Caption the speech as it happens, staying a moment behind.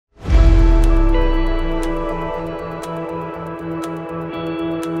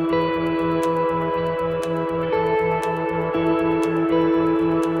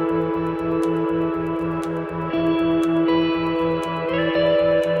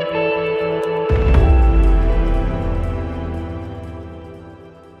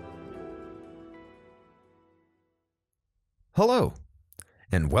Hello,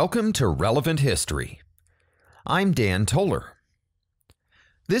 and welcome to Relevant History. I'm Dan Toller.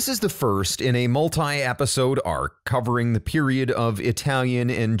 This is the first in a multi-episode arc covering the period of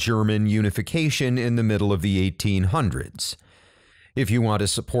Italian and German unification in the middle of the 1800s. If you want to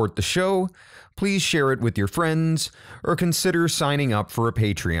support the show, please share it with your friends or consider signing up for a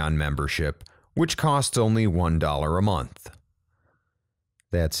Patreon membership, which costs only $1 a month.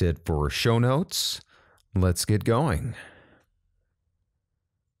 That's it for show notes. Let's get going.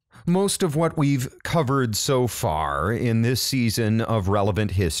 Most of what we've covered so far in this season of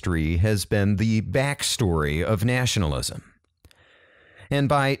Relevant History has been the backstory of nationalism. And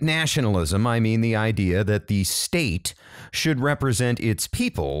by nationalism, I mean the idea that the state should represent its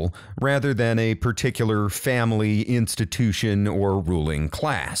people rather than a particular family, institution, or ruling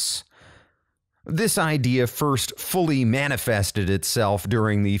class. This idea first fully manifested itself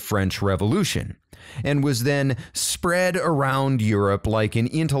during the French Revolution, and was then spread around Europe like an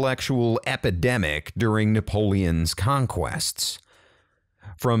intellectual epidemic during Napoleon's conquests.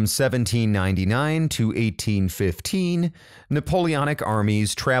 From 1799 to 1815, Napoleonic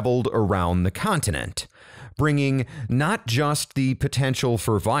armies traveled around the continent, bringing not just the potential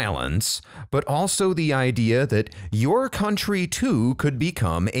for violence, but also the idea that your country too could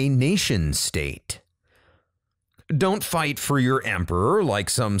become a nation state. Don't fight for your emperor like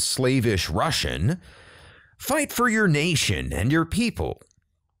some slavish Russian. Fight for your nation and your people.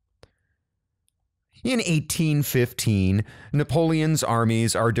 In 1815, Napoleon's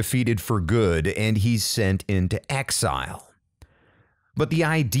armies are defeated for good and he's sent into exile. But the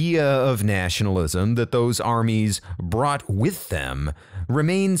idea of nationalism that those armies brought with them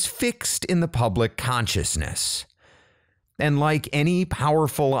remains fixed in the public consciousness. And like any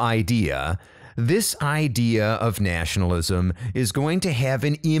powerful idea, this idea of nationalism is going to have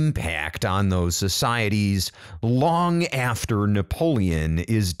an impact on those societies long after Napoleon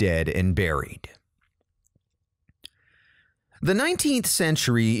is dead and buried. The 19th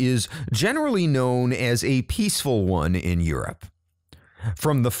century is generally known as a peaceful one in Europe.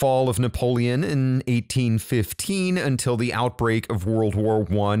 From the fall of Napoleon in 1815 until the outbreak of World War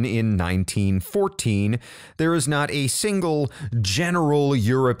I in 1914, there is not a single general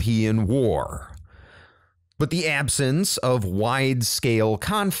European war. But the absence of wide-scale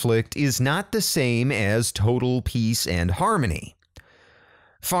conflict is not the same as total peace and harmony.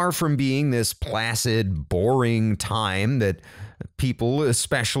 Far from being this placid, boring time that people,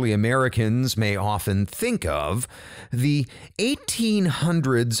 especially Americans, may often think of, the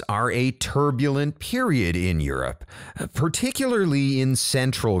 1800s are a turbulent period in Europe, particularly in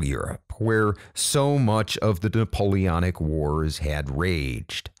Central Europe, where so much of the Napoleonic Wars had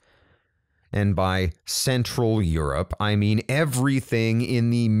raged. And by Central Europe, I mean everything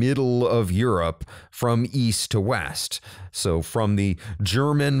in the middle of Europe from east to west. So from the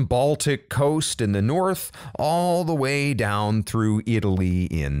German Baltic coast in the north, all the way down through Italy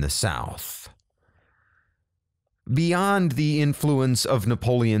in the south. Beyond the influence of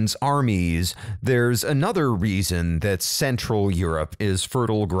Napoleon's armies, there's another reason that Central Europe is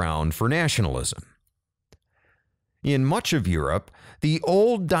fertile ground for nationalism. In much of Europe, the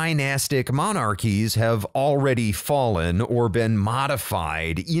old dynastic monarchies have already fallen or been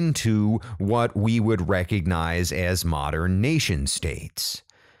modified into what we would recognize as modern nation states.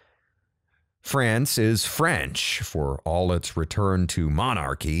 France is French for all its return to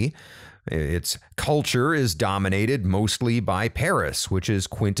monarchy. Its culture is dominated mostly by Paris, which is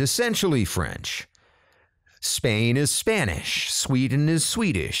quintessentially French. Spain is Spanish, Sweden is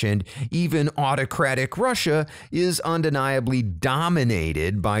Swedish, and even autocratic Russia is undeniably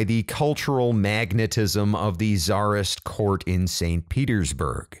dominated by the cultural magnetism of the Tsarist court in St.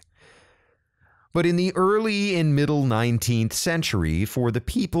 Petersburg. But in the early and middle 19th century, for the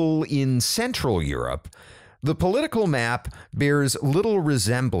people in Central Europe, the political map bears little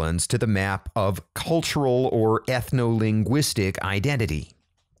resemblance to the map of cultural or ethno-linguistic identity.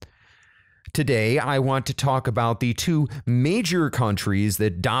 Today, I want to talk about the two major countries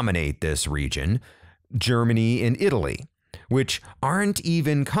that dominate this region, Germany and Italy, which aren't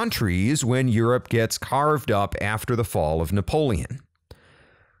even countries when Europe gets carved up after the fall of Napoleon.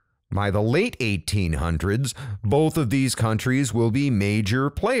 By the late 1800s, both of these countries will be major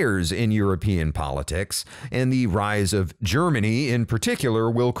players in European politics, and the rise of Germany in particular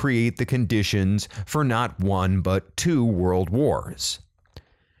will create the conditions for not one but two world wars.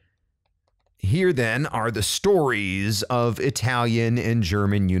 Here then are the stories of Italian and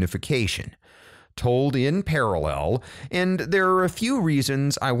German unification, told in parallel, and there are a few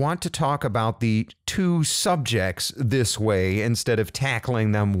reasons I want to talk about the two subjects this way instead of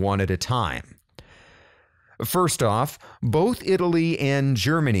tackling them one at a time. First off, both Italy and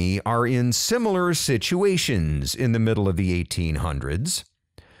Germany are in similar situations in the middle of the 1800s.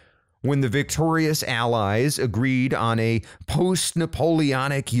 When the victorious Allies agreed on a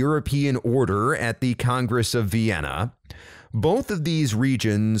post-Napoleonic European order at the Congress of Vienna, both of these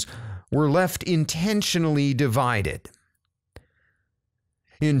regions were left intentionally divided.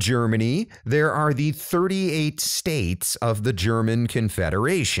 In Germany, there are the 38 states of the German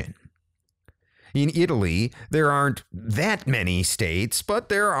Confederation. In Italy, there aren't that many states, but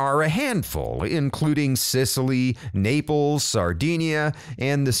there are a handful, including Sicily, Naples, Sardinia,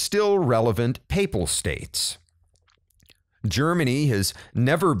 and the still relevant Papal States. Germany has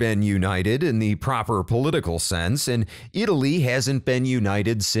never been united in the proper political sense, and Italy hasn't been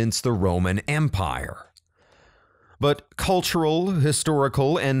united since the Roman Empire. But cultural,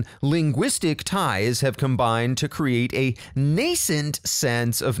 historical, and linguistic ties have combined to create a nascent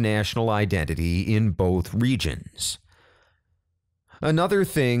sense of national identity in both regions. Another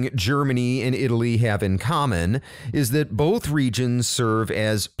thing Germany and Italy have in common is that both regions serve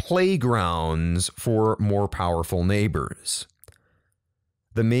as playgrounds for more powerful neighbors.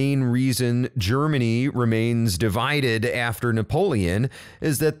 The main reason Germany remains divided after Napoleon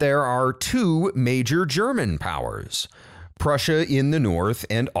is that there are two major German powers, Prussia in the north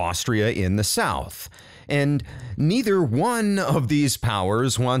and Austria in the south, and neither one of these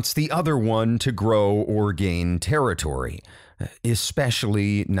powers wants the other one to grow or gain territory,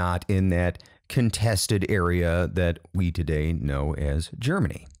 especially not in that contested area that we today know as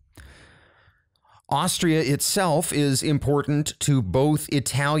Germany. Austria itself is important to both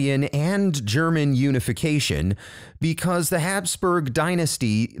Italian and German unification because the Habsburg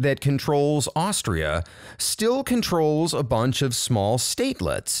dynasty that controls Austria still controls a bunch of small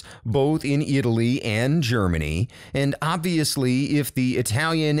statelets, both in Italy and Germany, and obviously if the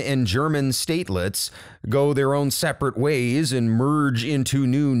Italian and German statelets go their own separate ways and merge into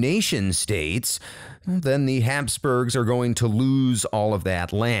new nation states, then the Habsburgs are going to lose all of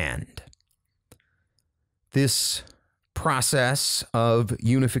that land. This process of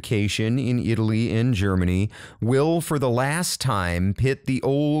unification in Italy and Germany will, for the last time, pit the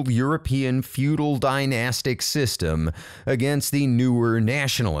old European feudal dynastic system against the newer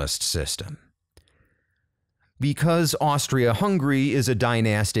nationalist system. Because Austria-Hungary is a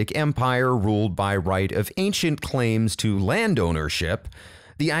dynastic empire ruled by right of ancient claims to land ownership,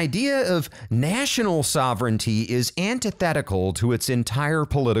 the idea of national sovereignty is antithetical to its entire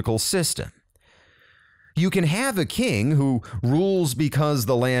political system. You can have a king who rules because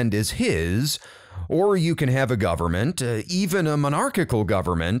the land is his, or you can have a government, even a monarchical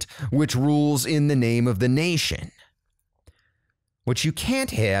government, which rules in the name of the nation. What you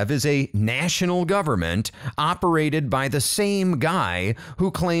can't have is a national government operated by the same guy who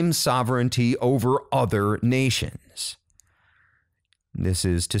claims sovereignty over other nations. This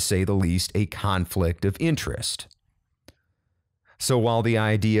is, to say the least, a conflict of interest. So while the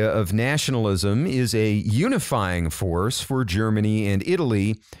idea of nationalism is a unifying force for Germany and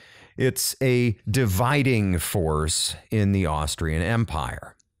Italy, it's a dividing force in the Austrian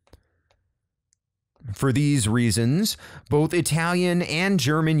Empire. For these reasons, both Italian and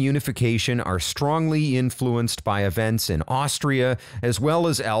German unification are strongly influenced by events in Austria as well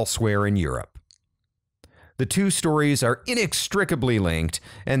as elsewhere in Europe. The two stories are inextricably linked,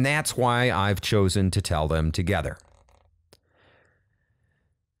 and that's why I've chosen to tell them together.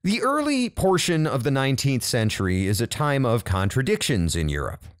 The early portion of the 19th century is a time of contradictions in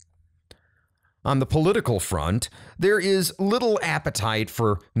Europe. On the political front, there is little appetite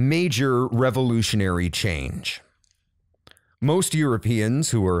for major revolutionary change. Most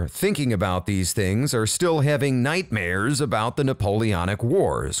Europeans who are thinking about these things are still having nightmares about the Napoleonic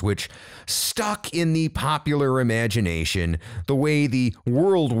Wars, which stuck in the popular imagination the way the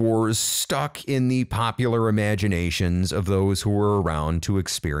World Wars stuck in the popular imaginations of those who were around to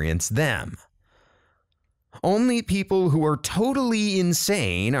experience them. Only people who are totally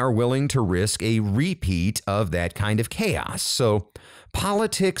insane are willing to risk a repeat of that kind of chaos, so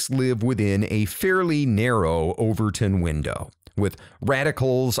politics live within a fairly narrow Overton window, with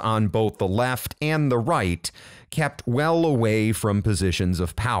radicals on both the left and the right kept well away from positions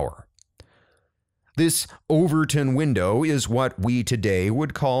of power. This Overton window is what we today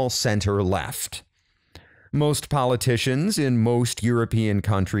would call center-left. Most politicians in most European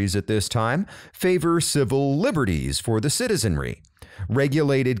countries at this time favor civil liberties for the citizenry,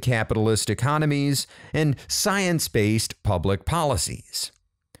 regulated capitalist economies, and science-based public policies.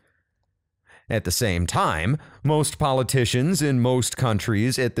 At the same time, most politicians in most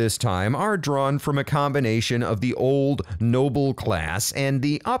countries at this time are drawn from a combination of the old noble class and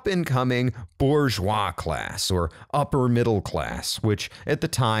the up-and-coming bourgeois class, or upper middle class, which at the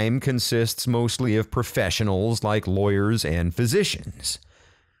time consists mostly of professionals like lawyers and physicians.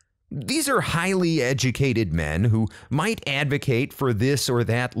 These are highly educated men who might advocate for this or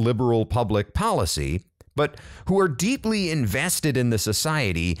that liberal public policy, but who are deeply invested in the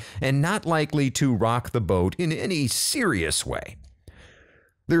society and not likely to rock the boat in any serious way.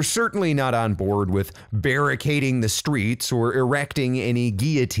 They're certainly not on board with barricading the streets or erecting any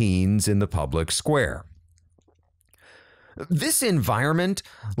guillotines in the public square. This environment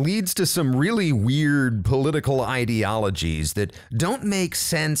leads to some really weird political ideologies that don't make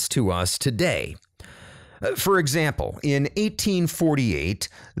sense to us today. For example, in 1848,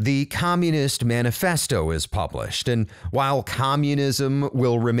 the Communist Manifesto is published, and while communism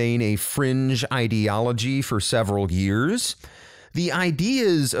will remain a fringe ideology for several years, the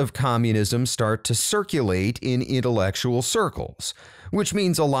ideas of communism start to circulate in intellectual circles, which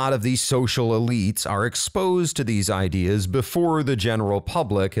means a lot of these social elites are exposed to these ideas before the general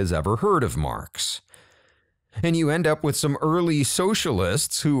public has ever heard of Marx. And you end up with some early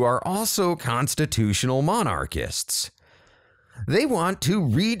socialists who are also constitutional monarchists. They want to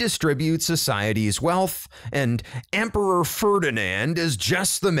redistribute society's wealth, and Emperor Ferdinand is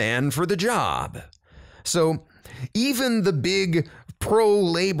just the man for the job. So even the big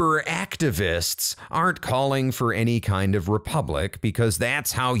pro-labor activists aren't calling for any kind of republic because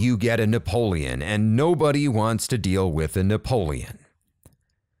that's how you get a Napoleon, and nobody wants to deal with a Napoleon.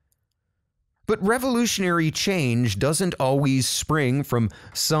 But revolutionary change doesn't always spring from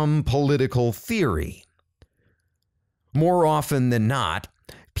some political theory. More often than not,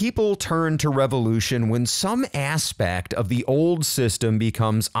 people turn to revolution when some aspect of the old system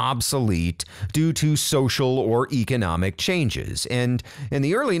becomes obsolete due to social or economic changes, and in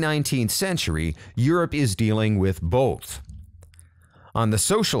the early 19th century, Europe is dealing with both. On the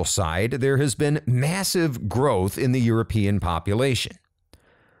social side, there has been massive growth in the European population.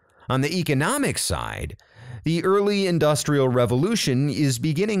 On the economic side, the early Industrial Revolution is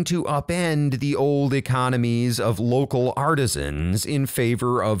beginning to upend the old economies of local artisans in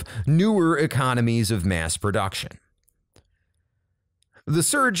favor of newer economies of mass production. The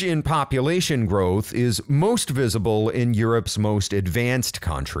surge in population growth is most visible in Europe's most advanced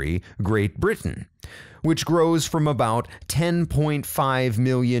country, Great Britain, which grows from about 10.5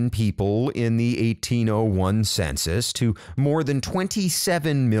 million people in the 1801 census to more than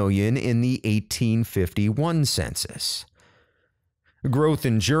 27 million in the 1851 census. Growth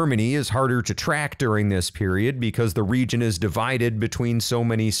in Germany is harder to track during this period because the region is divided between so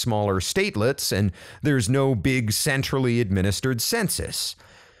many smaller statelets and there's no big centrally administered census.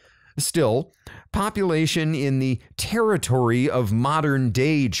 Still, population in the territory of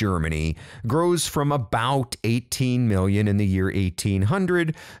modern-day Germany grows from about 18 million in the year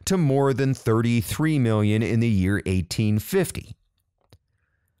 1800 to more than 33 million in the year 1850.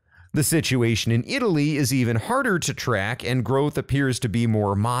 The situation in Italy is even harder to track, and growth appears to be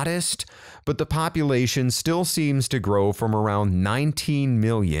more modest, but the population still seems to grow from around 19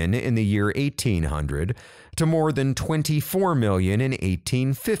 million in the year 1800 to more than 24 million in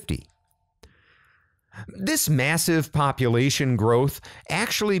 1850. This massive population growth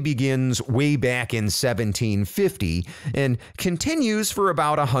actually begins way back in 1750 and continues for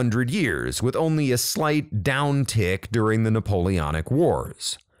about 100 years, with only a slight downtick during the Napoleonic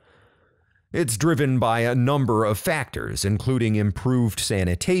Wars. It's driven by a number of factors, including improved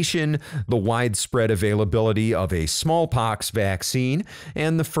sanitation, the widespread availability of a smallpox vaccine,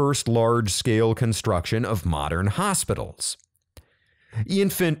 and the first large-scale construction of modern hospitals.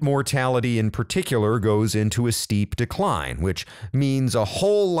 Infant mortality in particular goes into a steep decline, which means a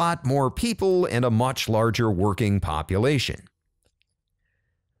whole lot more people and a much larger working population.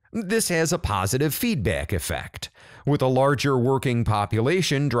 This has a positive feedback effect, with a larger working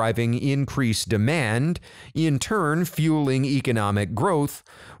population driving increased demand, in turn fueling economic growth,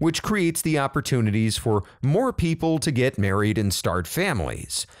 which creates the opportunities for more people to get married and start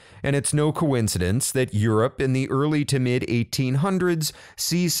families. And it's no coincidence that Europe in the early to mid 1800s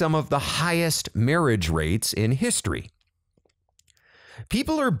sees some of the highest marriage rates in history.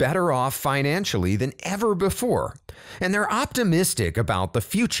 People are better off financially than ever before, and they're optimistic about the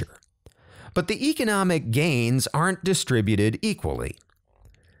future. But the economic gains aren't distributed equally.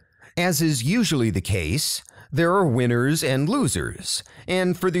 As is usually the case, there are winners and losers,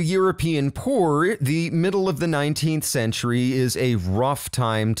 and for the European poor, the middle of the 19th century is a rough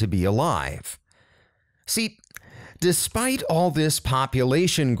time to be alive. See, Despite all this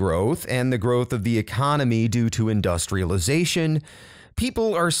population growth and the growth of the economy due to industrialization,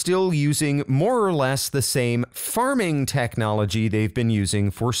 people are still using more or less the same farming technology they've been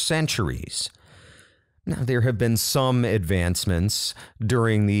using for centuries. Now, there have been some advancements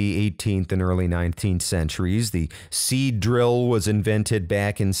during the 18th and early 19th centuries. The seed drill was invented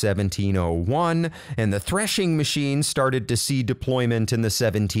back in 1701, and the threshing machine started to see deployment in the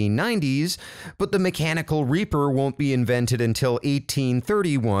 1790s, but the mechanical reaper won't be invented until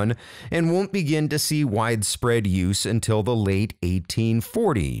 1831 and won't begin to see widespread use until the late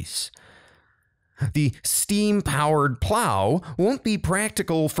 1840s. The steam-powered plow won't be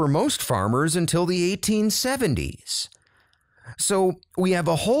practical for most farmers until the 1870s. So we have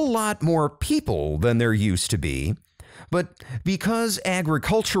a whole lot more people than there used to be, but because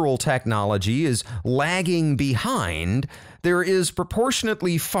agricultural technology is lagging behind, there is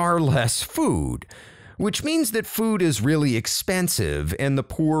proportionately far less food, which means that food is really expensive and the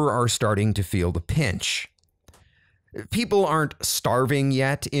poor are starting to feel the pinch. People aren't starving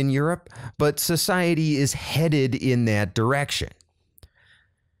yet in Europe, but society is headed in that direction.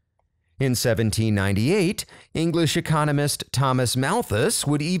 In 1798, English economist Thomas Malthus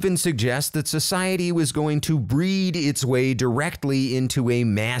would even suggest that society was going to breed its way directly into a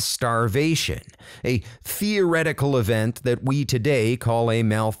mass starvation, a theoretical event that we today call a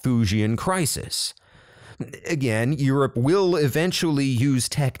Malthusian crisis. Again, Europe will eventually use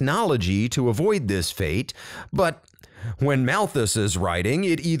technology to avoid this fate, but when Malthus is writing,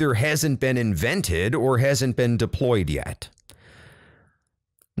 it either hasn't been invented or hasn't been deployed yet.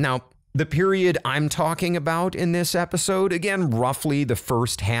 Now, the period I'm talking about in this episode, again, roughly the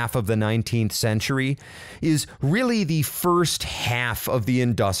first half of the 19th century, is really the first half of the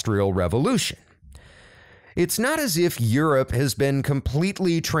Industrial Revolution. It's not as if Europe has been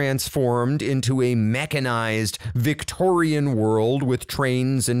completely transformed into a mechanized Victorian world with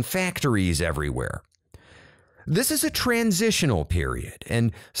trains and factories everywhere. This is a transitional period,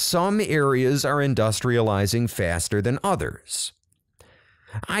 and some areas are industrializing faster than others.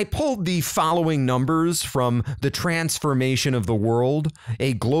 I pulled the following numbers from The Transformation of the World,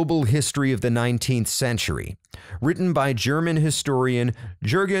 A Global History of the 19th Century, written by German historian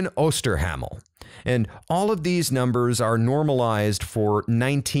Jürgen Osterhammel, and all of these numbers are normalized for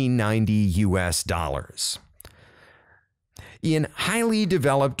 1990 US dollars. In highly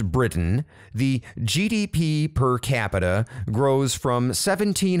developed Britain, the GDP per capita grows from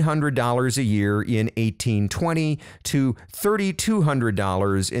 $1,700 a year in 1820 to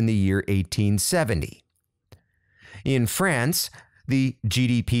 $3,200 in the year 1870. In France, the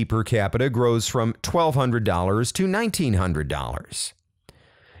GDP per capita grows from $1,200 to $1,900.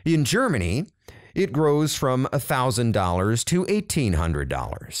 In Germany, it grows from $1,000 to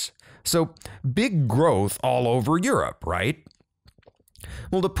 $1,800. So big growth all over Europe, right?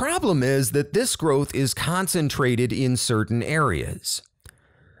 Well, the problem is that this growth is concentrated in certain areas.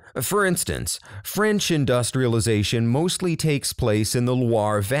 For instance, French industrialization mostly takes place in the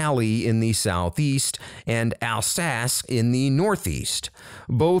Loire Valley in the southeast and Alsace in the northeast,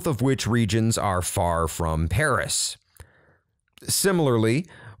 both of which regions are far from Paris. Similarly,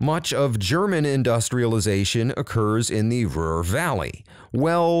 much of German industrialization occurs in the Ruhr Valley,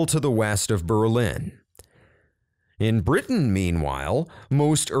 well to the west of Berlin. In Britain, meanwhile,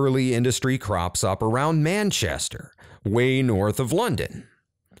 most early industry crops up around Manchester, way north of London.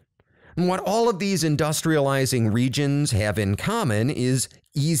 What all of these industrializing regions have in common is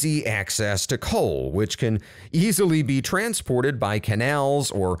easy access to coal, which can easily be transported by canals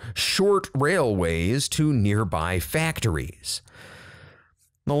or short railways to nearby factories.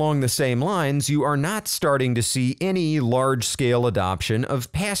 Along the same lines, you are not starting to see any large-scale adoption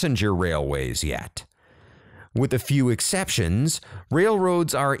of passenger railways yet. With a few exceptions,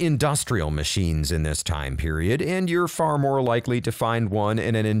 railroads are industrial machines in this time period, and you're far more likely to find one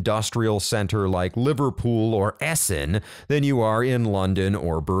in an industrial center like Liverpool or Essen than you are in London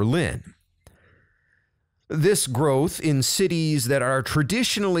or Berlin. This growth in cities that are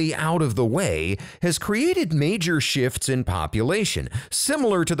traditionally out of the way has created major shifts in population,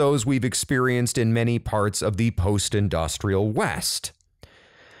 similar to those we've experienced in many parts of the post-industrial West.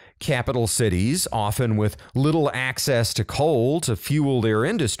 Capital cities, often with little access to coal to fuel their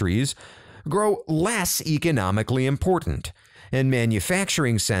industries, grow less economically important, and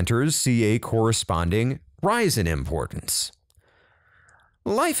manufacturing centers see a corresponding rise in importance.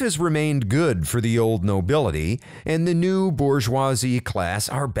 Life has remained good for the old nobility, and the new bourgeoisie class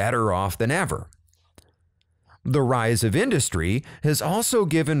are better off than ever. The rise of industry has also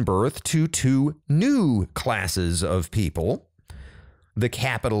given birth to two new classes of people: the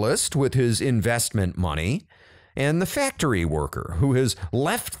capitalist with his investment money, and the factory worker who has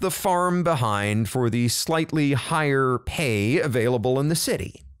left the farm behind for the slightly higher pay available in the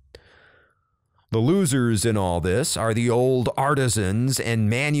city. The losers in all this are the old artisans and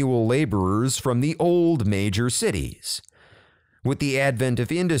manual laborers from the old major cities. With the advent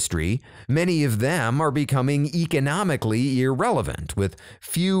of industry, many of them are becoming economically irrelevant, with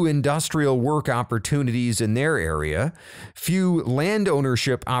few industrial work opportunities in their area, few land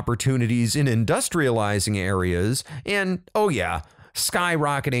ownership opportunities in industrializing areas, and, oh yeah,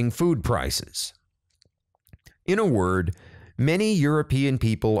 skyrocketing food prices. In a word, many European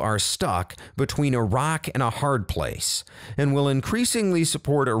people are stuck between a rock and a hard place, and will increasingly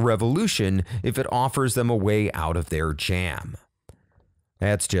support a revolution if it offers them a way out of their jam.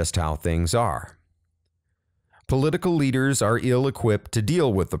 That's just how things are. Political leaders are ill-equipped to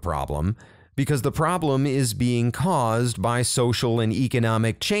deal with the problem because the problem is being caused by social and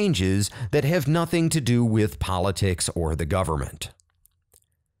economic changes that have nothing to do with politics or the government.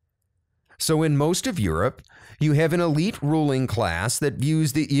 So in most of Europe, you have an elite ruling class that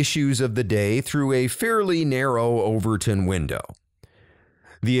views the issues of the day through a fairly narrow Overton window.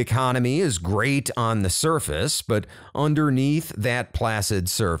 The economy is great on the surface, but underneath that placid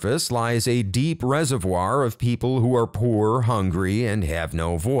surface lies a deep reservoir of people who are poor, hungry, and have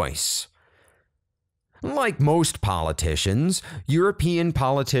no voice. Like most politicians, European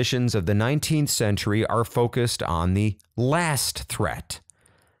politicians of the 19th century are focused on the last threat.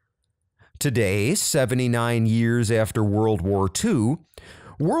 Today, 79 years after World War II,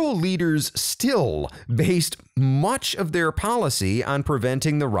 world leaders still based much of their policy on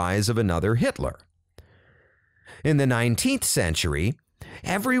preventing the rise of another Hitler. In the 19th century,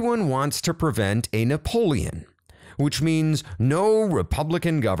 everyone wants to prevent a Napoleon, which means no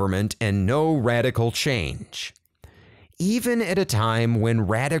Republican government and no radical change, even at a time when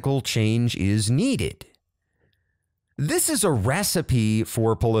radical change is needed. This is a recipe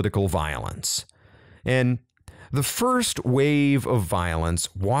for political violence, and the first wave of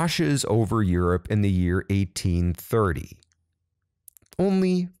violence washes over Europe in the year 1830,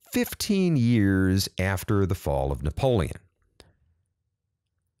 only 15 years after the fall of Napoleon.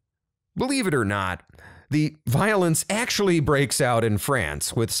 Believe it or not, the violence actually breaks out in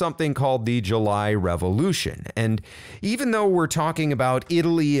France with something called the July Revolution. And even though we're talking about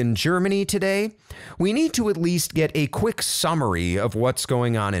Italy and Germany today, we need to at least get a quick summary of what's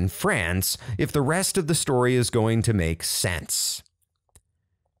going on in France if the rest of the story is going to make sense.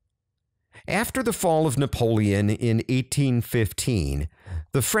 After the fall of Napoleon in 1815,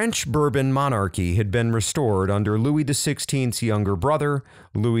 the French Bourbon monarchy had been restored under Louis XVI's younger brother,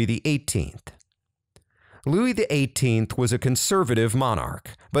 Louis XVIII. Louis XVIII was a conservative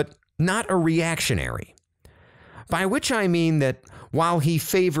monarch, but not a reactionary. By which I mean that while he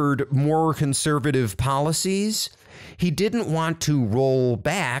favored more conservative policies, he didn't want to roll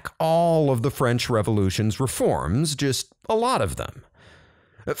back all of the French Revolution's reforms, just a lot of them.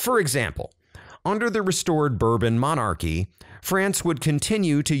 For example, under the restored Bourbon monarchy, France would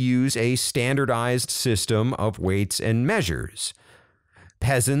continue to use a standardized system of weights and measures.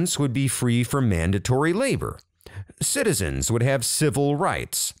 Peasants would be free from mandatory labor. Citizens would have civil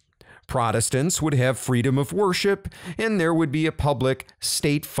rights. Protestants would have freedom of worship, and there would be a public,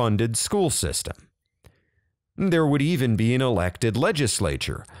 state-funded school system. There would even be an elected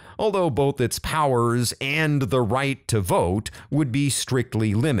legislature, although both its powers and the right to vote would be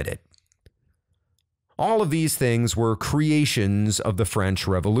strictly limited. All of these things were creations of the French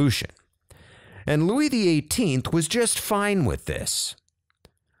Revolution, and Louis XVIII was just fine with this.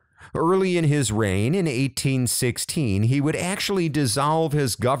 Early in his reign in 1816, he would actually dissolve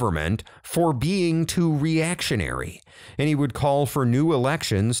his government for being too reactionary, and he would call for new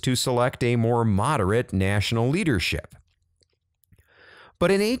elections to select a more moderate national leadership.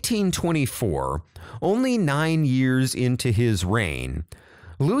 But in 1824, only 9 years into his reign,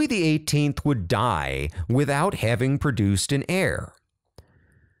 Louis XVIII would die without having produced an heir.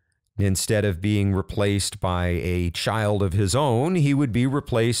 Instead of being replaced by a child of his own, he would be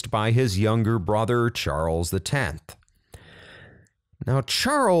replaced by his younger brother, Charles X. Now,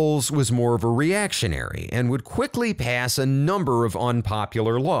 Charles was more of a reactionary and would quickly pass a number of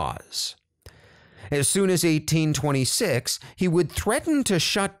unpopular laws. As soon as 1826, he would threaten to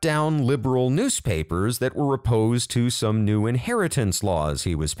shut down liberal newspapers that were opposed to some new inheritance laws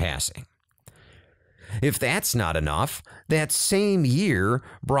he was passing. If that's not enough, that same year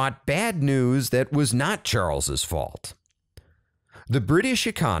brought bad news that was not Charles's fault. The British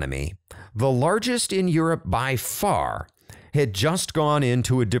economy, the largest in Europe by far, had just gone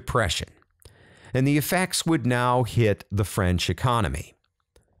into a depression, and the effects would now hit the French economy.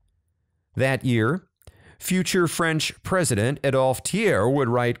 That year, future French President Adolphe Thiers would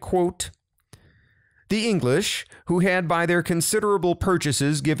write, quote, "The English, who had by their considerable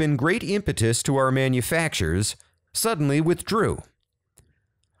purchases given great impetus to our manufactures, suddenly withdrew.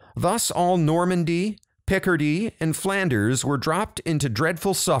 Thus all Normandy, Picardy, and Flanders were dropped into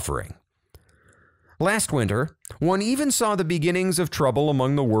dreadful suffering. Last winter, one even saw the beginnings of trouble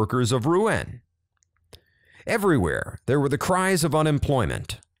among the workers of Rouen. Everywhere there were the cries of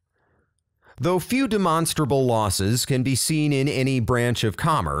unemployment. Though few demonstrable losses can be seen in any branch of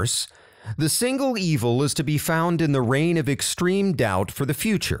commerce, the single evil is to be found in the reign of extreme doubt for the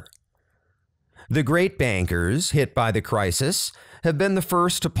future. The great bankers, hit by the crisis, have been the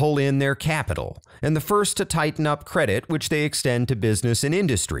first to pull in their capital and the first to tighten up credit which they extend to business and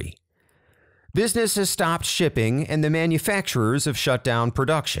industry. Business has stopped shipping and the manufacturers have shut down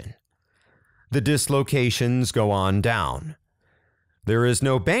production. The dislocations go on down. There is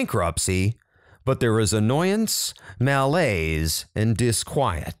no bankruptcy, but there is annoyance, malaise, and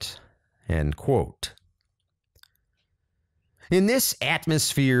disquiet." End quote. In this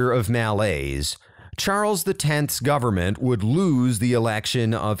atmosphere of malaise, Charles X's government would lose the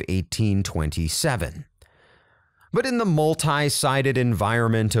election of 1827. But in the multi-sided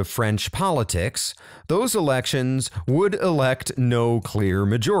environment of French politics, those elections would elect no clear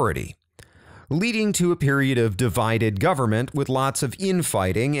majority, leading to a period of divided government with lots of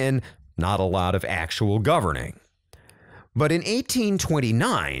infighting and not a lot of actual governing. But in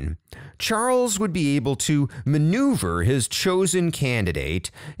 1829, Charles would be able to maneuver his chosen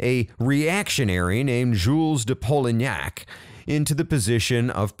candidate, a reactionary named Jules de Polignac, into the position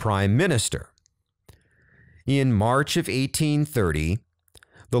of prime minister. In March of 1830,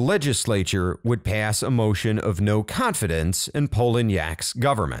 the legislature would pass a motion of no confidence in Polignac's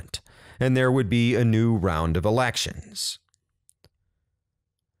government, and there would be a new round of elections.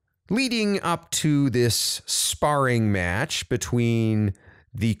 Leading up to this sparring match between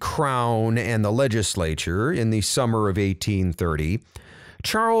the crown and the legislature in the summer of 1830,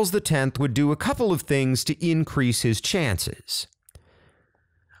 Charles X would do a couple of things to increase his chances.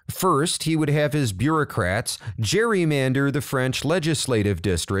 First, he would have his bureaucrats gerrymander the French legislative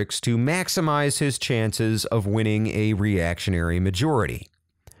districts to maximize his chances of winning a reactionary majority.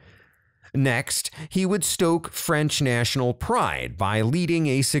 Next, he would stoke French national pride by leading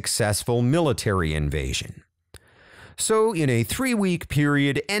a successful military invasion. So, in a 3-week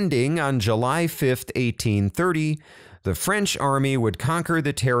period ending on July 5th, 1830, the French army would conquer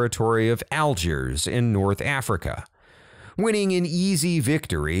the territory of Algiers in North Africa, winning an easy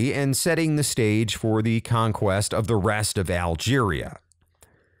victory and setting the stage for the conquest of the rest of Algeria.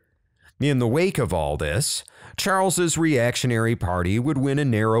 In the wake of all this, Charles's reactionary party would win a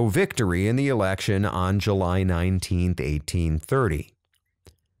narrow victory in the election on July 19, 1830.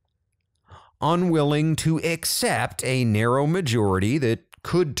 Unwilling to accept a narrow majority that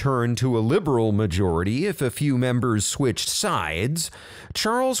could turn to a liberal majority if a few members switched sides,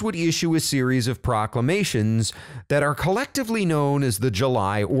 Charles would issue a series of proclamations that are collectively known as the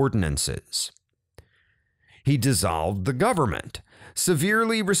July Ordinances. He dissolved the government,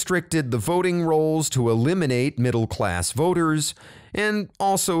 severely restricted the voting rolls to eliminate middle-class voters, and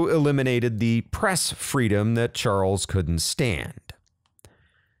also eliminated the press freedom that Charles couldn't stand.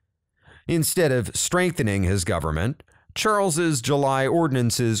 Instead of strengthening his government, Charles's July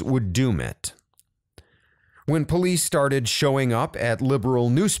Ordinances would doom it. When police started showing up at liberal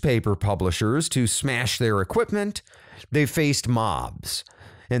newspaper publishers to smash their equipment, they faced mobs,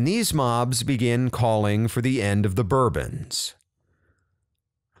 and these mobs began calling for the end of the Bourbons.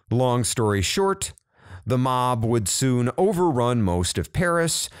 Long story short, the mob would soon overrun most of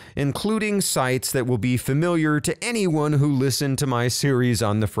Paris, including sites that will be familiar to anyone who listened to my series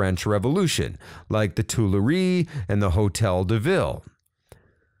on the French Revolution, like the Tuileries and the Hôtel de Ville.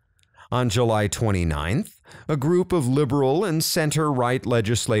 On July 29th, a group of liberal and center-right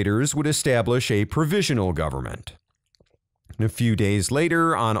legislators would establish a provisional government. A few days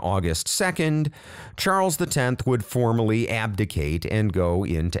later, on August 2nd, Charles X would formally abdicate and go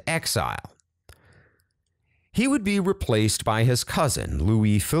into exile. He would be replaced by his cousin,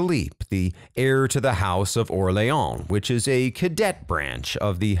 Louis Philippe, the heir to the House of Orléans, which is a cadet branch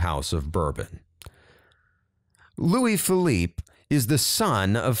of the House of Bourbon. Louis Philippe is the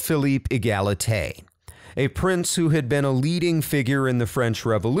son of Philippe Égalité, a prince who had been a leading figure in the French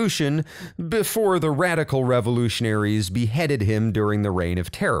Revolution before the radical revolutionaries beheaded him during the Reign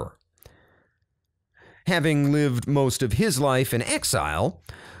of Terror. Having lived most of his life in exile,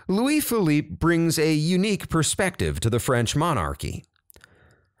 Louis Philippe brings a unique perspective to the French monarchy.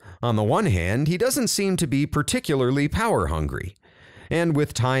 On the one hand, he doesn't seem to be particularly power-hungry, and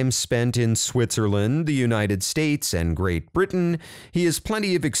with time spent in Switzerland, the United States, and Great Britain, he has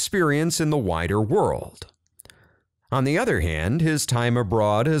plenty of experience in the wider world. On the other hand, his time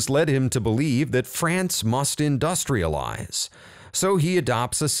abroad has led him to believe that France must industrialize. So he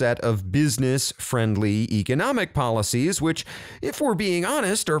adopts a set of business-friendly economic policies, which, if we're being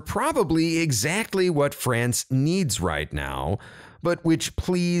honest, are probably exactly what France needs right now, but which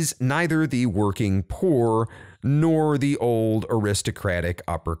please neither the working poor nor the old aristocratic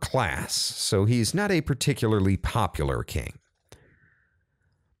upper class. So he's not a particularly popular king.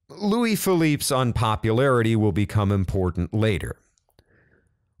 Louis Philippe's unpopularity will become important later.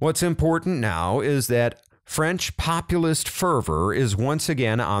 What's important now is that French populist fervor is once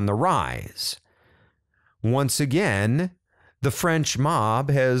again on the rise. Once again, the French mob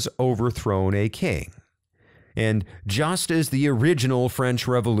has overthrown a king. And just as the original French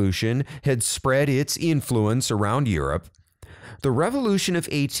Revolution had spread its influence around Europe, the Revolution of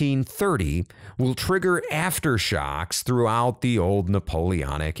 1830 will trigger aftershocks throughout the old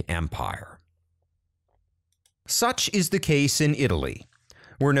Napoleonic Empire. Such is the case in Italy,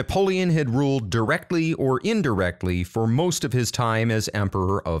 where Napoleon had ruled directly or indirectly for most of his time as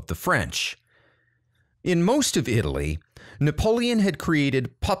Emperor of the French. In most of Italy, Napoleon had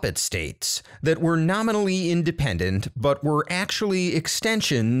created puppet states that were nominally independent but were actually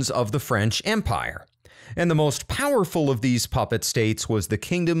extensions of the French Empire. And the most powerful of these puppet states was the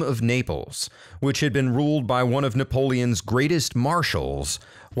Kingdom of Naples, which had been ruled by one of Napoleon's greatest marshals,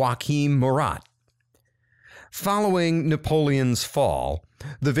 Joachim Murat. Following Napoleon's fall,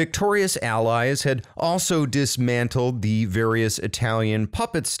 the victorious Allies had also dismantled the various Italian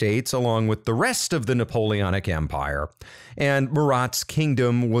puppet states along with the rest of the Napoleonic Empire, and Murat's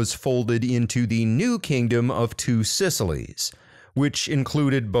kingdom was folded into the new Kingdom of Two Sicilies, which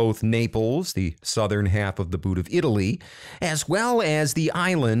included both Naples, the southern half of the Boot of Italy, as well as the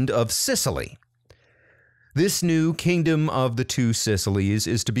island of Sicily. This new Kingdom of the Two Sicilies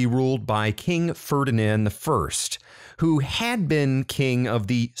is to be ruled by King Ferdinand I, who had been king of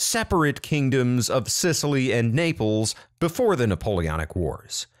the separate kingdoms of Sicily and Naples before the Napoleonic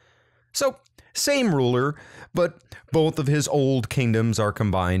Wars. So, same ruler, but both of his old kingdoms are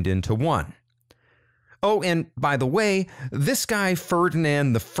combined into one. Oh, and by the way, this guy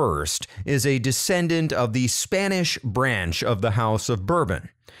Ferdinand I is a descendant of the Spanish branch of the House of Bourbon,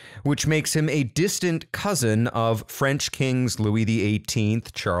 which makes him a distant cousin of French kings Louis XVIII,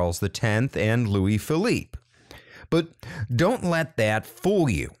 Charles X, and Louis Philippe. But don't let that fool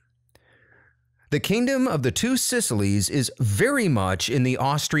you. The Kingdom of the Two Sicilies is very much in the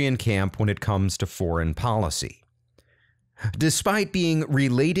Austrian camp when it comes to foreign policy. Despite being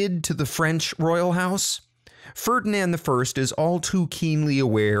related to the French royal house, Ferdinand I is all too keenly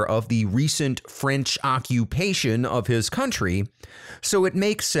aware of the recent French occupation of his country, so it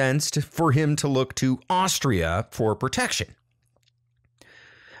makes sense for him to look to Austria for protection.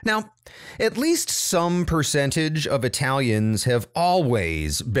 Now, at least some percentage of Italians have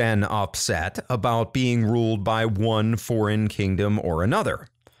always been upset about being ruled by one foreign kingdom or another.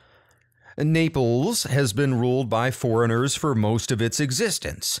 Naples has been ruled by foreigners for most of its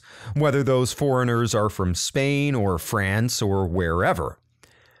existence, whether those foreigners are from Spain or France or wherever.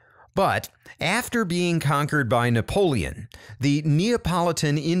 But after being conquered by Napoleon, the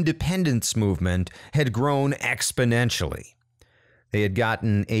Neapolitan independence movement had grown exponentially. They had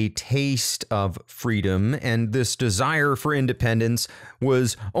gotten a taste of freedom, and this desire for independence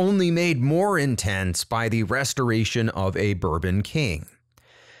was only made more intense by the restoration of a Bourbon king.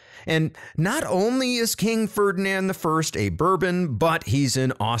 And not only is King Ferdinand I a Bourbon, but he's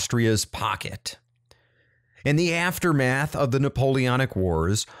in Austria's pocket. In the aftermath of the Napoleonic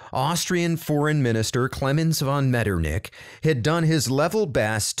Wars, Austrian Foreign Minister Clemens von Metternich had done his level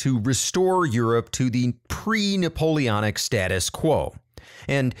best to restore Europe to the pre-Napoleonic status quo.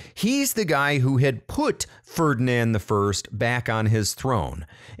 And he's the guy who had put Ferdinand I back on his throne.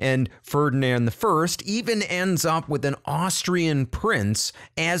 And Ferdinand I even ends up with an Austrian prince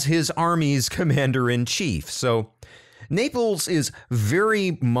as his army's commander-in-chief. So Naples is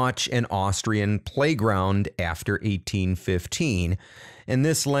very much an Austrian playground after 1815, and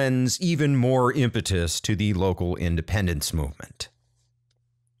this lends even more impetus to the local independence movement.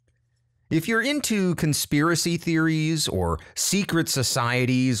 If you're into conspiracy theories or secret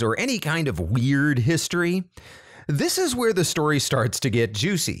societies or any kind of weird history, this is where the story starts to get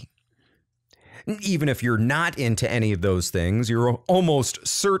juicy. Even if you're not into any of those things, you're almost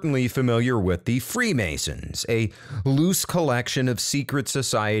certainly familiar with the Freemasons, a loose collection of secret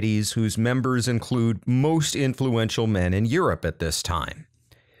societies whose members include most influential men in Europe at this time.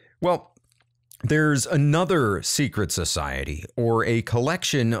 Well, There's another secret society, or a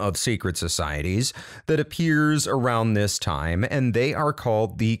collection of secret societies, that appears around this time, and they are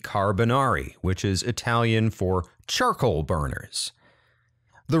called the Carbonari, which is Italian for charcoal burners.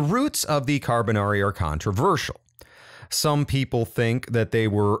 The roots of the Carbonari are controversial. Some people think that they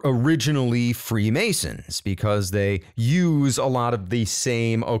were originally Freemasons because they use a lot of the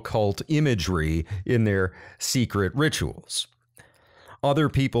same occult imagery in their secret rituals. Other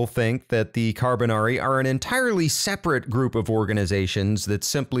people think that the Carbonari are an entirely separate group of organizations that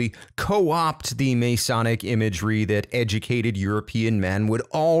simply co-opt the Masonic imagery that educated European men would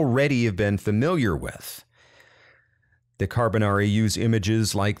already have been familiar with. The Carbonari use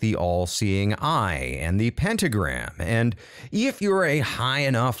images like the all-seeing eye and the pentagram, and if you're a high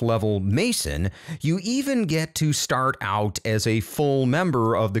enough level Mason, you even get to start out as a full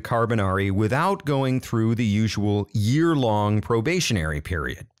member of the Carbonari without going through the usual year-long probationary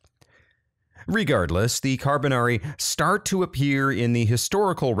period. Regardless, the Carbonari start to appear in the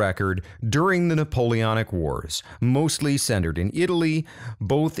historical record during the Napoleonic Wars, mostly centered in Italy,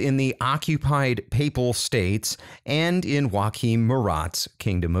 both in the occupied Papal States and in Joachim Murat's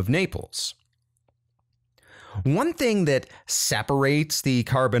Kingdom of Naples. One thing that separates the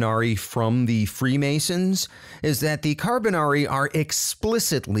Carbonari from the Freemasons is that the Carbonari are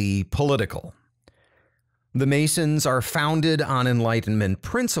explicitly political. The Masons are founded on Enlightenment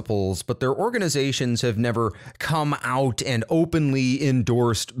principles, but their organizations have never come out and openly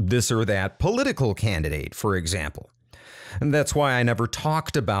endorsed this or that political candidate, for example. And that's why I never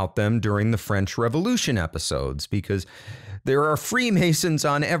talked about them during the French Revolution episodes, because there are Freemasons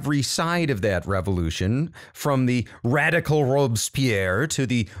on every side of that revolution, from the radical Robespierre to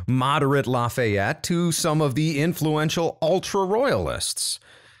the moderate Lafayette to some of the influential ultra-royalists.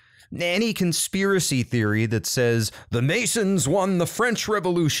 Any conspiracy theory that says the Masons won the French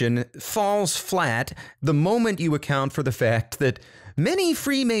Revolution falls flat the moment you account for the fact that many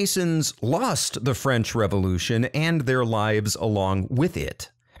Freemasons lost the French Revolution and their lives along with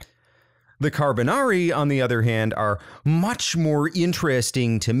it. The Carbonari, on the other hand, are much more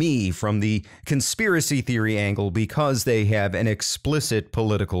interesting to me from the conspiracy theory angle because they have an explicit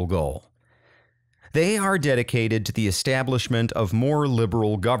political goal. They are dedicated to the establishment of more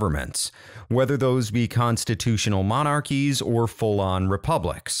liberal governments, whether those be constitutional monarchies or full-on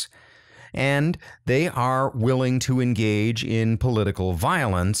republics. And they are willing to engage in political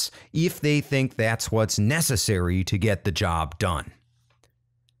violence if they think that's what's necessary to get the job done.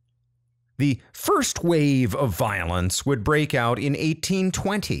 The first wave of violence would break out in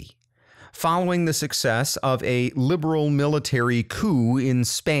 1820. Following the success of a liberal military coup in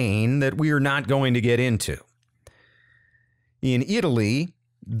Spain that we are not going to get into. In Italy,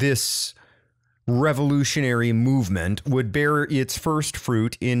 this revolutionary movement would bear its first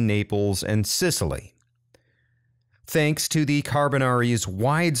fruit in Naples and Sicily. Thanks to the Carbonari's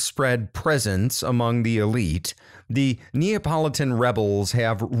widespread presence among the elite, the Neapolitan rebels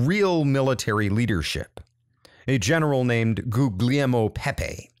have real military leadership. A general named Guglielmo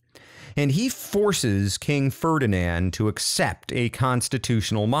Pepe. And he forces King Ferdinand to accept a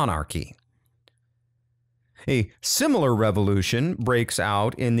constitutional monarchy. A similar revolution breaks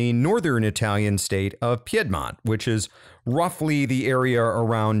out in the northern Italian state of Piedmont, which is roughly the area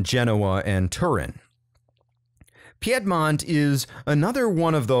around Genoa and Turin. Piedmont is another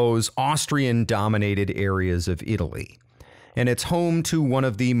one of those Austrian-dominated areas of Italy, and it's home to one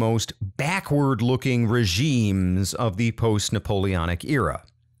of the most backward-looking regimes of the post-Napoleonic era.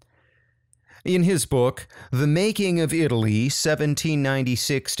 In his book, The Making of Italy,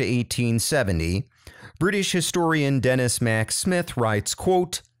 1796 to 1870, British historian Dennis Mack Smith writes,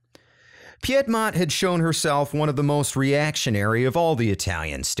 quote, Piedmont had shown herself one of the most reactionary of all the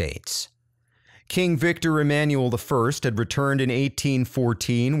Italian states. King Victor Emmanuel I had returned in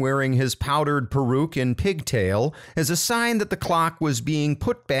 1814 wearing his powdered peruke and pigtail as a sign that the clock was being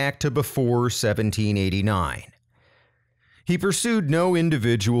put back to before 1789. He pursued no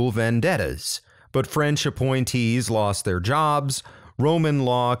individual vendettas, but French appointees lost their jobs, Roman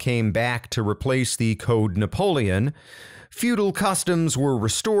law came back to replace the Code Napoleon, feudal customs were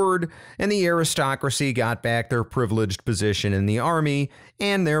restored, and the aristocracy got back their privileged position in the army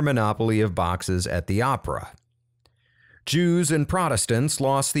and their monopoly of boxes at the opera. Jews and Protestants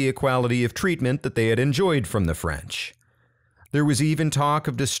lost the equality of treatment that they had enjoyed from the French. There was even talk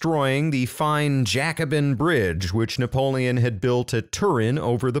of destroying the fine Jacobin Bridge which Napoleon had built at Turin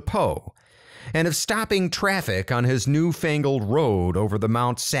over the Po, and of stopping traffic on his newfangled road over the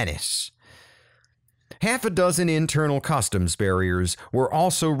Mount Cenis. Half a dozen internal customs barriers were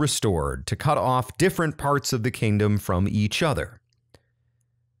also restored to cut off different parts of the kingdom from each other.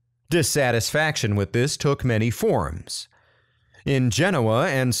 Dissatisfaction with this took many forms. In Genoa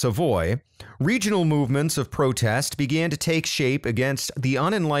and Savoy, regional movements of protest began to take shape against the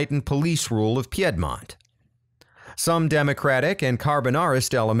unenlightened police rule of Piedmont. Some democratic and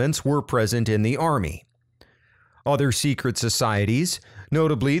Carbonarist elements were present in the army. Other secret societies,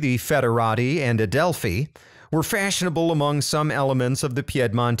 notably the Federati and Adelphi, were fashionable among some elements of the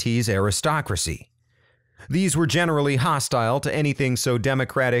Piedmontese aristocracy. These were generally hostile to anything so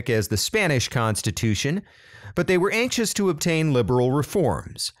democratic as the Spanish Constitution, but they were anxious to obtain liberal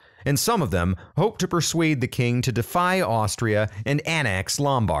reforms, and some of them hoped to persuade the king to defy Austria and annex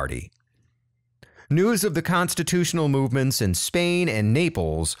Lombardy. News of the constitutional movements in Spain and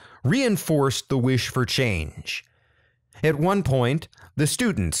Naples reinforced the wish for change. At one point, the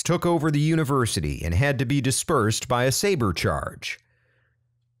students took over the university and had to be dispersed by a saber charge.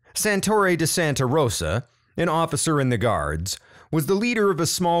 Santore de Santa Rosa, an officer in the Guards, was the leader of a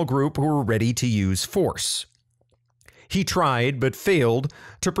small group who were ready to use force. He tried, but failed,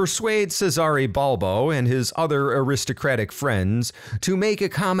 to persuade Cesare Balbo and his other aristocratic friends to make a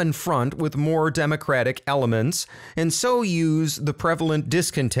common front with more democratic elements and so use the prevalent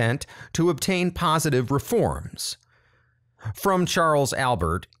discontent to obtain positive reforms. From Charles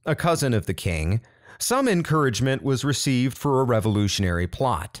Albert, a cousin of the king, some encouragement was received for a revolutionary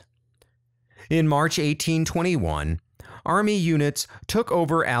plot. In March 1821, army units took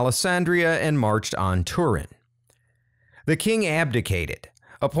over Alessandria and marched on Turin. The king abdicated,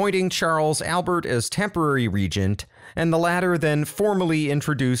 appointing Charles Albert as temporary regent, and the latter then formally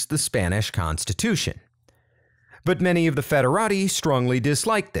introduced the Spanish Constitution. But many of the Federati strongly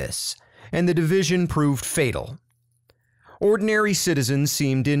disliked this, and the division proved fatal. Ordinary citizens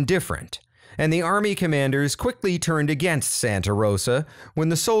seemed indifferent, and the army commanders quickly turned against Santa Rosa when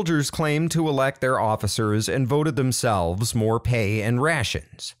the soldiers claimed to elect their officers and voted themselves more pay and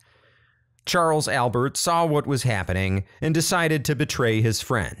rations. Charles Albert saw what was happening and decided to betray his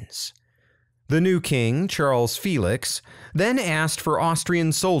friends. The new king, Charles Felix, then asked for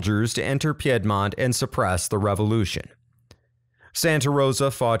Austrian soldiers to enter Piedmont and suppress the revolution. Santa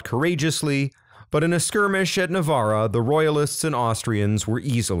Rosa fought courageously, but in a skirmish at Novara, the royalists and Austrians were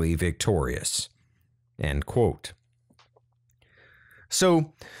easily victorious. End quote.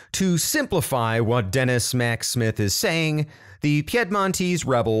 So, to simplify what Dennis Mack Smith is saying, the Piedmontese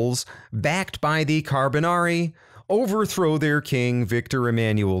rebels, backed by the Carbonari, overthrow their king Victor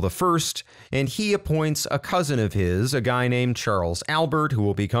Emmanuel I, and he appoints a cousin of his, a guy named Charles Albert, who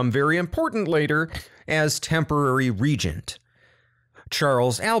will become very important later, as temporary regent.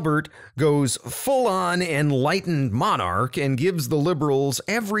 Charles Albert goes full-on enlightened monarch and gives the liberals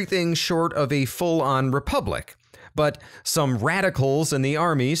everything short of a full-on republic. But some radicals in the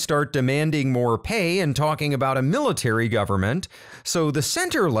army start demanding more pay and talking about a military government, so the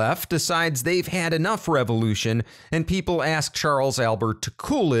center-left decides they've had enough revolution, and people ask Charles Albert to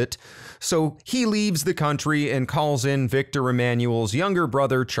cool it, so he leaves the country and calls in Victor Emmanuel's younger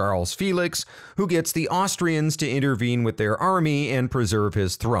brother, Charles Felix, who gets the Austrians to intervene with their army and preserve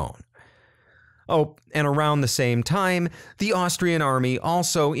his throne. Oh, and around the same time, the Austrian army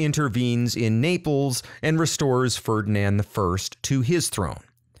also intervenes in Naples and restores Ferdinand I to his throne.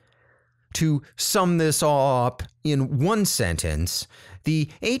 To sum this all up in one sentence, the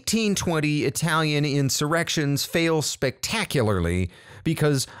 1820 Italian insurrections fail spectacularly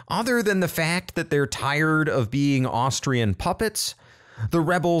because, other than the fact that they're tired of being Austrian puppets, the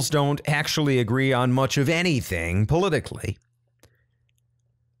rebels don't actually agree on much of anything politically.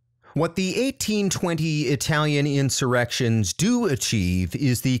 What the 1820 Italian insurrections do achieve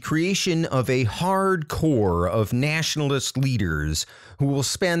is the creation of a hard core of nationalist leaders who will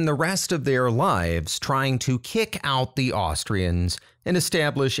spend the rest of their lives trying to kick out the Austrians and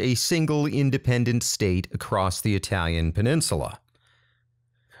establish a single independent state across the Italian peninsula.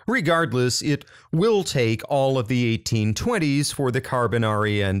 Regardless, it will take all of the 1820s for the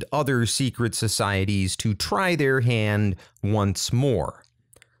Carbonari and other secret societies to try their hand once more.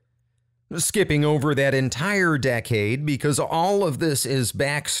 Skipping over that entire decade, because all of this is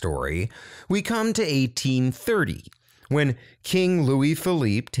backstory, we come to 1830, when King Louis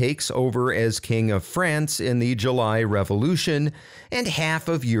Philippe takes over as King of France in the July Revolution, and half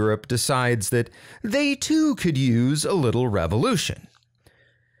of Europe decides that they too could use a little revolution.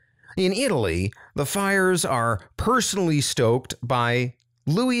 In Italy, the fires are personally stoked by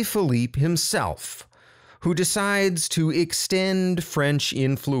Louis Philippe himself, who decides to extend French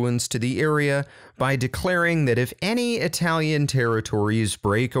influence to the area by declaring that if any Italian territories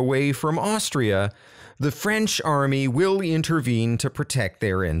break away from Austria, the French army will intervene to protect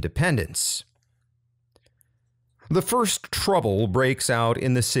their independence. The first trouble breaks out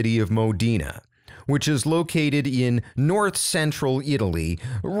in the city of Modena, which is located in north-central Italy,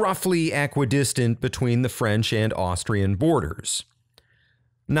 roughly equidistant between the French and Austrian borders.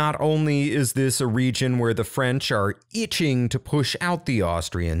 Not only is this a region where the French are itching to push out the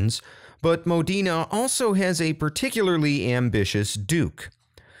Austrians, but Modena also has a particularly ambitious duke,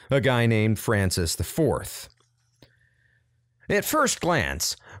 a guy named Francis IV. At first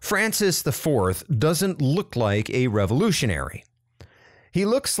glance, Francis IV doesn't look like a revolutionary. He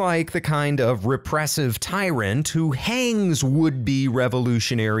looks like the kind of repressive tyrant who hangs would-be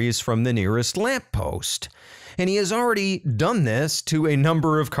revolutionaries from the nearest lamppost, and he has already done this to a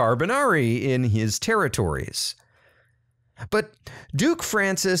number of Carbonari in his territories. But Duke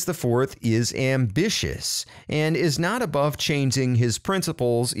Francis IV is ambitious and is not above changing his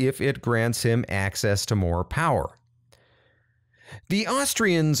principles if it grants him access to more power. The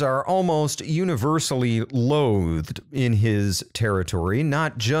Austrians are almost universally loathed in his territory,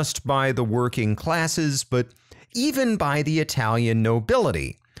 not just by the working classes, but even by the Italian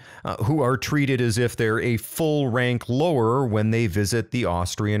nobility, who are treated as if they're a full rank lower when they visit the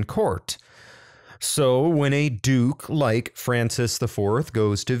Austrian court. So when a duke like Francis IV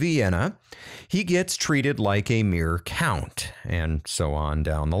goes to Vienna, he gets treated like a mere count, and so on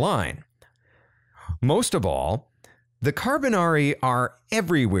down the line. Most of all, the Carbonari are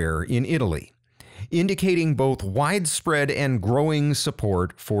everywhere in Italy, indicating both widespread and growing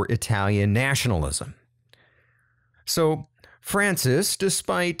support for Italian nationalism. So Francis,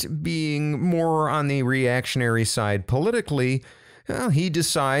 despite being more on the reactionary side politically, he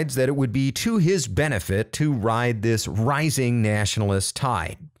decides that it would be to his benefit to ride this rising nationalist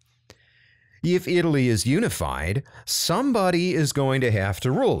tide. If Italy is unified, somebody is going to have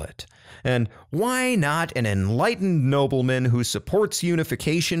to rule it. And why not an enlightened nobleman who supports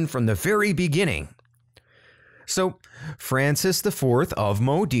unification from the very beginning? So Francis IV of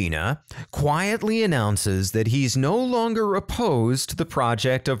Modena quietly announces that he's no longer opposed to the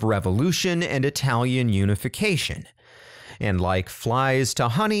project of revolution and Italian unification. And like flies to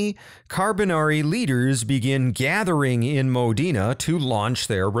honey, Carbonari leaders begin gathering in Modena to launch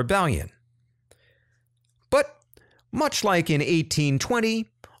their rebellion. But much like in 1820,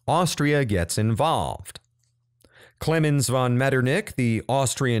 Austria gets involved. Clemens von Metternich, the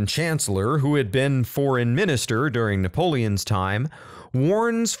Austrian chancellor who had been foreign minister during Napoleon's time,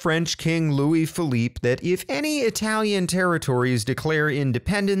 warns French King Louis Philippe that if any Italian territories declare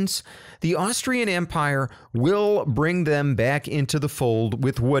independence, the Austrian Empire will bring them back into the fold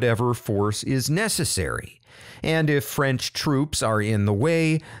with whatever force is necessary. And if French troops are in the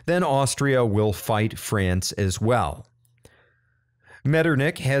way, then Austria will fight France as well.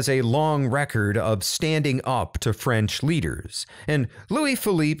 Metternich has a long record of standing up to French leaders, and Louis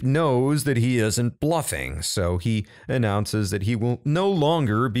Philippe knows that he isn't bluffing, so he announces that he will no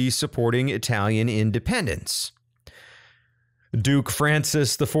longer be supporting Italian independence. Duke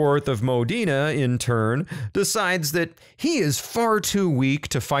Francis IV of Modena, in turn, decides that he is far too weak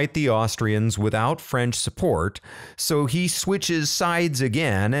to fight the Austrians without French support, so he switches sides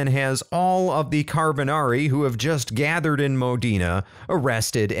again and has all of the Carbonari who have just gathered in Modena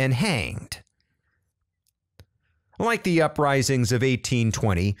arrested and hanged. Like the uprisings of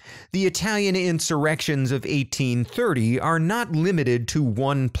 1820, the Italian insurrections of 1830 are not limited to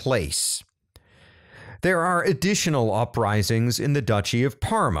one place. There are additional uprisings in the Duchy of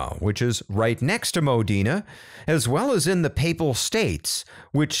Parma, which is right next to Modena, as well as in the Papal States,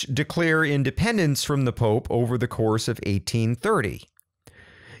 which declare independence from the Pope over the course of 1830.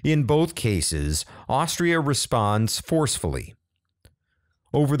 In both cases, Austria responds forcefully.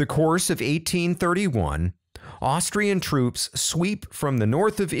 Over the course of 1831, Austrian troops sweep from the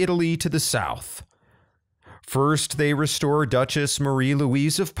north of Italy to the south. First, they restore Duchess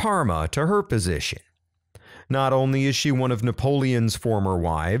Marie-Louise of Parma to her position. Not only is she one of Napoleon's former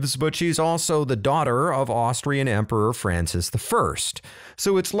wives, but she's also the daughter of Austrian Emperor Francis I,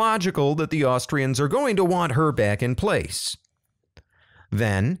 so it's logical that the Austrians are going to want her back in place.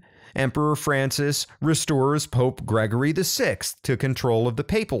 Then, Emperor Francis restores Pope Gregory VI to control of the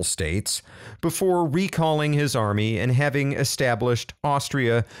Papal States before recalling his army and having established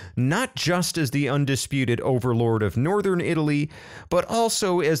Austria not just as the undisputed overlord of northern Italy, but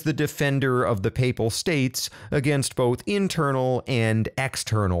also as the defender of the Papal States against both internal and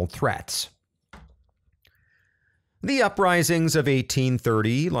external threats. The uprisings of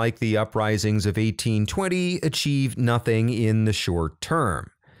 1830, like the uprisings of 1820, achieve nothing in the short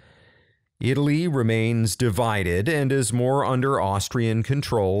term. Italy remains divided and is more under Austrian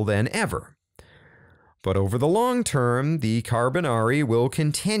control than ever. But over the long term, the Carbonari will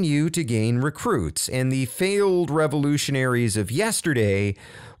continue to gain recruits, and the failed revolutionaries of yesterday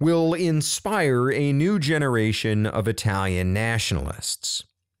will inspire a new generation of Italian nationalists.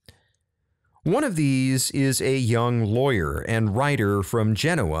 One of these is a young lawyer and writer from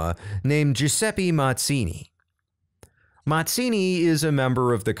Genoa named Giuseppe Mazzini. Mazzini is a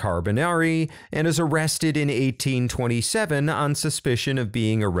member of the Carbonari and is arrested in 1827 on suspicion of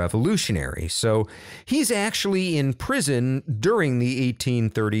being a revolutionary, so he's actually in prison during the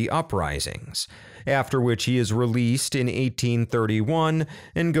 1830 uprisings, after which he is released in 1831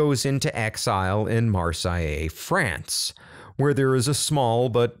 and goes into exile in Marseille, France, where there is a small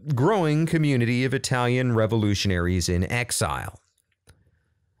but growing community of Italian revolutionaries in exile.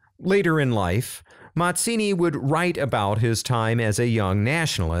 Later in life, Mazzini would write about his time as a young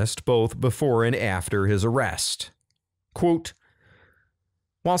nationalist, both before and after his arrest. Quote,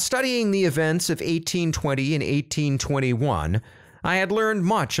 "While studying the events of 1820 and 1821, I had learned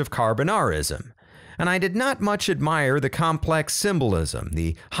much of Carbonarism, and I did not much admire the complex symbolism,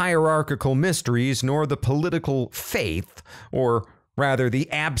 the hierarchical mysteries, nor the political faith, or rather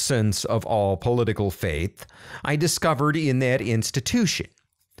the absence of all political faith, I discovered in that institution.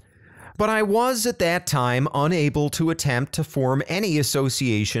 But I was at that time unable to attempt to form any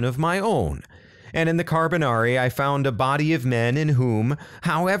association of my own, and in the Carbonari I found a body of men in whom,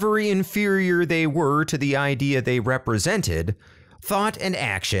 however inferior they were to the idea they represented, thought and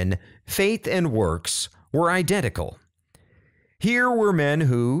action, faith and works were identical. Here were men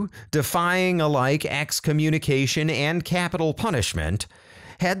who, defying alike excommunication and capital punishment,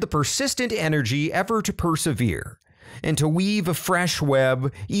 had the persistent energy ever to persevere, and to weave a fresh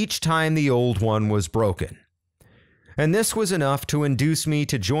web each time the old one was broken. And this was enough to induce me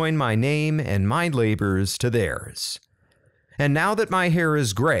to join my name and my labors to theirs. And now that my hair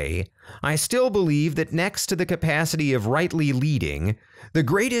is gray, I still believe that next to the capacity of rightly leading, the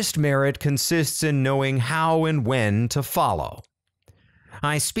greatest merit consists in knowing how and when to follow.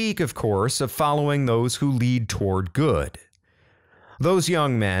 I speak, of course, of following those who lead toward good. Those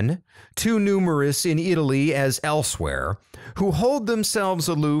young men, too numerous in Italy as elsewhere, who hold themselves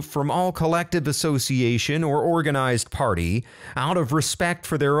aloof from all collective association or organized party out of respect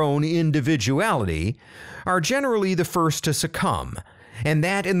for their own individuality, are generally the first to succumb, and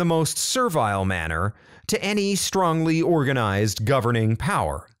that in the most servile manner, to any strongly organized governing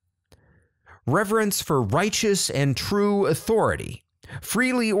power. Reverence for righteous and true authority,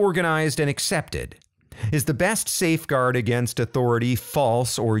 freely organized and accepted, is the best safeguard against authority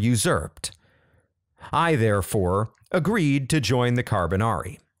false or usurped. I, therefore, agreed to join the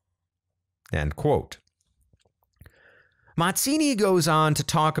Carbonari." End quote. Mazzini goes on to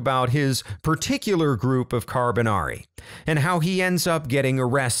talk about his particular group of Carbonari and how he ends up getting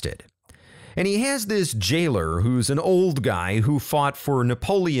arrested. And he has this jailer who's an old guy who fought for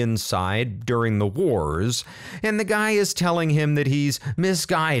Napoleon's side during the wars, and the guy is telling him that he's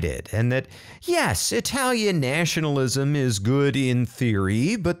misguided and that, yes, Italian nationalism is good in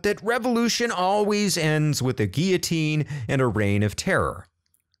theory, but that revolution always ends with a guillotine and a reign of terror.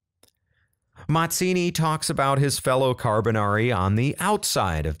 Mazzini talks about his fellow Carbonari on the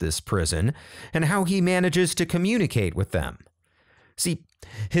outside of this prison and how he manages to communicate with them. See,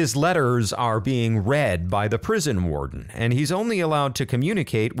 his letters are being read by the prison warden, and he's only allowed to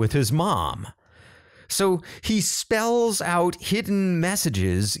communicate with his mom. So he spells out hidden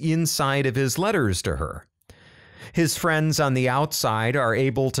messages inside of his letters to her. His friends on the outside are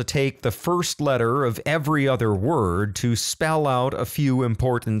able to take the first letter of every other word to spell out a few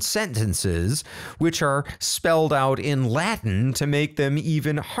important sentences, which are spelled out in Latin to make them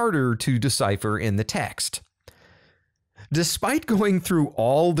even harder to decipher in the text. Despite going through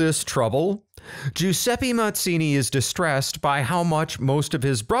all this trouble, Giuseppe Mazzini is distressed by how much most of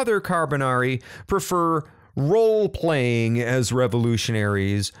his brother Carbonari prefer role-playing as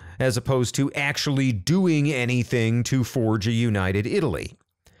revolutionaries as opposed to actually doing anything to forge a united Italy.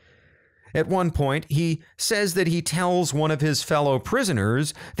 At one point, he says that he tells one of his fellow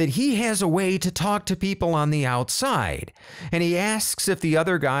prisoners that he has a way to talk to people on the outside, and he asks if the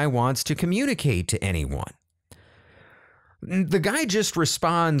other guy wants to communicate to anyone. The guy just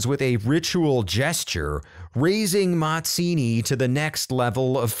responds with a ritual gesture, raising Mazzini to the next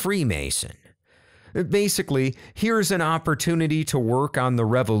level of Freemason. Basically, here's an opportunity to work on the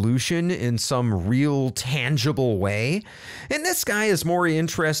revolution in some real tangible way, and this guy is more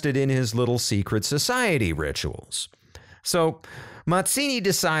interested in his little secret society rituals. So Mazzini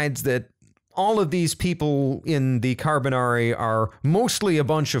decides that all of these people in the Carbonari are mostly a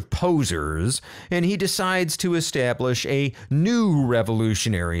bunch of posers, and he decides to establish a new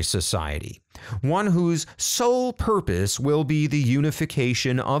revolutionary society, one whose sole purpose will be the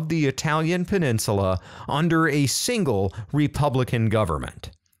unification of the Italian peninsula under a single republican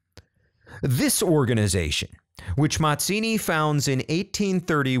government. This organization, which Mazzini founds in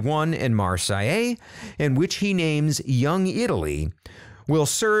 1831 in Marseille, and which he names Young Italy, will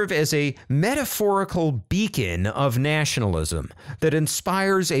serve as a metaphorical beacon of nationalism that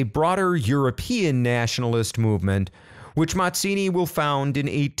inspires a broader European nationalist movement, which Mazzini will found in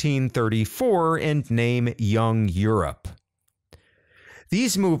 1834 and name Young Europe.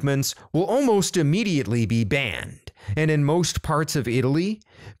 These movements will almost immediately be banned, and in most parts of Italy,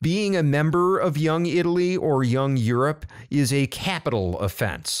 being a member of Young Italy or Young Europe is a capital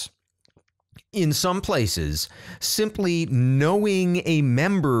offense. In some places, simply knowing a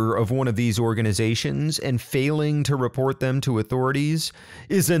member of one of these organizations and failing to report them to authorities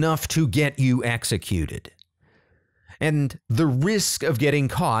is enough to get you executed. And the risk of getting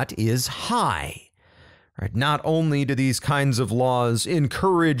caught is high. Not only do these kinds of laws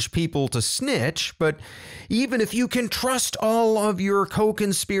encourage people to snitch, but even if you can trust all of your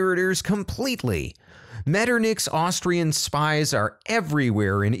co-conspirators completely, Metternich's Austrian spies are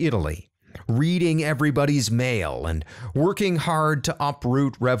everywhere in Italy, reading everybody's mail and working hard to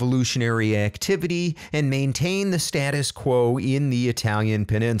uproot revolutionary activity and maintain the status quo in the Italian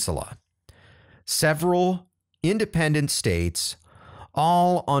peninsula. Several independent states,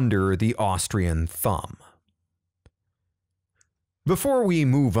 all under the Austrian thumb. Before we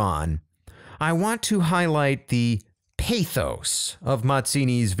move on, I want to highlight the pathos of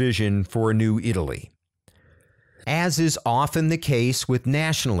Mazzini's vision for a new Italy. As is often the case with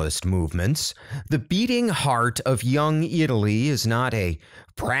nationalist movements, the beating heart of Young Italy is not a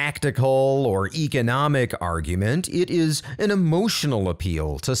practical or economic argument. It is an emotional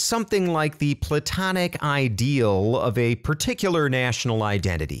appeal to something like the Platonic ideal of a particular national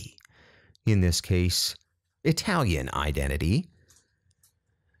identity. In this case, Italian identity.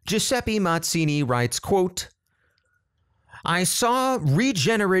 Giuseppe Mazzini writes, quote, "I saw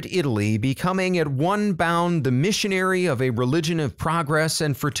regenerate Italy becoming at one bound the missionary of a religion of progress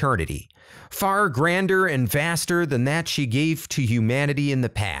and fraternity, far grander and vaster than that she gave to humanity in the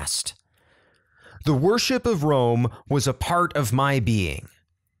past. The worship of Rome was a part of my being.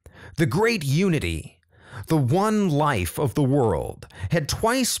 The great unity, the one life of the world, had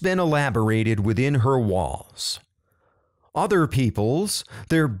twice been elaborated within her walls. Other peoples,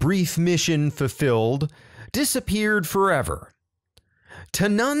 their brief mission fulfilled, disappeared forever. To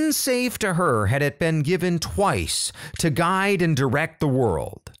none save to her had it been given twice to guide and direct the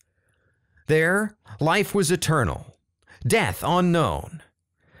world. There, life was eternal, death unknown.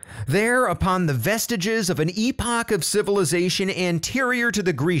 There, upon the vestiges of an epoch of civilization anterior to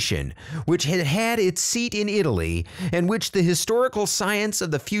the Grecian, which had had its seat in Italy, and which the historical science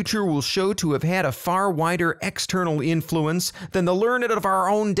of the future will show to have had a far wider external influence than the learned of our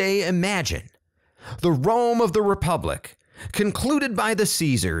own day imagine. The Rome of the Republic, concluded by the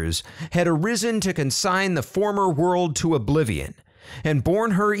Caesars, had arisen to consign the former world to oblivion, and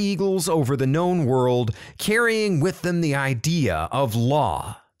borne her eagles over the known world, carrying with them the idea of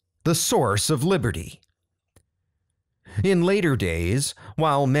law, the source of liberty. In later days,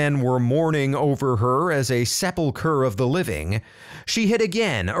 while men were mourning over her as a sepulchre of the living, she had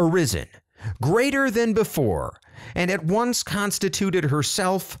again arisen, greater than before, and at once constituted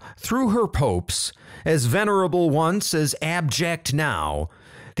herself, through her popes, as venerable once as abject now,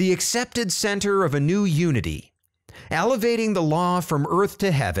 the accepted center of a new unity, elevating the law from earth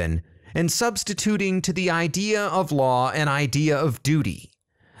to heaven, and substituting to the idea of law an idea of duty,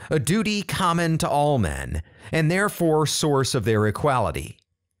 a duty common to all men, and therefore source of their equality.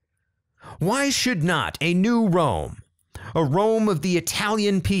 Why should not a new Rome, a Rome of the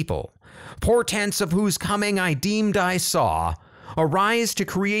Italian people, portents of whose coming I deemed I saw, arise to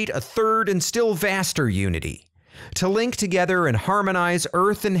create a third and still vaster unity, to link together and harmonize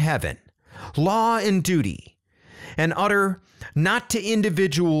earth and heaven, law and duty, and utter, not to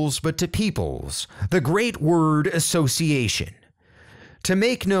individuals but to peoples, the great word association, to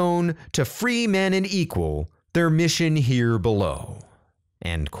make known to free men and equal their mission here below."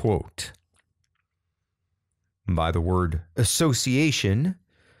 End quote. By the word association,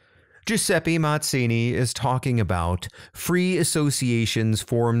 Giuseppe Mazzini is talking about free associations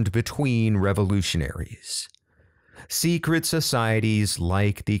formed between revolutionaries. Secret societies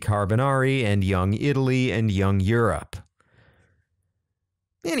like the Carbonari and Young Italy and Young Europe.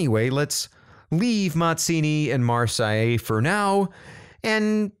 Anyway, let's leave Mazzini and Marseille for now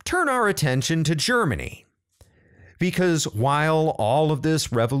and turn our attention to Germany. Because while all of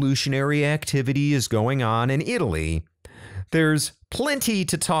this revolutionary activity is going on in Italy, there's plenty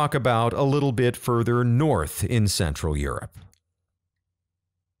to talk about a little bit further north in Central Europe.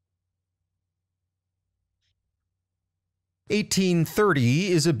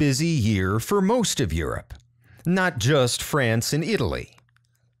 (1830) is a busy year for most of Europe, not just France and Italy.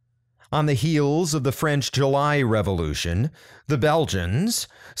 On the heels of the French July Revolution, the Belgians,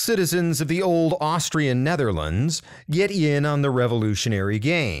 citizens of the old Austrian Netherlands, get in on the revolutionary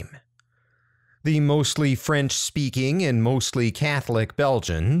game. The mostly French-speaking and mostly Catholic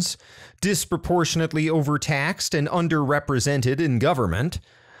Belgians, disproportionately overtaxed and underrepresented in government,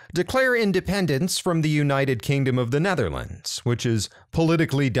 declare independence from the United Kingdom of the Netherlands, which is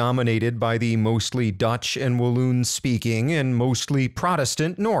politically dominated by the mostly Dutch and Walloon-speaking and mostly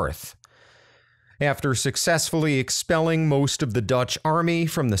Protestant North. After successfully expelling most of the Dutch army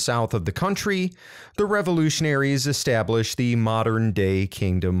from the south of the country, the revolutionaries established the modern-day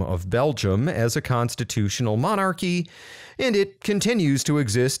Kingdom of Belgium as a constitutional monarchy, and it continues to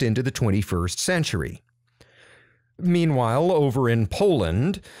exist into the 21st century. Meanwhile, over in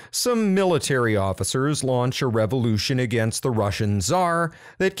Poland, some military officers launch a revolution against the Russian Tsar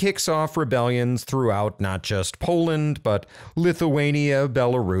that kicks off rebellions throughout not just Poland, but Lithuania,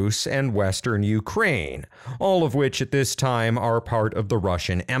 Belarus, and Western Ukraine, all of which at this time are part of the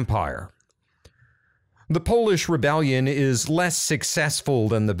Russian Empire. The Polish rebellion is less successful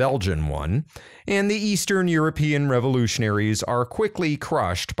than the Belgian one, and the Eastern European revolutionaries are quickly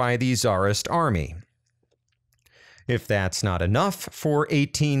crushed by the Tsarist army. If that's not enough for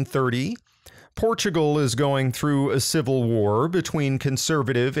 1830, Portugal is going through a civil war between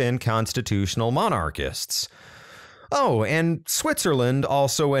conservative and constitutional monarchists. Oh, and Switzerland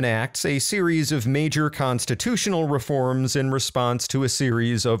also enacts a series of major constitutional reforms in response to a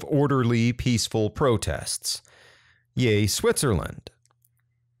series of orderly, peaceful protests. Yay, Switzerland.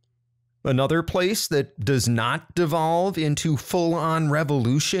 Another place that does not devolve into full-on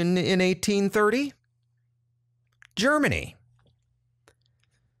revolution in 1830? Germany.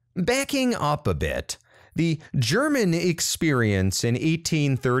 Backing up a bit, the German experience in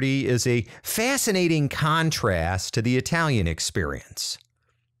 1830 is a fascinating contrast to the Italian experience.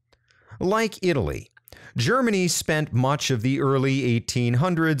 Like Italy, Germany spent much of the early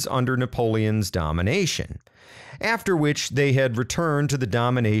 1800s under Napoleon's domination, after which they had returned to the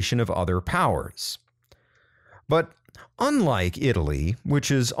domination of other powers. But unlike Italy,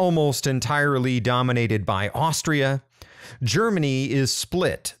 which is almost entirely dominated by Austria, Germany is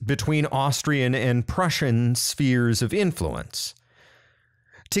split between Austrian and Prussian spheres of influence.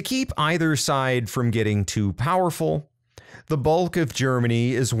 To keep either side from getting too powerful, the bulk of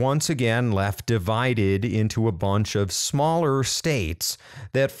Germany is once again left divided into a bunch of smaller states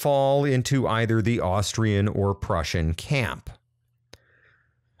that fall into either the Austrian or Prussian camp.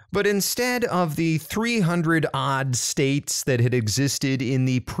 But instead of the 300-odd states that had existed in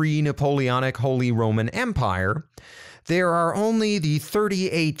the pre-Napoleonic Holy Roman Empire, there are only the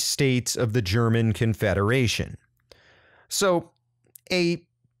 38 states of the German Confederation. So, a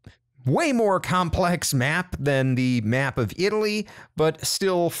way more complex map than the map of Italy, but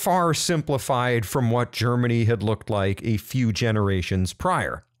still far simplified from what Germany had looked like a few generations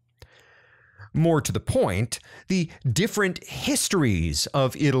prior. More to the point, the different histories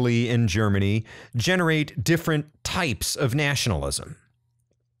of Italy and Germany generate different types of nationalism.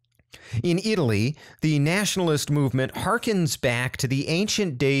 In Italy, the nationalist movement harkens back to the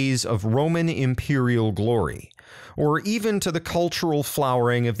ancient days of Roman imperial glory, or even to the cultural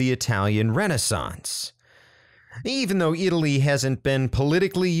flowering of the Italian Renaissance. Even though Italy hasn't been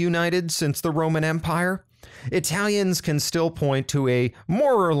politically united since the Roman Empire, Italians can still point to a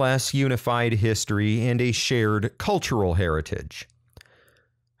more or less unified history and a shared cultural heritage.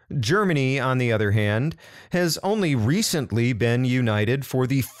 Germany, on the other hand, has only recently been united for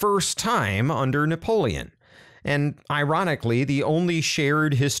the first time under Napoleon, and ironically, the only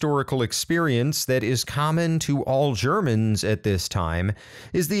shared historical experience that is common to all Germans at this time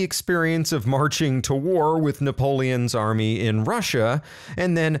is the experience of marching to war with Napoleon's army in Russia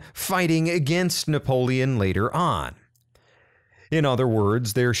and then fighting against Napoleon later on. In other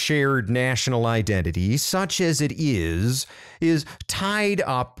words, their shared national identity, such as it is tied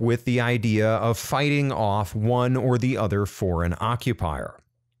up with the idea of fighting off one or the other foreign occupier.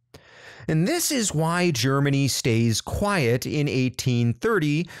 And this is why Germany stays quiet in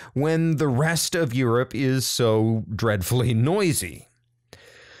 1830 when the rest of Europe is so dreadfully noisy.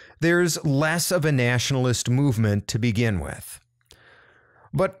 There's less of a nationalist movement to begin with.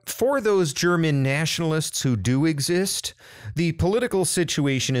 But for those German nationalists who do exist, the political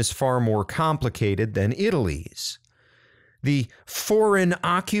situation is far more complicated than Italy's. The foreign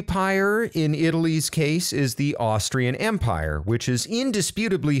occupier in Italy's case is the Austrian Empire, which is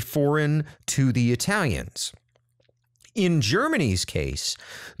indisputably foreign to the Italians. In Germany's case,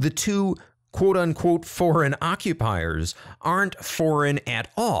 the two quote-unquote foreign occupiers aren't foreign at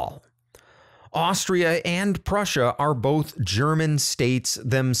all. Austria and Prussia are both German states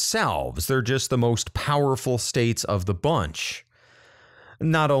themselves. They're just the most powerful states of the bunch.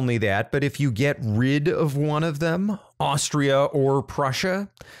 Not only that, but if you get rid of one of them, Austria or Prussia,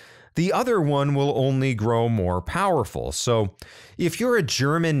 the other one will only grow more powerful. So if you're a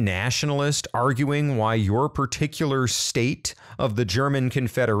German nationalist arguing why your particular state of the German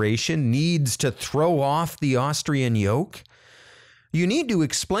Confederation needs to throw off the Austrian yoke, you need to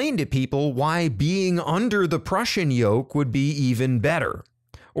explain to people why being under the Prussian yoke would be even better,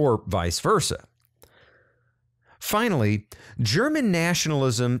 or vice versa. Finally, German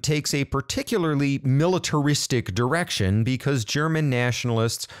nationalism takes a particularly militaristic direction because German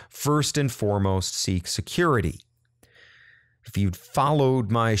nationalists first and foremost seek security. If you'd followed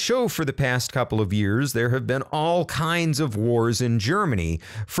my show for the past couple of years, there have been all kinds of wars in Germany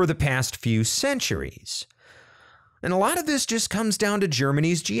for the past few centuries. And a lot of this just comes down to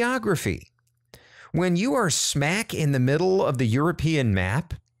Germany's geography. When you are smack in the middle of the European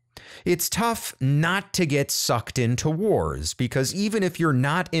map, it's tough not to get sucked into wars because even if you're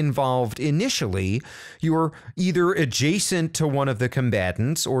not involved initially, you're either adjacent to one of the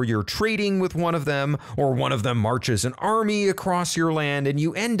combatants or you're trading with one of them or one of them marches an army across your land and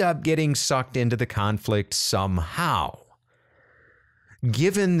you end up getting sucked into the conflict somehow.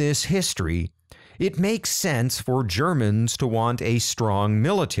 Given this history, it makes sense for Germans to want a strong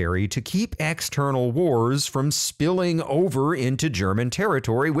military to keep external wars from spilling over into German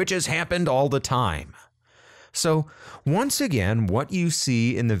territory, which has happened all the time. So, once again, what you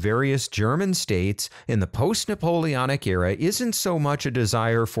see in the various German states in the post-Napoleonic era isn't so much a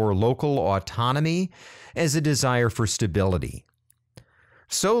desire for local autonomy as a desire for stability.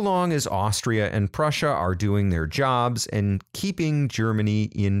 So long as Austria and Prussia are doing their jobs and keeping Germany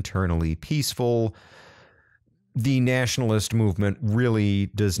internally peaceful, the nationalist movement really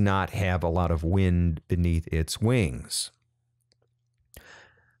does not have a lot of wind beneath its wings.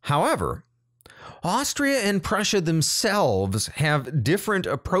 However, Austria and Prussia themselves have different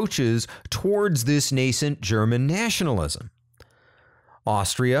approaches towards this nascent German nationalism.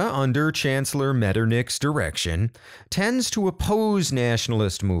 Austria, under Chancellor Metternich's direction, tends to oppose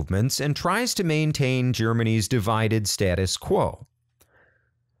nationalist movements and tries to maintain Germany's divided status quo.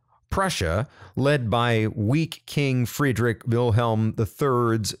 Prussia, led by weak King Friedrich Wilhelm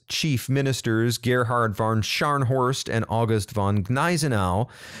III's chief ministers Gerhard von Scharnhorst and August von Gneisenau,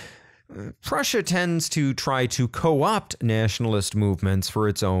 Prussia tends to try to co-opt nationalist movements for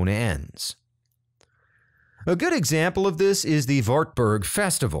its own ends. A good example of this is the Wartburg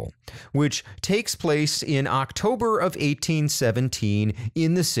Festival, which takes place in October of 1817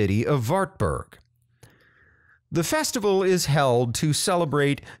 in the city of Wartburg. The festival is held to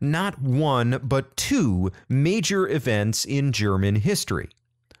celebrate not one but two major events in German history.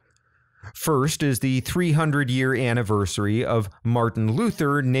 First is the 300-year anniversary of Martin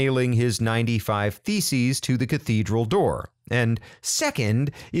Luther nailing his 95 Theses to the cathedral door. And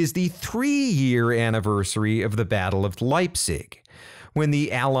second is the 3-year anniversary of the Battle of Leipzig, when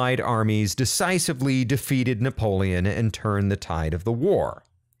the Allied armies decisively defeated Napoleon and turned the tide of the war.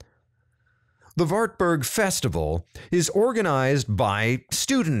 The Wartburg Festival is organized by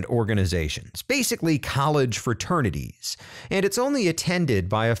student organizations, basically college fraternities, and it's only attended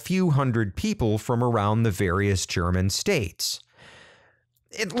by a few hundred people from around the various German states.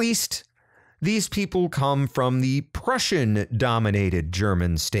 At least, these people come from the Prussian-dominated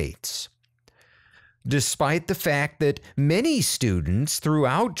German states. Despite the fact that many students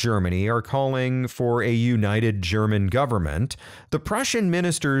throughout Germany are calling for a united German government, the Prussian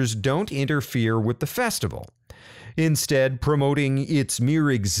ministers don't interfere with the festival, instead promoting its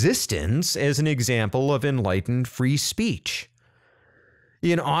mere existence as an example of enlightened free speech.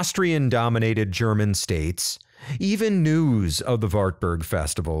 In Austrian-dominated German states, even news of the Wartburg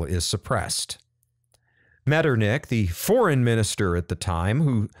Festival is suppressed. Metternich, the foreign minister at the time,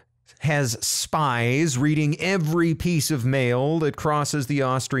 who has spies reading every piece of mail that crosses the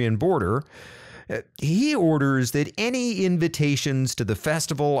Austrian border, he orders that any invitations to the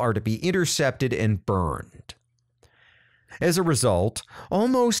festival are to be intercepted and burned. As a result,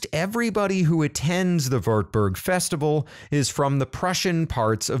 almost everybody who attends the Wartburg Festival is from the Prussian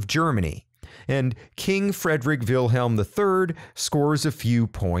parts of Germany, and King Frederick Wilhelm III scores a few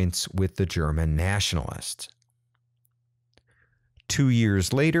points with the German nationalists. 2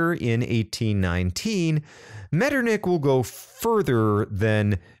 years later, in 1819, Metternich will go further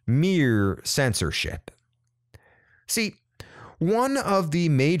than mere censorship. See, one of the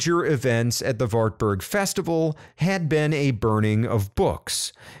major events at the Wartburg Festival had been a burning of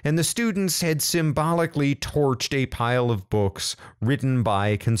books, and the students had symbolically torched a pile of books written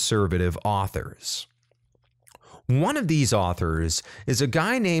by conservative authors. One of these authors is a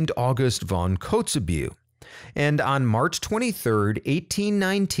guy named August von Kotzebue, and on March 23,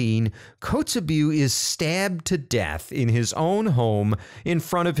 1819, Kotzebue is stabbed to death in his own home in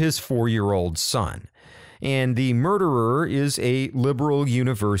front of his 4-year-old son. And the murderer is a liberal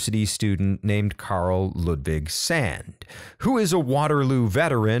university student named Karl Ludwig Sand, who is a Waterloo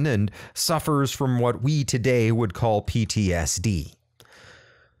veteran and suffers from what we today would call PTSD.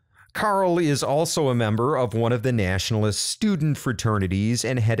 Karl is also a member of one of the nationalist student fraternities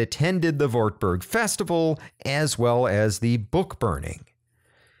and had attended the Wartburg Festival as well as the book burning.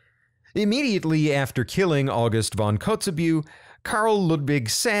 Immediately after killing August von Kotzebue, Karl Ludwig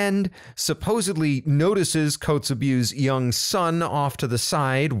Sand supposedly notices Kotzebue's young son off to the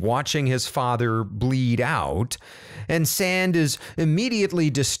side watching his father bleed out, and Sand is immediately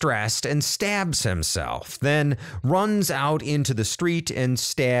distressed and stabs himself, then runs out into the street and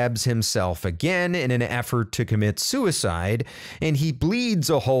stabs himself again in an effort to commit suicide, and he bleeds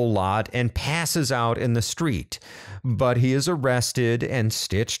a whole lot and passes out in the street. But he is arrested and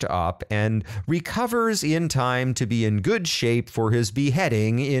stitched up and recovers in time to be in good shape for his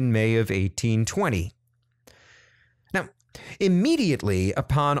beheading in May of 1820. Now, immediately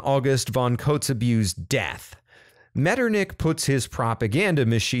upon August von Kotzebue's death, Metternich puts his propaganda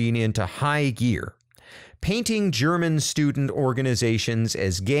machine into high gear, painting German student organizations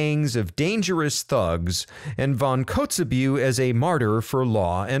as gangs of dangerous thugs and von Kotzebue as a martyr for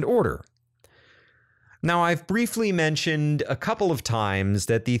law and order. Now, I've briefly mentioned a couple of times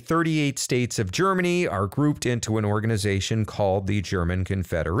that the 38 states of Germany are grouped into an organization called the German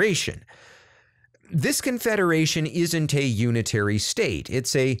Confederation. This confederation isn't a unitary state.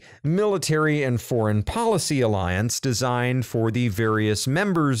 It's a military and foreign policy alliance designed for the various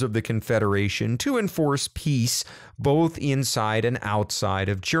members of the confederation to enforce peace both inside and outside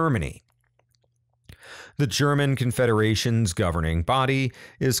of Germany. The German Confederation's governing body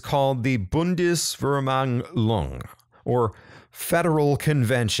is called the Bundesversammlung, or Federal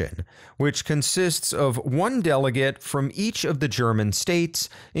Convention, which consists of one delegate from each of the German states,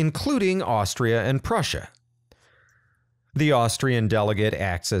 including Austria and Prussia. The Austrian delegate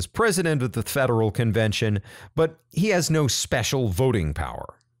acts as president of the Federal Convention, but he has no special voting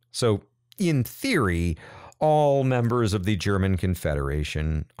power. So, in theory, all members of the German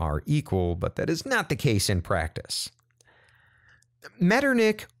Confederation are equal, but that is not the case in practice.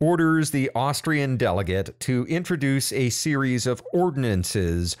 Metternich orders the Austrian delegate to introduce a series of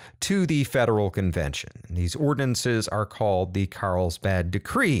ordinances to the Federal Convention. These ordinances are called the Carlsbad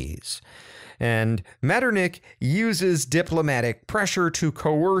Decrees, and Metternich uses diplomatic pressure to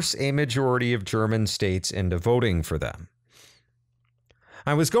coerce a majority of German states into voting for them.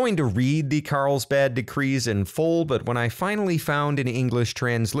 I was going to read the Carlsbad Decrees in full, but when I finally found an English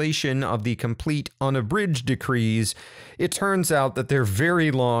translation of the complete unabridged decrees, it turns out that they're very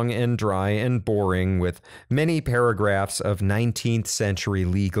long and dry and boring with many paragraphs of 19th century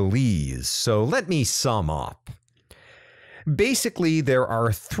legalese. So let me sum up. Basically, there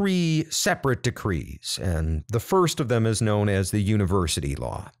are 3 separate decrees, and the first of them is known as the University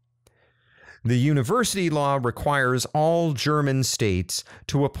Law. The university law requires all German states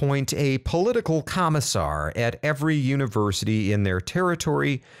to appoint a political commissar at every university in their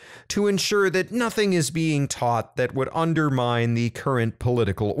territory to ensure that nothing is being taught that would undermine the current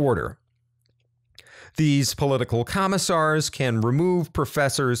political order. These political commissars can remove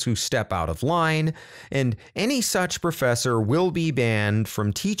professors who step out of line, and any such professor will be banned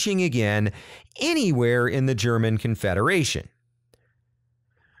from teaching again anywhere in the German Confederation.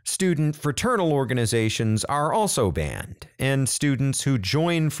 Student fraternal organizations are also banned, and students who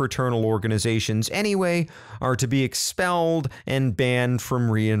join fraternal organizations anyway are to be expelled and banned from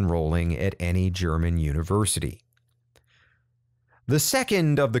re-enrolling at any German university. The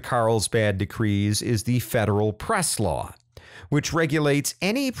second of the Carlsbad Decrees is the Federal Press Law, which regulates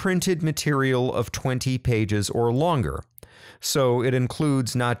any printed material of 20 pages or longer. So it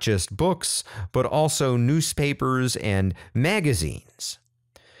includes not just books, but also newspapers and magazines.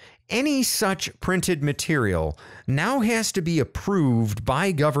 Any such printed material now has to be approved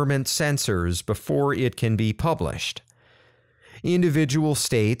by government censors before it can be published. Individual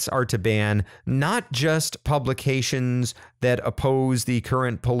states are to ban not just publications that oppose the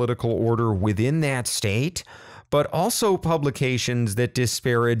current political order within that state, but also publications that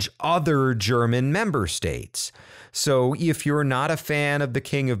disparage other German member states. So if you're not a fan of the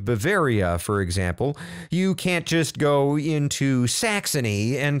King of Bavaria, for example, you can't just go into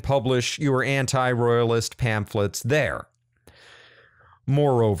Saxony and publish your anti-royalist pamphlets there.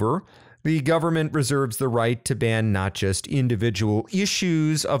 Moreover, the government reserves the right to ban not just individual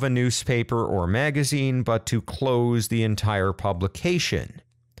issues of a newspaper or magazine, but to close the entire publication.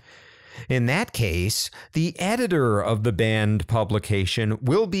 In that case, the editor of the banned publication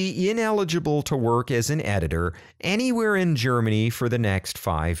will be ineligible to work as an editor anywhere in Germany for the next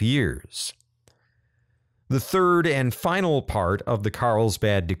 5 years. The third and final part of the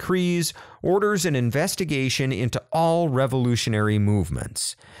Carlsbad Decrees orders an investigation into all revolutionary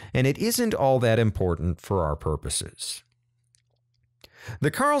movements, and it isn't all that important for our purposes.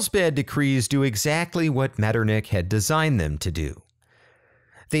 The Carlsbad Decrees do exactly what Metternich had designed them to do.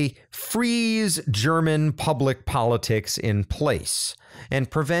 They freeze German public politics in place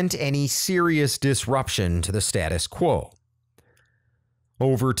and prevent any serious disruption to the status quo.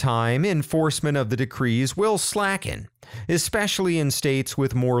 Over time, enforcement of the decrees will slacken, especially in states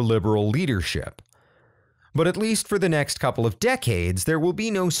with more liberal leadership. But at least for the next couple of decades, there will be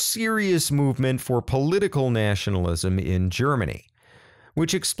no serious movement for political nationalism in Germany,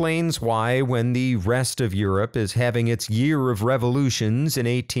 which explains why, when the rest of Europe is having its year of revolutions in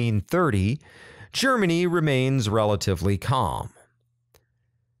 1830, Germany remains relatively calm.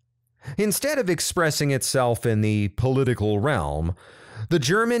 Instead of expressing itself in the political realm, the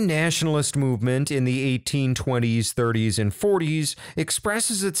German nationalist movement in the 1820s, 30s, and 40s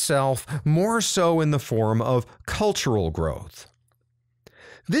expresses itself more so in the form of cultural growth.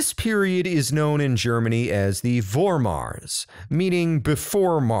 This period is known in Germany as the Vormars, meaning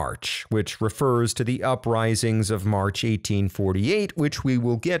before March, which refers to the uprisings of March 1848, which we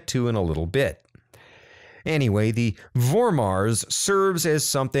will get to in a little bit. Anyway, the Vormars serves as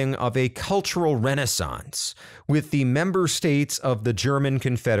something of a cultural renaissance, with the member states of the German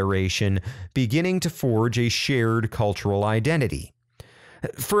Confederation beginning to forge a shared cultural identity.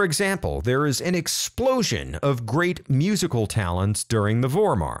 For example, there is an explosion of great musical talents during the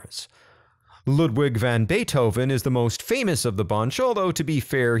Vormars. Ludwig van Beethoven is the most famous of the bunch, although to be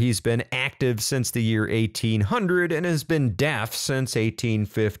fair, he's been active since the year 1800 and has been deaf since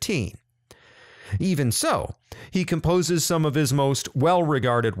 1815. Even so, he composes some of his most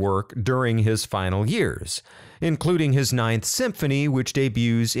well-regarded work during his final years, including his Ninth Symphony, which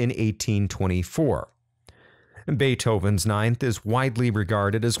debuts in 1824. Beethoven's Ninth is widely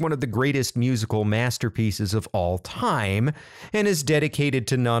regarded as one of the greatest musical masterpieces of all time and is dedicated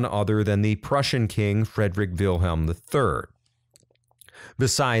to none other than the Prussian king Friedrich Wilhelm III.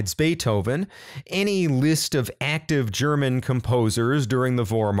 Besides Beethoven, any list of active German composers during the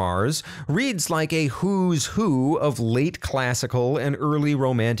Vormars reads like a who's who of late classical and early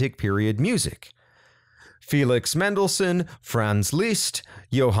Romantic period music. Felix Mendelssohn, Franz Liszt,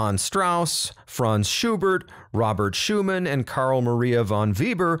 Johann Strauss, Franz Schubert, Robert Schumann, and Carl Maria von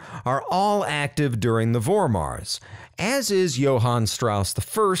Weber are all active during the Vormars, as is Johann Strauss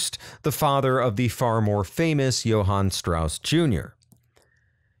I, the father of the far more famous Johann Strauss Jr.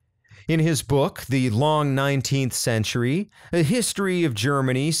 In his book, The Long 19th Century, A History of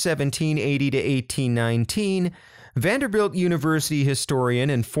Germany 1780 to 1819, Vanderbilt University historian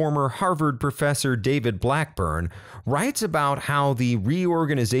and former Harvard professor David Blackburn writes about how the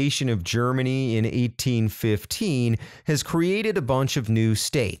reorganization of Germany in 1815 has created a bunch of new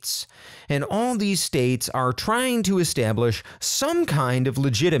states, and all these states are trying to establish some kind of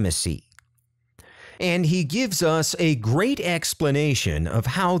legitimacy. And he gives us a great explanation of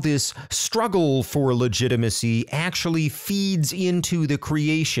how this struggle for legitimacy actually feeds into the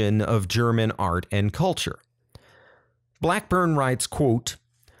creation of German art and culture. Blackburn writes, quote,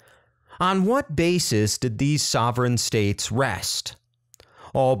 "On what basis did these sovereign states rest?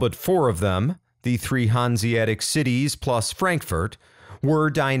 All but 4 of them, the 3 Hanseatic cities plus Frankfurt,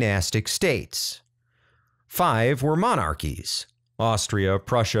 were dynastic states. 5 were monarchies: Austria,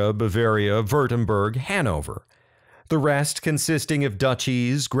 Prussia, Bavaria, Württemberg, Hanover, the rest consisting of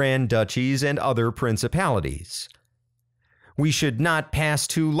duchies, grand duchies, and other principalities. We should not pass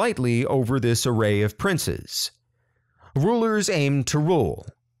too lightly over this array of princes. Rulers aimed to rule.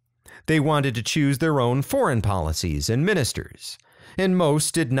 They wanted to choose their own foreign policies and ministers, and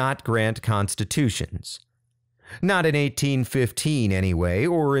most did not grant constitutions. Not in 1815 anyway,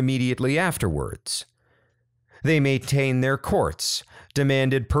 or immediately afterwards. They maintained their courts,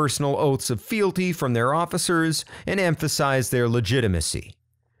 demanded personal oaths of fealty from their officers, and emphasized their legitimacy.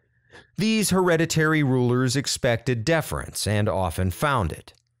 These hereditary rulers expected deference and often found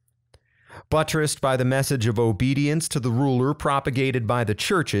it. Buttressed by the message of obedience to the ruler propagated by the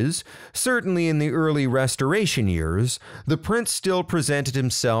churches, certainly in the early Restoration years, the prince still presented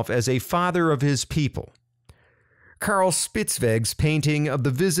himself as a father of his people. Karl Spitzweg's painting of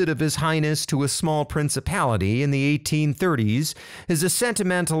the visit of His Highness to a small principality in the 1830s is a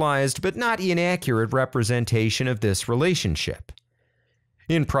sentimentalized but not inaccurate representation of this relationship.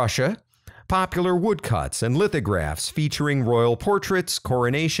 In Prussia, popular woodcuts and lithographs featuring royal portraits,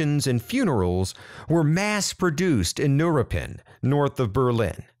 coronations, and funerals were mass-produced in Neuruppin, north of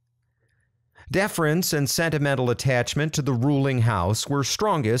Berlin. Deference and sentimental attachment to the ruling house were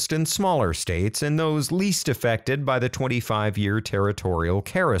strongest in smaller states and those least affected by the 25-year territorial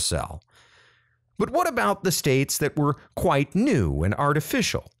carousel. But what about the states that were quite new and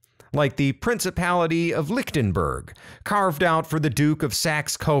artificial, like the Principality of Lichtenberg, carved out for the Duke of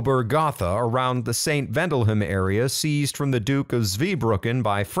Saxe-Coburg-Gotha around the St. Wendelheim area seized from the Duke of Zweibrücken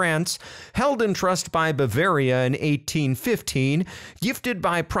by France, held in trust by Bavaria in 1815, gifted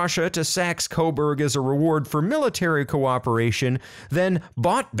by Prussia to Saxe-Coburg as a reward for military cooperation, then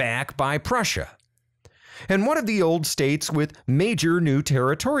bought back by Prussia. And one of the old states with major new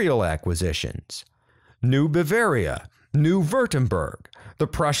territorial acquisitions: New Bavaria, New Württemberg, the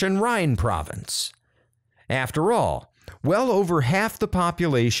Prussian Rhine province. After all, well over half the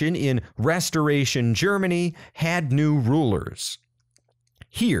population in Restoration Germany had new rulers.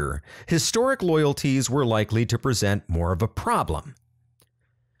 Here, historic loyalties were likely to present more of a problem.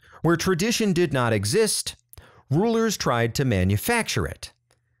 Where tradition did not exist, rulers tried to manufacture it.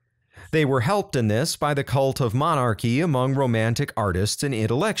 They were helped in this by the cult of monarchy among Romantic artists and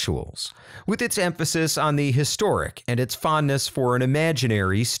intellectuals, with its emphasis on the historic and its fondness for an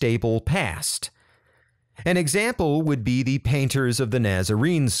imaginary, stable past. An example would be the painters of the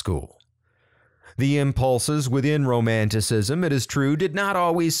Nazarene school. The impulses within Romanticism, it is true, did not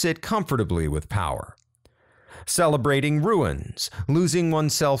always sit comfortably with power. Celebrating ruins, losing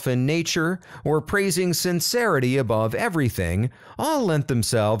oneself in nature, or praising sincerity above everything all lent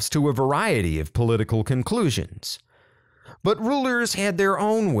themselves to a variety of political conclusions. But rulers had their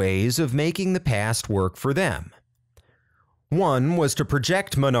own ways of making the past work for them. One was to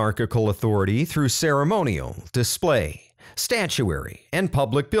project monarchical authority through ceremonial, display, statuary, and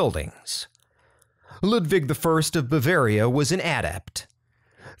public buildings. Ludwig I of Bavaria was an adept.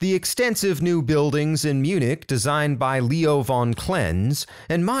 The extensive new buildings in Munich designed by Leo von Klenz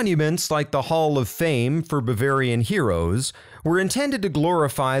and monuments like the Hall of Fame for Bavarian heroes were intended to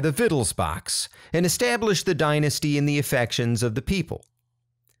glorify the Wittelsbachs and establish the dynasty in the affections of the people.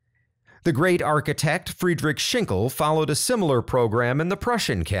 The great architect Friedrich Schinkel followed a similar program in the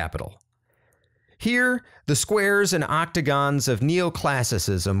Prussian capital. Here, the squares and octagons of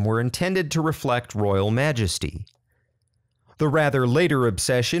neoclassicism were intended to reflect royal majesty. The rather later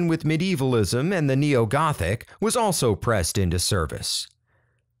obsession with medievalism and the neo-Gothic was also pressed into service.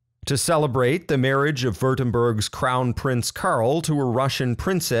 To celebrate the marriage of Württemberg's Crown Prince Karl to a Russian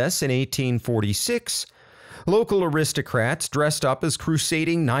princess in 1846, local aristocrats dressed up as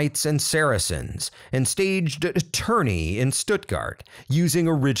crusading knights and Saracens and staged a tourney in Stuttgart using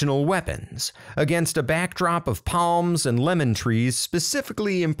original weapons against a backdrop of palms and lemon trees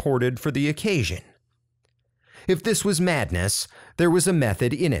specifically imported for the occasion. If this was madness, there was a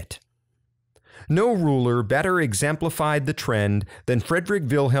method in it. No ruler better exemplified the trend than Friedrich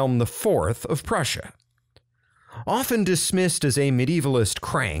Wilhelm IV of Prussia. Often dismissed as a medievalist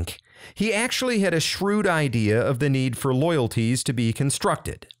crank, he actually had a shrewd idea of the need for loyalties to be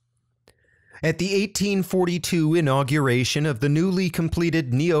constructed. At the 1842 inauguration of the newly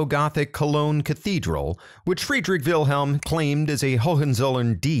completed neo-Gothic Cologne Cathedral, which Friedrich Wilhelm claimed as a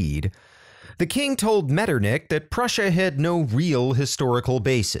Hohenzollern deed, the king told Metternich that Prussia had no real historical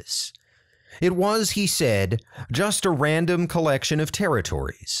basis. It was, he said, just a random collection of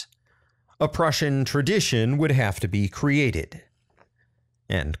territories. A Prussian tradition would have to be created.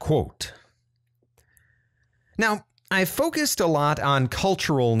 End quote. Now, I focused a lot on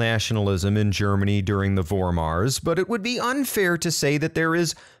cultural nationalism in Germany during the Vormars, but it would be unfair to say that there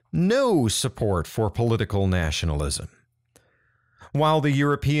is no support for political nationalism. While the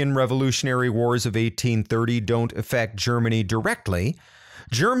European Revolutionary Wars of 1830 don't affect Germany directly,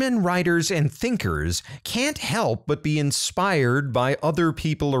 German writers and thinkers can't help but be inspired by other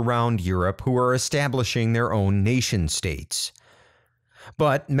people around Europe who are establishing their own nation-states.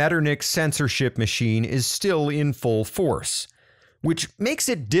 But Metternich's censorship machine is still in full force. which makes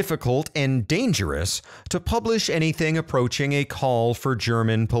it difficult and dangerous to publish anything approaching a call for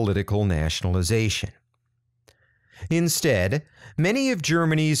German political nationalization. Instead, many of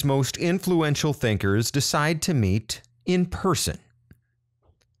Germany's most influential thinkers decide to meet in person.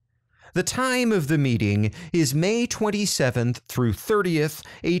 The time of the meeting is May 27th through 30th,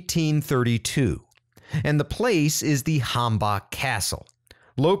 1832, and the place is the Hambach Castle,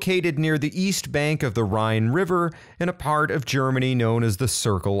 located near the east bank of the Rhine River in a part of Germany known as the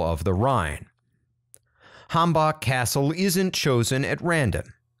Circle of the Rhine. Hambach Castle isn't chosen at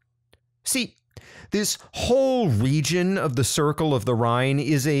random. See, this whole region of the Circle of the Rhine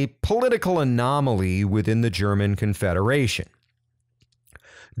is a political anomaly within the German Confederation.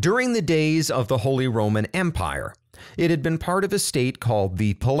 During the days of the Holy Roman Empire, it had been part of a state called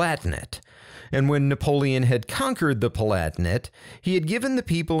the Palatinate, and when Napoleon had conquered the Palatinate, he had given the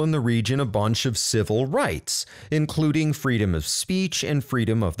people in the region a bunch of civil rights, including freedom of speech and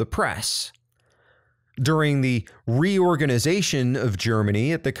freedom of the press. During the reorganization of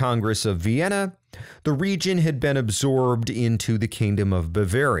Germany at the Congress of Vienna, the region had been absorbed into the Kingdom of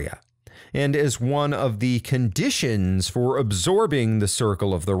Bavaria, and as one of the conditions for absorbing the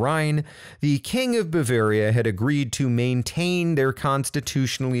Circle of the Rhine, the King of Bavaria had agreed to maintain their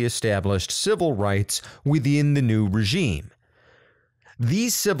constitutionally established civil rights within the new regime.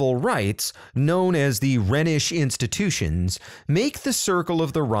 These civil rights, known as the Rhenish institutions, make the Circle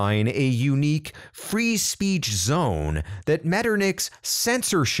of the Rhine a unique free speech zone that Metternich's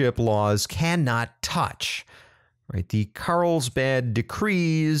censorship laws cannot touch. Right? The Carlsbad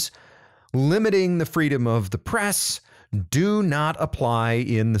decrees limiting the freedom of the press do not apply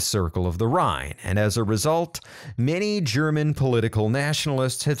in the Circle of the Rhine, and as a result, many German political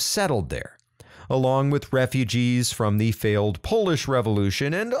nationalists have settled there, along with refugees from the failed Polish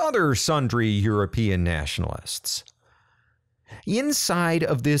Revolution and other sundry European nationalists. Inside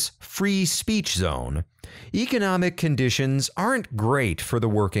of this free speech zone, economic conditions aren't great for the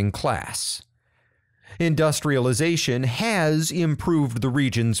working class. Industrialization has improved the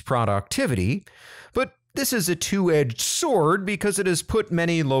region's productivity, but this is a two-edged sword because it has put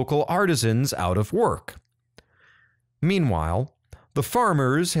many local artisans out of work. Meanwhile, the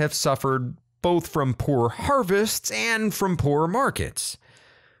farmers have suffered both from poor harvests and from poor markets.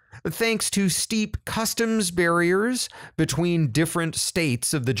 Thanks to steep customs barriers between different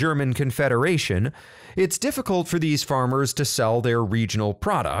states of the German Confederation, it's difficult for these farmers to sell their regional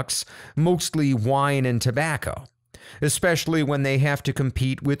products, mostly wine and tobacco, especially when they have to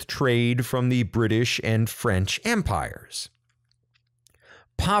compete with trade from the British and French empires.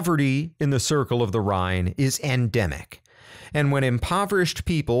 Poverty in the Circle of the Rhine is endemic, and when impoverished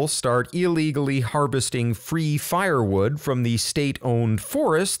people start illegally harvesting free firewood from the state-owned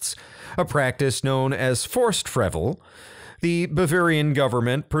forests, a practice known as Forstfrevel, the Bavarian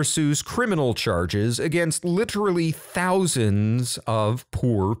government pursues criminal charges against literally thousands of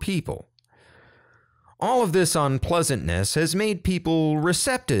poor people. All of this unpleasantness has made people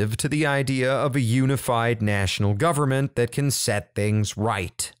receptive to the idea of a unified national government that can set things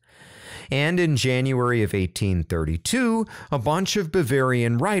right. And in January of 1832, a bunch of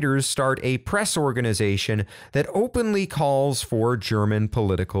Bavarian writers start a press organization that openly calls for German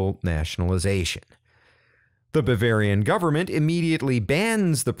political nationalization. The Bavarian government immediately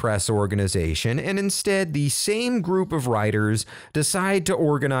bans the press organization, and instead the same group of writers decide to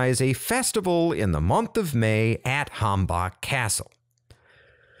organize a festival in the month of May at Hambach Castle.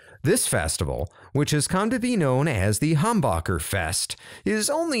 This festival, which has come to be known as the Hambacher Fest, is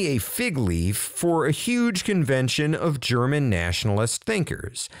only a fig leaf for a huge convention of German nationalist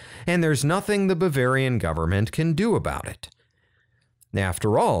thinkers, and there's nothing the Bavarian government can do about it.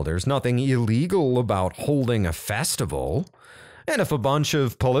 After all, there's nothing illegal about holding a festival. And if a bunch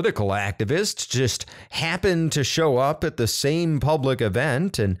of political activists just happen to show up at the same public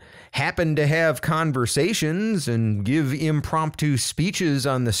event and happen to have conversations and give impromptu speeches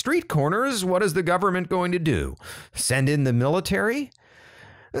on the street corners, what is the government going to do? Send in the military?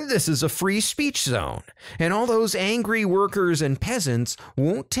 This is a free speech zone, and all those angry workers and peasants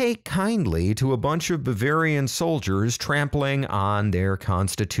won't take kindly to a bunch of Bavarian soldiers trampling on their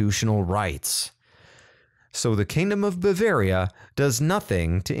constitutional rights. So the Kingdom of Bavaria does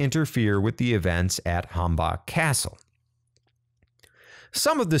nothing to interfere with the events at Hambach Castle.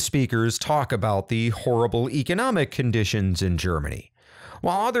 Some of the speakers talk about the horrible economic conditions in Germany,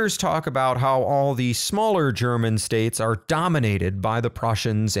 while others talk about how all the smaller German states are dominated by the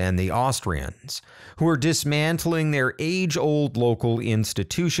Prussians and the Austrians, who are dismantling their age-old local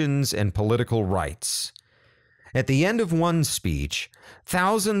institutions and political rights. At the end of one speech,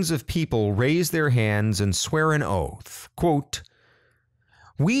 thousands of people raise their hands and swear an oath, quote,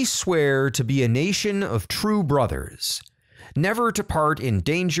 We swear to be a nation of true brothers, never to part in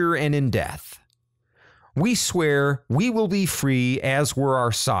danger and in death. We swear we will be free as were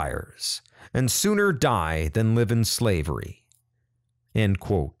our sires, and sooner die than live in slavery." End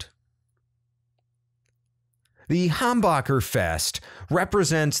quote. The Hambacher Fest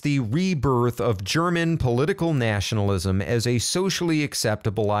represents the rebirth of German political nationalism as a socially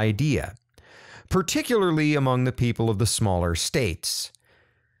acceptable idea, particularly among the people of the smaller states.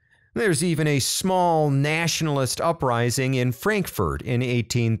 There's even a small nationalist uprising in Frankfurt in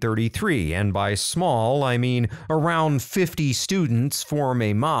 1833, and by small, I mean around 50 students form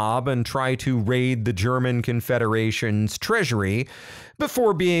a mob and try to raid the German Confederation's treasury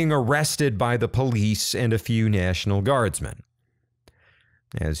before being arrested by the police and a few National Guardsmen.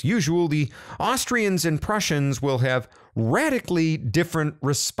 As usual, the Austrians and Prussians will have radically different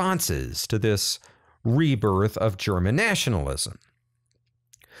responses to this rebirth of German nationalism.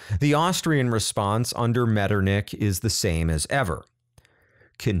 The Austrian response under Metternich is the same as ever.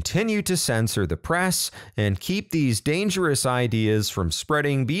 Continue to censor the press and keep these dangerous ideas from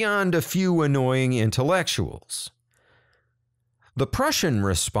spreading beyond a few annoying intellectuals. The Prussian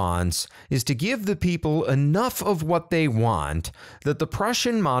response is to give the people enough of what they want that the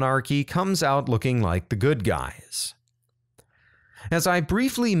Prussian monarchy comes out looking like the good guys. As I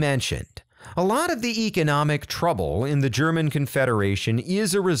briefly mentioned, a lot of the economic trouble in the German Confederation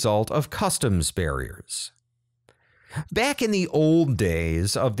is a result of customs barriers. Back in the old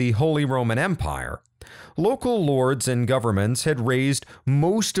days of the Holy Roman Empire, local lords and governments had raised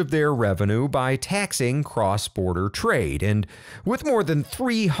most of their revenue by taxing cross-border trade, and with more than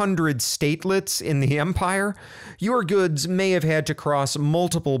 300 statelets in the empire, your goods may have had to cross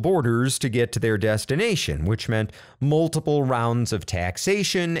multiple borders to get to their destination, which meant multiple rounds of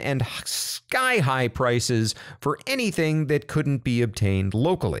taxation and sky-high prices for anything that couldn't be obtained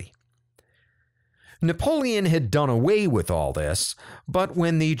locally. Napoleon had done away with all this, but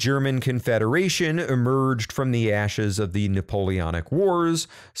when the German Confederation emerged from the ashes of the Napoleonic Wars,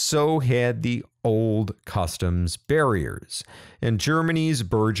 so had the old customs barriers, and Germany's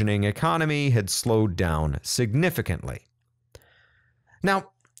burgeoning economy had slowed down significantly. Now,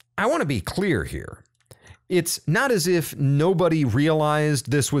 I want to be clear here. It's not as if nobody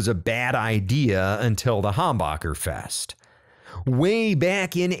realized this was a bad idea until the Hambacher Fest. Way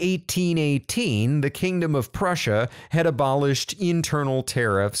back in 1818, the Kingdom of Prussia had abolished internal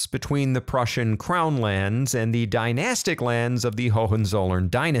tariffs between the Prussian crown lands and the dynastic lands of the Hohenzollern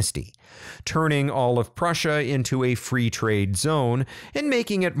dynasty, turning all of Prussia into a free trade zone and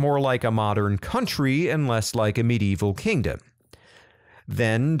making it more like a modern country and less like a medieval kingdom.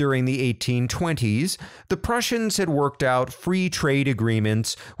 Then, during the 1820s, the Prussians had worked out free trade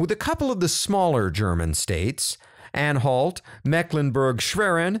agreements with a couple of the smaller German states, Anhalt,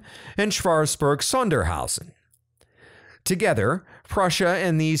 Mecklenburg-Schwerin, and Schwarzburg-Sondershausen. Together, Prussia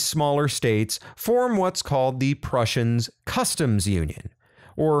and these smaller states form what's called the Prussians Customs Union,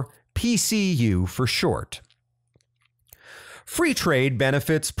 or PCU for short. Free trade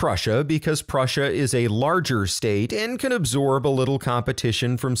benefits Prussia because Prussia is a larger state and can absorb a little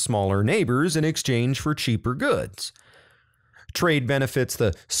competition from smaller neighbors in exchange for cheaper goods. Trade benefits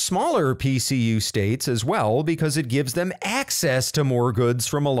the smaller PCU states as well because it gives them access to more goods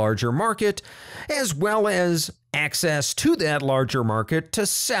from a larger market, as well as access to that larger market to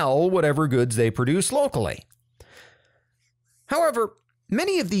sell whatever goods they produce locally. However,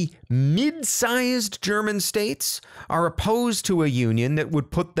 many of the mid-sized German states are opposed to a union that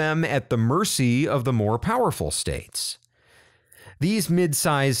would put them at the mercy of the more powerful states. These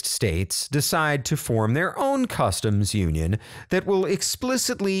mid-sized states decide to form their own customs union that will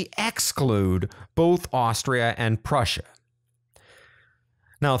explicitly exclude both Austria and Prussia.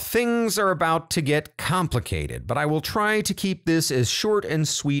 Now, things are about to get complicated, but I will try to keep this as short and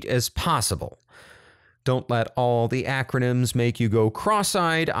sweet as possible. Don't let all the acronyms make you go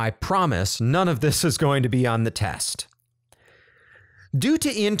cross-eyed. I promise none of this is going to be on the test. Due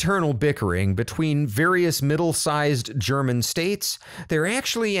to internal bickering between various middle-sized German states, there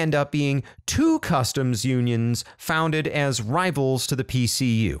actually end up being two customs unions founded as rivals to the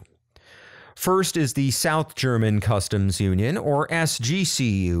PCU. First is the South German Customs Union, or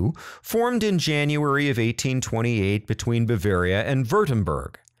SGCU, formed in January of 1828 between Bavaria and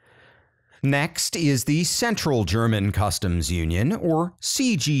Württemberg. Next is the Central German Customs Union, or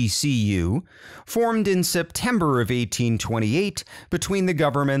CGCU, formed in September of 1828 between the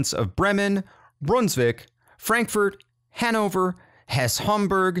governments of Bremen, Brunswick, Frankfurt, Hanover,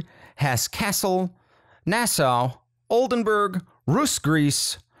 Hesse-Homburg, Hesse-Kassel, Nassau, Oldenburg,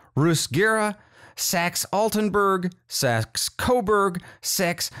 Reuss-Gries, Reuss-Gera, Saxe-Altenburg, Saxe-Coburg,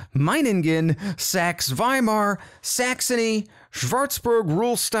 Saxe-Meiningen, Saxe-Weimar, Saxony,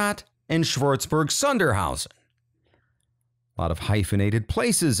 Schwarzburg-Rudolstadt, and Schwarzburg-Sondershausen. A lot of hyphenated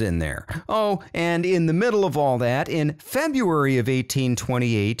places in there. Oh, and in the middle of all that, in February of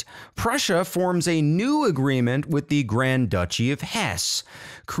 1828, Prussia forms a new agreement with the Grand Duchy of Hesse,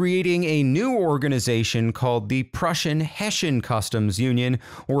 creating a new organization called the Prussian-Hessian Customs Union,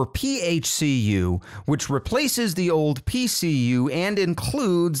 or PHCU, which replaces the old PCU and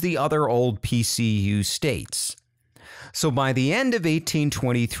includes the other old PCU states. So by the end of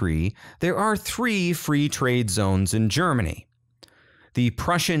 1823, there are 3 free trade zones in Germany. The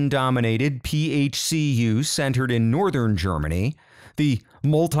Prussian-dominated PHCU centered in northern Germany, the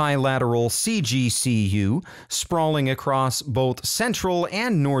multilateral CGCU sprawling across both central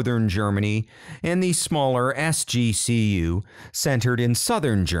and northern Germany, and the smaller SGCU centered in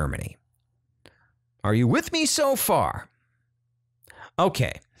southern Germany. Are you with me so far?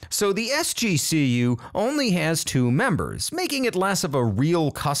 Okay. So the SGCU only has 2 members, making it less of a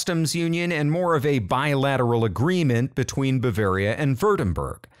real customs union and more of a bilateral agreement between Bavaria and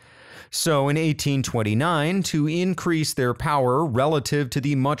Württemberg. So in 1829, to increase their power relative to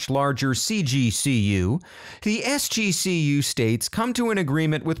the much larger CGCU, the SGCU states come to an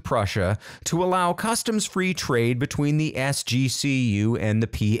agreement with Prussia to allow customs-free trade between the SGCU and the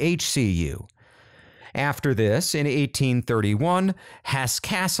PHCU. After this, in 1831,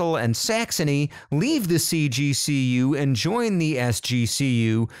 Hesse-Kassel and Saxony leave the CGCU and join the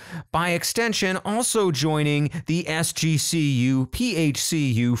SGCU, by extension also joining the SGCU-PHCU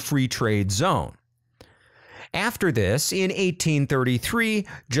Free Trade Zone. After this, in 1833,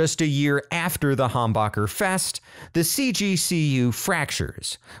 just a year after the Hambacher Fest, the CGCU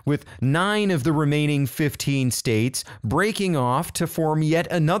fractures, with 9 of the remaining 15 states breaking off to form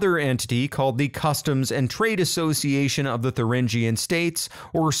yet another entity called the Customs and Trade Association of the Thuringian States,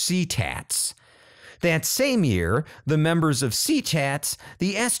 or CTATS. That same year, the members of CTATS,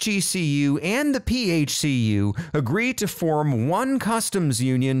 the SGCU, and the PHCU agreed to form one customs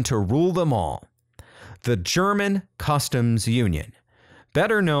union to rule them all. The German Customs Union,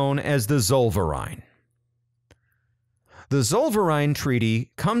 better known as the Zollverein. The Zollverein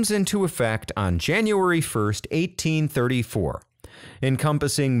Treaty comes into effect on January 1st, 1834,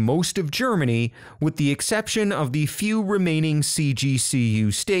 encompassing most of Germany with the exception of the few remaining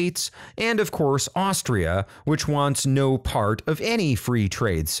CGCU states and, of course, Austria, which wants no part of any free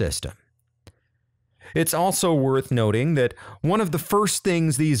trade system. It's also worth noting that one of the first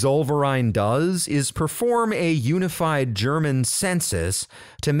things the Zollverein does is perform a unified German census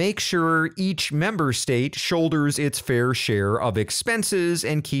to make sure each member state shoulders its fair share of expenses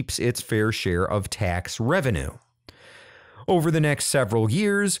and keeps its fair share of tax revenue. Over the next several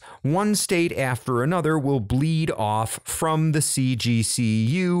years, one state after another will bleed off from the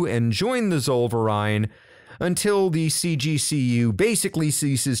CGCU and join the Zollverein, until the CGCU basically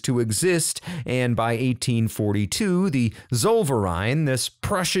ceases to exist, and by 1842, the Zollverein, this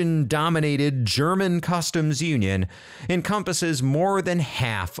Prussian-dominated German customs union, encompasses more than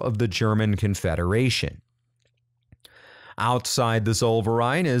half of the German Confederation. Outside the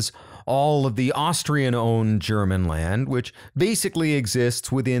Zollverein is all of the Austrian-owned German land, which basically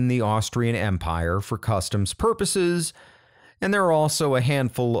exists within the Austrian Empire for customs purposes, and there are also a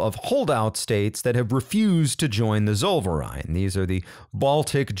handful of holdout states that have refused to join the Zollverein. These are the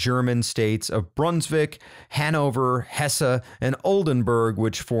Baltic German states of Brunswick, Hanover, Hesse, and Oldenburg,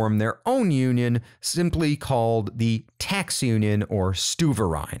 which form their own union, simply called the Tax Union or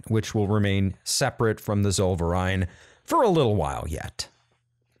Steuverein, which will remain separate from the Zollverein for a little while yet.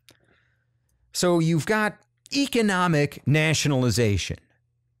 So you've got economic nationalization.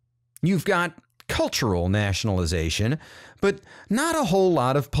 You've got cultural nationalization, but not a whole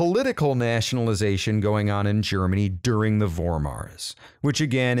lot of political nationalization going on in Germany during the Wehrmars, which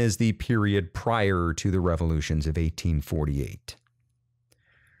again is the period prior to the revolutions of 1848.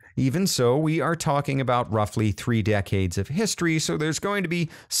 Even so, we are talking about roughly 3 decades of history, so there's going to be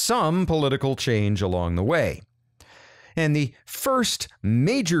some political change along the way. And the first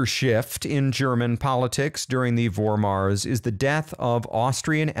major shift in German politics during the Wehrmars is the death of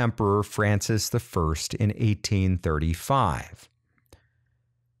Austrian Emperor Francis I in 1835.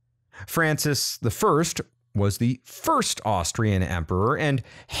 Francis I was the first Austrian emperor and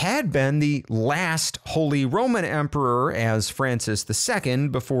had been the last Holy Roman Emperor as Francis II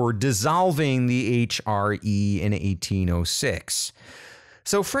before dissolving the HRE in 1806.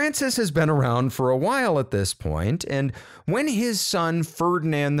 So Francis has been around for a while at this point, and when his son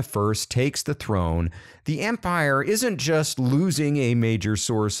Ferdinand I takes the throne, the empire isn't just losing a major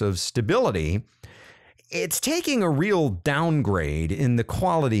source of stability, it's taking a real downgrade in the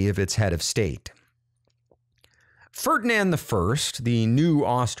quality of its head of state. Ferdinand I, the new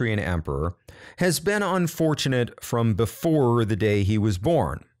Austrian emperor, has been unfortunate from before the day he was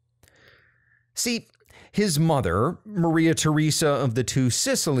born. See, his mother, Maria Theresa of the Two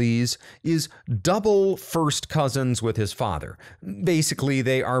Sicilies, is double first cousins with his father. Basically,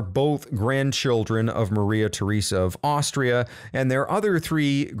 they are both grandchildren of Maria Theresa of Austria, and their other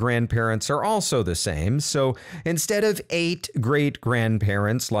 3 grandparents are also the same. So instead of 8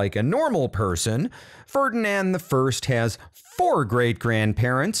 great-grandparents like a normal person, Ferdinand I has 4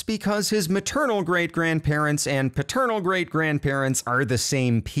 great-grandparents because his maternal great-grandparents and paternal great-grandparents are the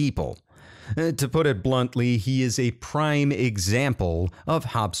same people. To put it bluntly, he is a prime example of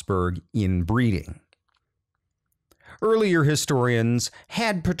Habsburg inbreeding. Earlier historians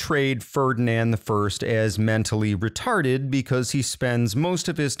had portrayed Ferdinand I as mentally retarded because he spends most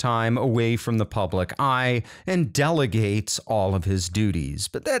of his time away from the public eye and delegates all of his duties,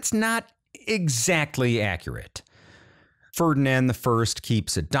 but that's not exactly accurate. Ferdinand I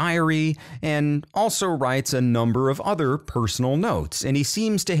keeps a diary and also writes a number of other personal notes, and he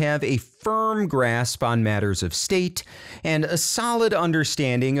seems to have a firm grasp on matters of state and a solid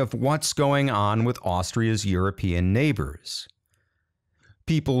understanding of what's going on with Austria's European neighbors.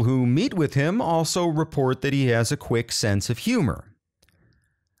 People who meet with him also report that he has a quick sense of humor.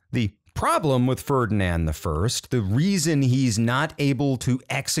 The problem with Ferdinand I, the reason he's not able to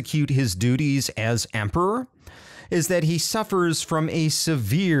execute his duties as emperor, is that he suffers from a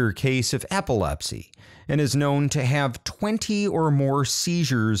severe case of epilepsy and is known to have 20 or more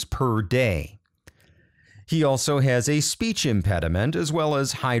seizures per day. He also has a speech impediment as well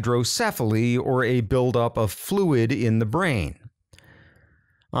as hydrocephaly, or a buildup of fluid in the brain.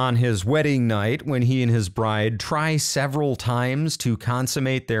 On his wedding night, when he and his bride try several times to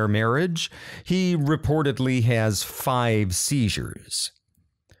consummate their marriage, he reportedly has 5 seizures.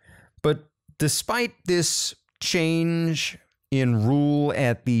 But despite this change in rule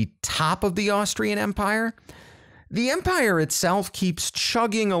at the top of the Austrian Empire, the empire itself keeps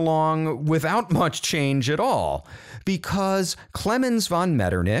chugging along without much change at all, because Clemens von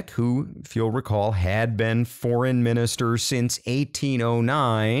Metternich, who, if you'll recall, had been foreign minister since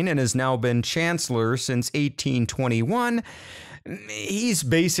 1809 and has now been chancellor since 1821, he's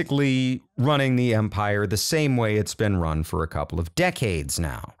basically running the empire the same way it's been run for a couple of decades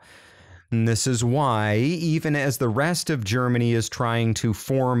now. And this is why, even as the rest of Germany is trying to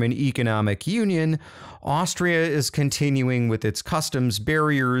form an economic union, Austria is continuing with its customs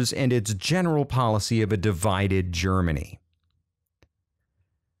barriers and its general policy of a divided Germany.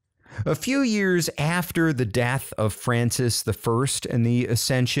 A few years after the death of Francis I and the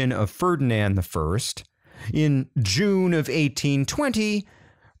ascension of Ferdinand I, in June of 1820,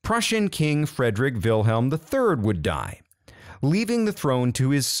 Prussian King Frederick Wilhelm III would die, leaving the throne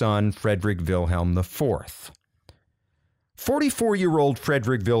to his son Frederick Wilhelm IV. 44-year-old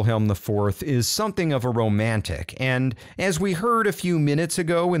Frederick Wilhelm IV is something of a romantic, and as we heard a few minutes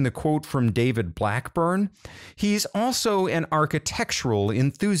ago in the quote from David Blackburn, he's also an architectural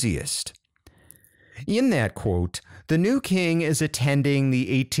enthusiast. In that quote, the new king is attending the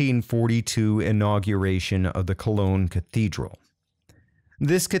 1842 inauguration of the Cologne Cathedral.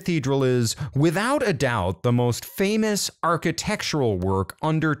 This cathedral is, without a doubt, the most famous architectural work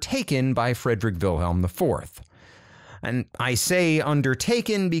undertaken by Frederick Wilhelm IV. And I say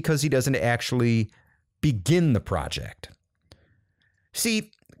undertaken because he doesn't actually begin the project.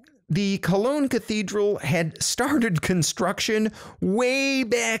 See, the Cologne Cathedral had started construction way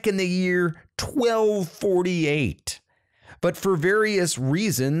back in the year 1248. But for various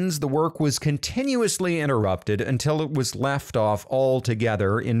reasons, the work was continuously interrupted until it was left off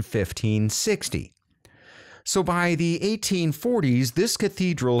altogether in 1560. So by the 1840s, this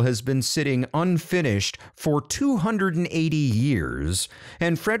cathedral has been sitting unfinished for 280 years,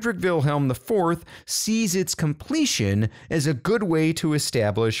 and Frederick Wilhelm IV sees its completion as a good way to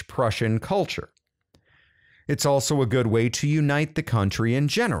establish Prussian culture. It's also a good way to unite the country in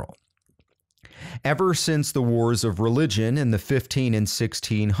general. Ever since the wars of religion in the 15 and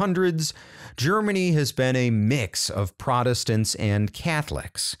 1600s, Germany has been a mix of Protestants and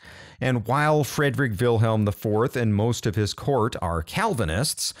Catholics. And while Frederick Wilhelm IV and most of his court are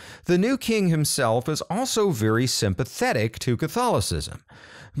Calvinists, the new king himself is also very sympathetic to Catholicism,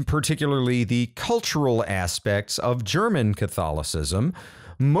 particularly the cultural aspects of German Catholicism,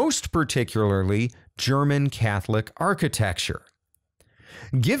 most particularly German Catholic architecture.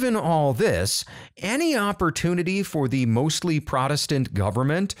 Given all this, any opportunity for the mostly Protestant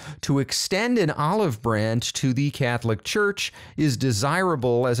government to extend an olive branch to the Catholic Church is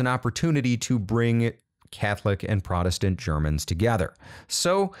desirable as an opportunity to bring Catholic and Protestant Germans together.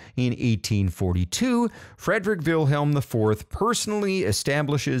 So, in 1842, Frederick Wilhelm IV personally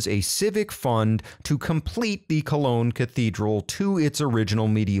establishes a civic fund to complete the Cologne Cathedral to its original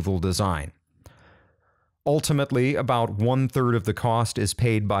medieval design. Ultimately, about 1/3 of the cost is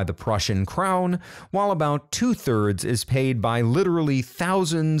paid by the Prussian crown, while about 2/3 is paid by literally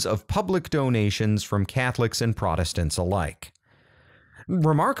thousands of public donations from Catholics and Protestants alike.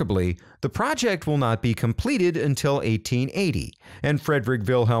 Remarkably, the project will not be completed until 1880, and Frederick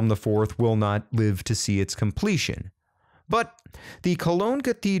Wilhelm IV will not live to see its completion. But the Cologne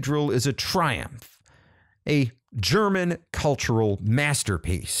Cathedral is a triumph, a German cultural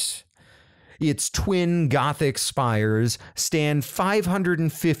masterpiece. Its twin Gothic spires stand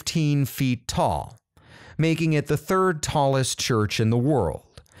 515 feet tall, making it the third tallest church in the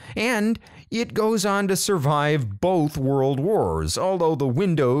world. And it goes on to survive both world wars, although the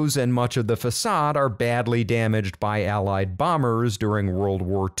windows and much of the facade are badly damaged by Allied bombers during World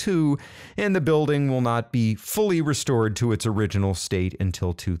War II, and the building will not be fully restored to its original state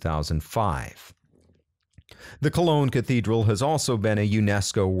until 2005. The Cologne Cathedral has also been a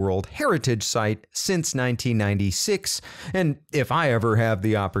UNESCO World Heritage Site since 1996, and if I ever have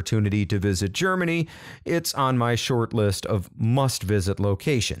the opportunity to visit Germany, it's on my short list of must-visit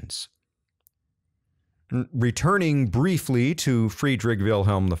locations. Returning briefly to Friedrich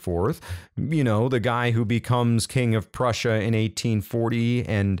Wilhelm IV, the guy who becomes King of Prussia in 1840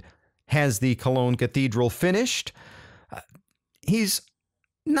 and has the Cologne Cathedral finished, he's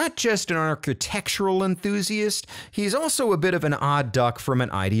not just an architectural enthusiast, he's also a bit of an odd duck from an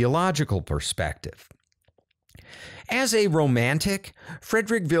ideological perspective. As a romantic,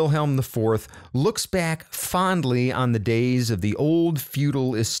 Frederick Wilhelm IV looks back fondly on the days of the old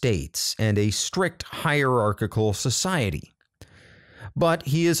feudal estates and a strict hierarchical society. But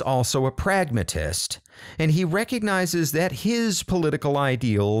he is also a pragmatist, and he recognizes that his political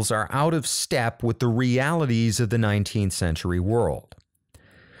ideals are out of step with the realities of the 19th century world.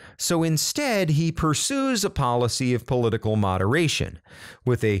 So instead, he pursues a policy of political moderation,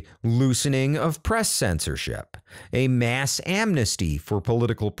 with a loosening of press censorship, a mass amnesty for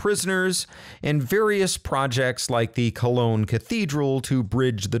political prisoners, and various projects like the Cologne Cathedral to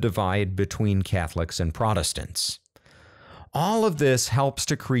bridge the divide between Catholics and Protestants. All of this helps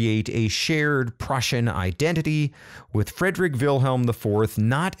to create a shared Prussian identity, with Frederick Wilhelm IV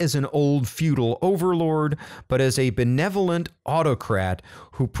not as an old feudal overlord, but as a benevolent autocrat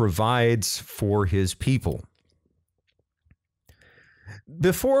who provides for his people.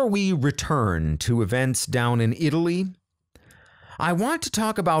 Before we return to events down in Italy, I want to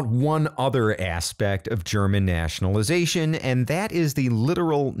talk about one other aspect of German nationalization, and that is the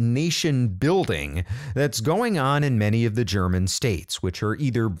literal nation building that's going on in many of the German states, which are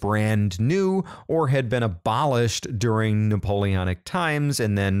either brand new or had been abolished during Napoleonic times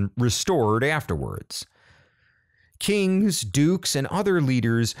and then restored afterwards. Kings, dukes, and other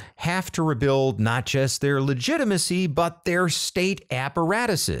leaders have to rebuild not just their legitimacy, but their state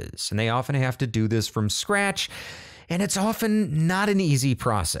apparatuses, and they often have to do this from scratch, and it's often not an easy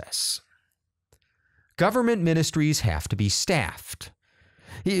process. Government ministries have to be staffed.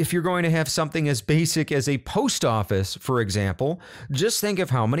 If you're going to have something as basic as a post office, for example, just think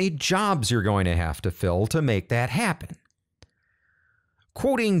of how many jobs you're going to have to fill to make that happen.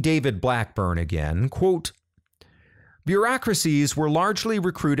 Quoting David Blackburn again, quote, "Bureaucracies were largely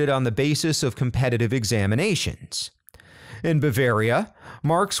recruited on the basis of competitive examinations. In Bavaria,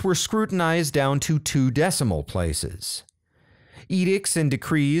 marks were scrutinized down to 2 decimal places. Edicts and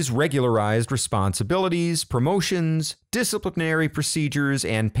decrees regularized responsibilities, promotions, disciplinary procedures,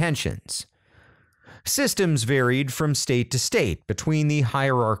 and pensions. Systems varied from state to state between the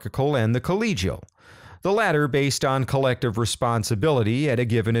hierarchical and the collegial, the latter based on collective responsibility at a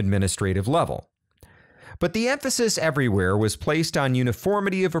given administrative level. But the emphasis everywhere was placed on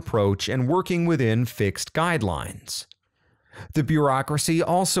uniformity of approach and working within fixed guidelines. The bureaucracy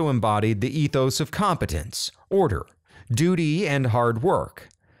also embodied the ethos of competence, order, duty, and hard work.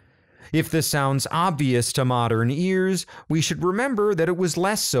 If this sounds obvious to modern ears, we should remember that it was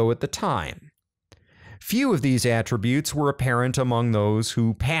less so at the time. Few of these attributes were apparent among those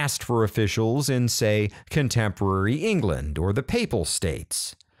who passed for officials in, say, contemporary England or the Papal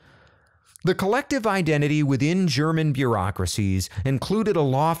States. The collective identity within German bureaucracies included a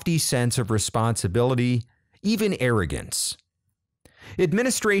lofty sense of responsibility, even arrogance.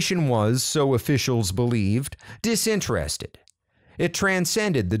 Administration was, so officials believed, disinterested. It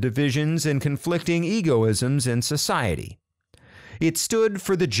transcended the divisions and conflicting egoisms in society. It stood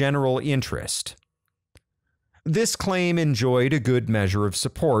for the general interest. This claim enjoyed a good measure of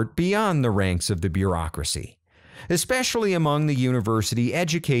support beyond the ranks of the bureaucracy, especially among the university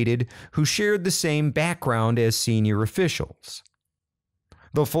educated who shared the same background as senior officials.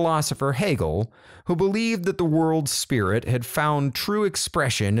 The philosopher Hegel, who believed that the world's spirit had found true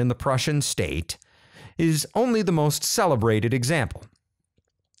expression in the Prussian state, is only the most celebrated example.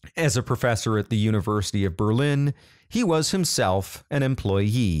 As a professor at the University of Berlin, he was himself an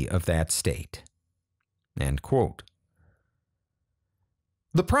employee of that state. End quote.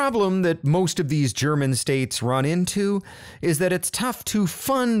 The problem that most of these German states run into is that it's tough to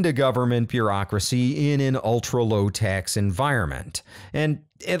fund a government bureaucracy in an ultra-low tax environment. And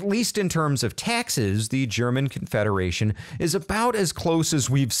at least in terms of taxes, the German Confederation is about as close as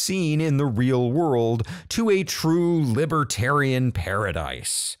we've seen in the real world to a true libertarian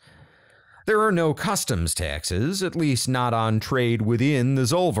paradise. There are no customs taxes, at least not on trade within the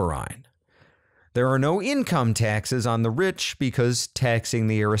Zollverein. There are no income taxes on the rich because taxing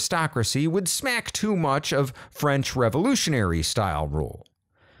the aristocracy would smack too much of French revolutionary-style rule.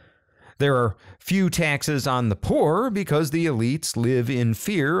 There are few taxes on the poor because the elites live in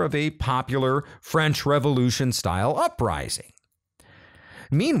fear of a popular French Revolution-style uprising.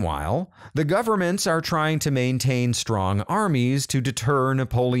 Meanwhile, the governments are trying to maintain strong armies to deter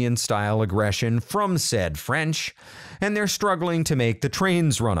Napoleon-style aggression from said French, and they're struggling to make the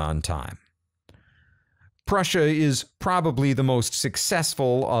trains run on time. Prussia is probably the most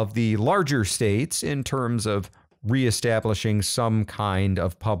successful of the larger states in terms of reestablishing some kind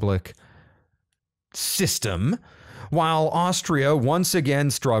of public system, while Austria once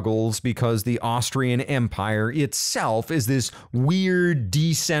again struggles because the Austrian Empire itself is this weird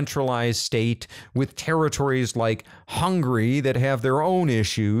decentralized state with territories like Hungary that have their own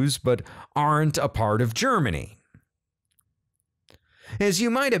issues but aren't a part of Germany. As you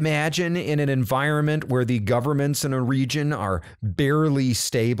might imagine, in an environment where the governments in a region are barely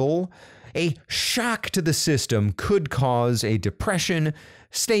stable, a shock to the system could cause a depression,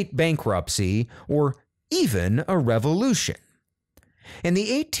 state bankruptcy, or even a revolution. And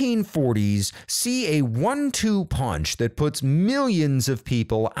the 1840s see a 1-2 punch that puts millions of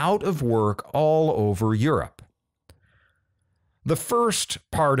people out of work all over Europe. The first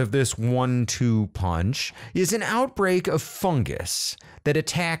part of this 1-2 punch is an outbreak of fungus that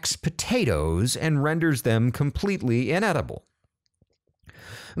attacks potatoes and renders them completely inedible.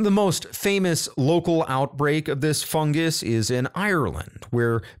 The most famous local outbreak of this fungus is in Ireland,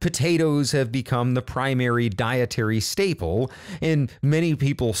 where potatoes have become the primary dietary staple, and many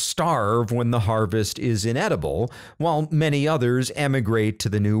people starve when the harvest is inedible, while many others emigrate to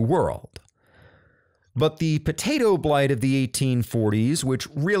the New World. But the potato blight of the 1840s, which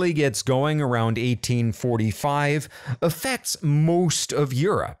really gets going around 1845, affects most of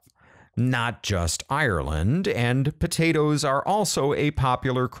Europe, not just Ireland, and potatoes are also a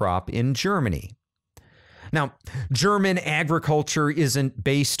popular crop in Germany. Now, German agriculture isn't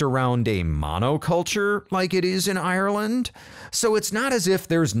based around a monoculture like it is in Ireland, so it's not as if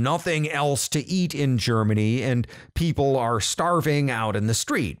there's nothing else to eat in Germany and people are starving out in the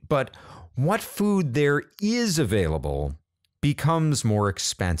street, but what food there is available becomes more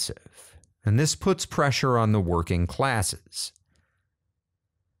expensive, and this puts pressure on the working classes.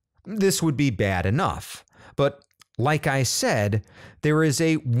 This would be bad enough, but like I said, there is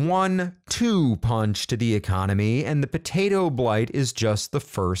a 1-2 punch to the economy, and the potato blight is just the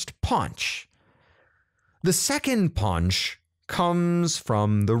first punch. The second punch comes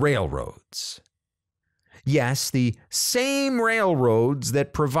from the railroads. Yes, the same railroads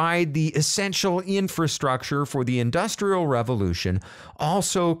that provide the essential infrastructure for the Industrial Revolution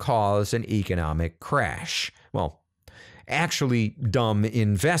also cause an economic crash. Well, actually, dumb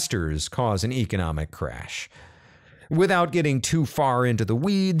investors cause an economic crash. Without getting too far into the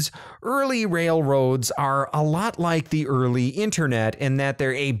weeds, early railroads are a lot like the early internet in that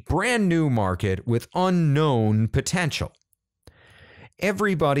they're a brand new market with unknown potential.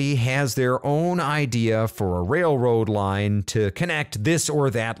 Everybody has their own idea for a railroad line to connect this or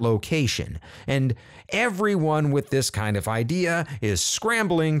that location, and everyone with this kind of idea is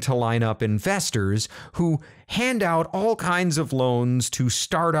scrambling to line up investors who hand out all kinds of loans to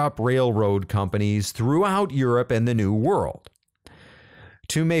start up railroad companies throughout Europe and the New World.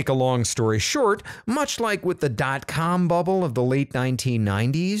 To make a long story short, much like with the dot-com bubble of the late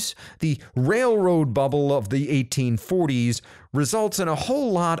 1990s, the railroad bubble of the 1840s results in a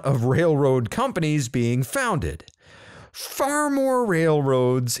whole lot of railroad companies being founded. Far more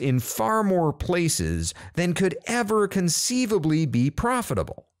railroads in far more places than could ever conceivably be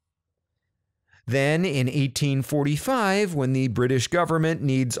profitable. Then in 1845, when the British government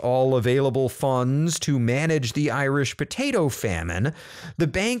needs all available funds to manage the Irish potato famine, the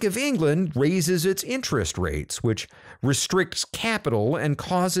Bank of England raises its interest rates, which restricts capital and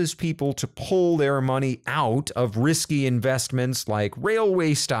causes people to pull their money out of risky investments like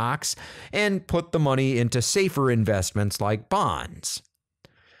railway stocks and put the money into safer investments like bonds.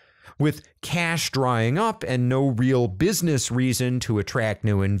 With cash drying up and no real business reason to attract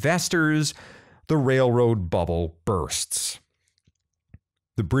new investors, the railroad bubble bursts.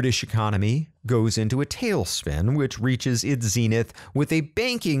 The British economy goes into a tailspin, which reaches its zenith with a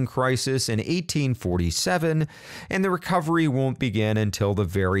banking crisis in 1847, and the recovery won't begin until the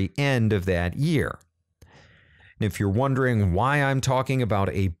very end of that year. And if you're wondering why I'm talking about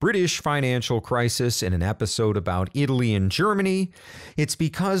a British financial crisis in an episode about Italy and Germany, it's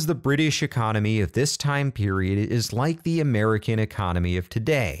because the British economy of this time period is like the American economy of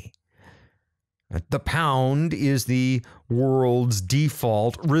today. The pound is the world's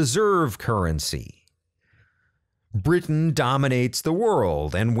default reserve currency. Britain dominates the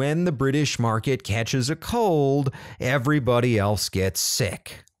world, and when the British market catches a cold, everybody else gets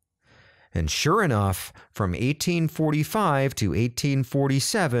sick. And sure enough, from 1845 to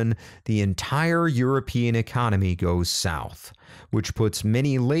 1847, the entire European economy goes south, which puts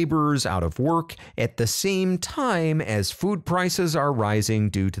many laborers out of work at the same time as food prices are rising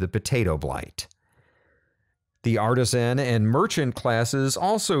due to the potato blight. The artisan and merchant classes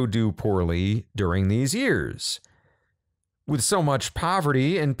also do poorly during these years. With so much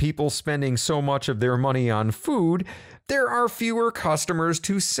poverty and people spending so much of their money on food, there are fewer customers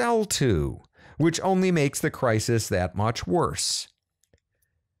to sell to, which only makes the crisis that much worse.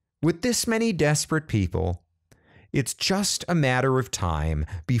 With this many desperate people, it's just a matter of time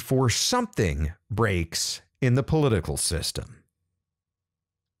before something breaks in the political system.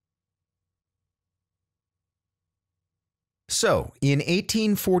 So, in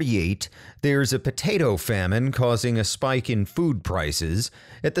 1848, there's a potato famine causing a spike in food prices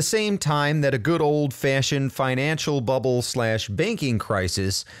at the same time that a good old-fashioned financial bubble/banking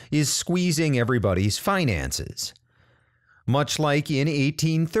crisis is squeezing everybody's finances. Much like in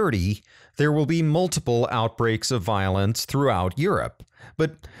 1830, there will be multiple outbreaks of violence throughout Europe,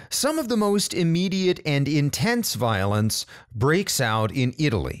 but some of the most immediate and intense violence breaks out in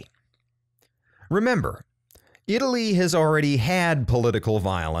Italy. Remember, Italy has already had political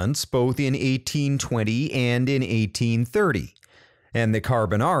violence both in 1820 and in 1830, and the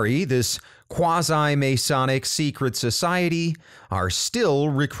Carbonari, this quasi-Masonic secret society, are still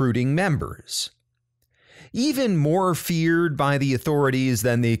recruiting members. Even more feared by the authorities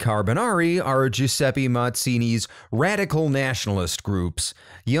than the Carbonari are Giuseppe Mazzini's radical nationalist groups,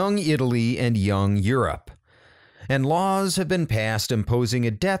 Young Italy and Young Europe. And laws have been passed imposing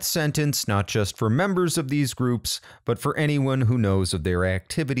a death sentence not just for members of these groups, but for anyone who knows of their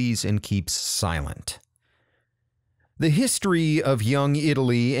activities and keeps silent. The history of Young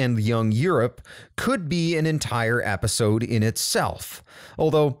Italy and Young Europe could be an entire episode in itself,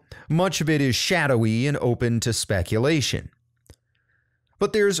 although much of it is shadowy and open to speculation.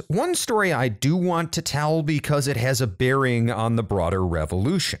 But there's one story I do want to tell because it has a bearing on the broader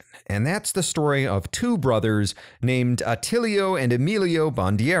revolution, and that's the story of two brothers named Attilio and Emilio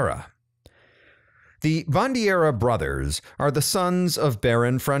Bandiera. The Bandiera brothers are the sons of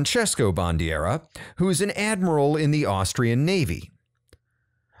Baron Francesco Bandiera, who's an admiral in the Austrian Navy.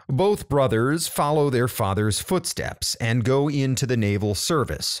 Both brothers follow their father's footsteps and go into the naval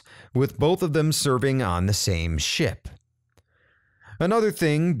service, with both of them serving on the same ship. Another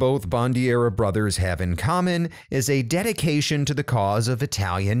thing both Bandiera brothers have in common is a dedication to the cause of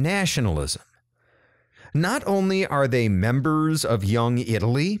Italian nationalism. Not only are they members of Young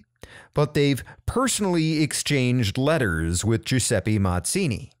Italy, but they've personally exchanged letters with Giuseppe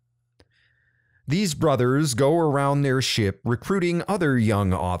Mazzini. These brothers go around their ship recruiting other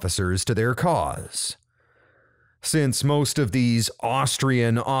young officers to their cause. Since most of these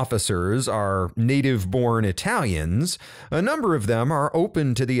Austrian officers are native-born Italians, a number of them are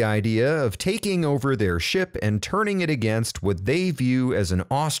open to the idea of taking over their ship and turning it against what they view as an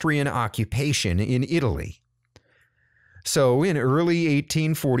Austrian occupation in Italy. So in early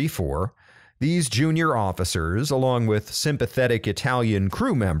 1844, these junior officers, along with sympathetic Italian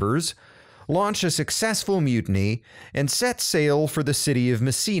crew members, launch a successful mutiny and set sail for the city of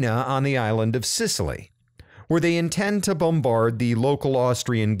Messina on the island of Sicily, where they intend to bombard the local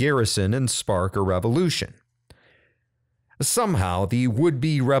Austrian garrison and spark a revolution. Somehow, the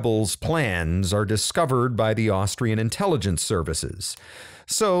would-be rebels' plans are discovered by the Austrian intelligence services,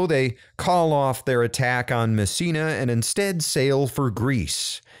 so they call off their attack on Messina and instead sail for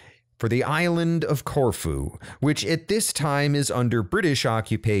Greece, for the island of Corfu, which at this time is under British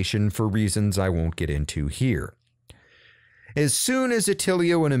occupation for reasons I won't get into here. As soon as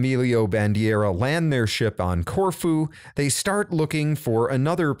Attilio and Emilio Bandiera land their ship on Corfu, they start looking for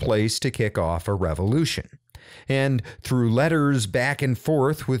another place to kick off a revolution. And through letters back and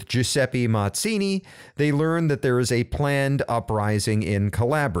forth with Giuseppe Mazzini, they learn that there is a planned uprising in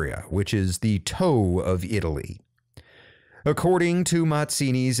Calabria, which is the toe of Italy. According to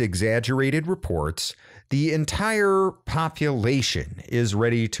Mazzini's exaggerated reports, the entire population is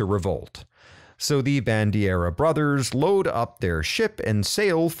ready to revolt. So the Bandiera brothers load up their ship and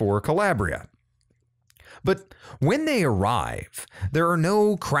sail for Calabria. But when they arrive, there are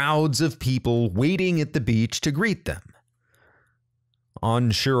no crowds of people waiting at the beach to greet them.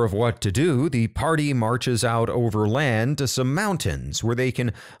 Unsure of what to do, the party marches out overland to some mountains where they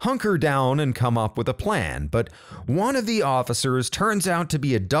can hunker down and come up with a plan, but one of the officers turns out to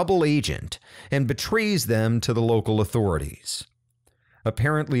be a double agent and betrays them to the local authorities.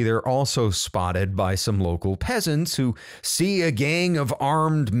 Apparently, they're also spotted by some local peasants who see a gang of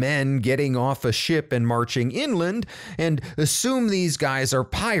armed men getting off a ship and marching inland and assume these guys are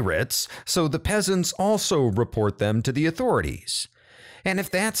pirates, so the peasants also report them to the authorities. And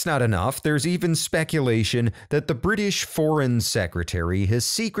if that's not enough, there's even speculation that the British Foreign Secretary has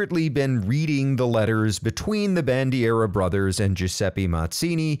secretly been reading the letters between the Bandiera brothers and Giuseppe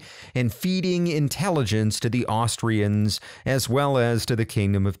Mazzini and feeding intelligence to the Austrians as well as to the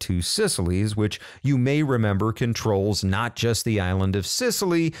Kingdom of Two Sicilies, which you may remember controls not just the island of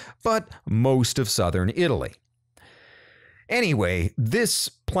Sicily, but most of southern Italy. Anyway, this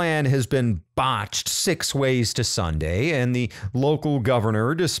plan has been botched 6 ways to Sunday, and the local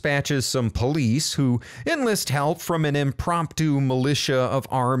governor dispatches some police who enlist help from an impromptu militia of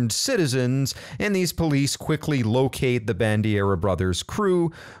armed citizens, and these police quickly locate the Bandiera brothers' crew,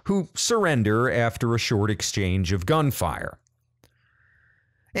 who surrender after a short exchange of gunfire.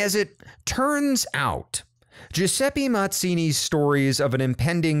 As it turns out, Giuseppe Mazzini's stories of an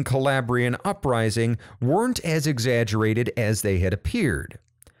impending Calabrian uprising weren't as exaggerated as they had appeared.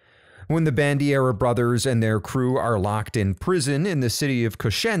 When the Bandiera brothers and their crew are locked in prison in the city of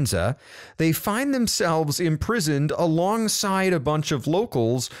Coscienza, they find themselves imprisoned alongside a bunch of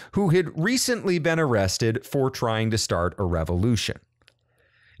locals who had recently been arrested for trying to start a revolution.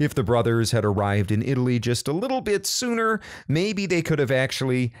 If the brothers had arrived in Italy just a little bit sooner, maybe they could have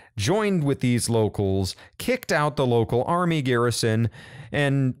actually joined with these locals, kicked out the local army garrison,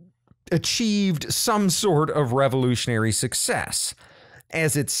 and achieved some sort of revolutionary success.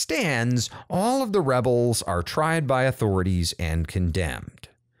 As it stands, all of the rebels are tried by authorities and condemned.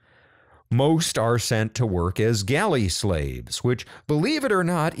 Most are sent to work as galley slaves, which, believe it or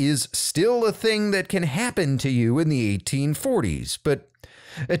not, is still a thing that can happen to you in the 1840s, but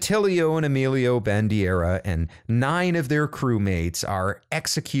Attilio and Emilio Bandiera and 9 of their crewmates are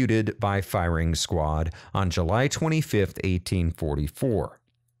executed by firing squad on July 25, 1844.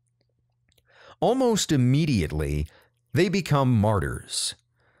 Almost immediately, they become martyrs.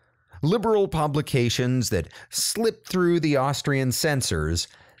 Liberal publications that slip through the Austrian censors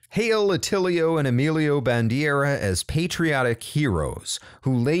hail Attilio and Emilio Bandiera as patriotic heroes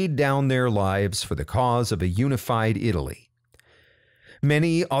who laid down their lives for the cause of a unified Italy.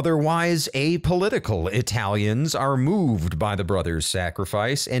 Many otherwise apolitical Italians are moved by the brothers'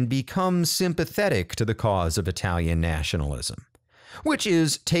 sacrifice and become sympathetic to the cause of Italian nationalism, which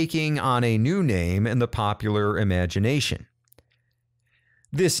is taking on a new name in the popular imagination.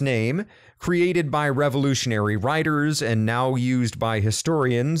 This name, created by revolutionary writers and now used by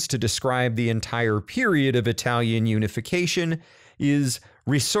historians to describe the entire period of Italian unification, is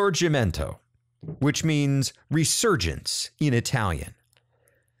Risorgimento, which means resurgence in Italian.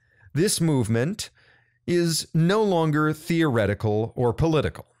 This movement is no longer theoretical or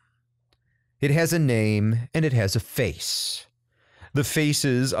political. It has a name and it has a face. The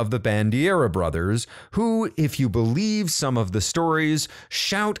faces of the Bandiera brothers, who, if you believe some of the stories,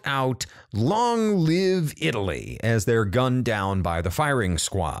 shout out, "Long live Italy," as they're gunned down by the firing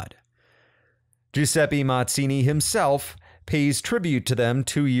squad. Giuseppe Mazzini himself pays tribute to them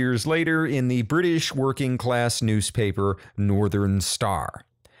 2 years later in the British working-class newspaper Northern Star,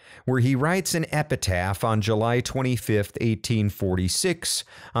 where he writes an epitaph on July 25, 1846,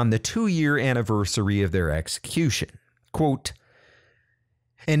 on the 2-year anniversary of their execution. Quote,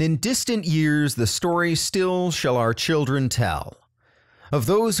 "And in distant years the story still shall our children tell, of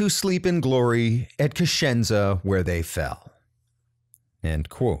those who sleep in glory at Coscienza where they fell." End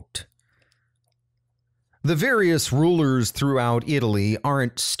quote. The various rulers throughout Italy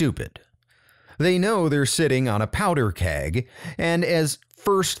aren't stupid. They know they're sitting on a powder keg, and as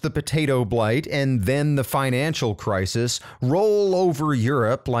first the potato blight and then the financial crisis roll over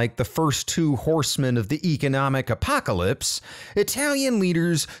Europe like the first two horsemen of the economic apocalypse, Italian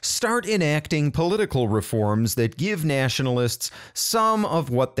leaders start enacting political reforms that give nationalists some of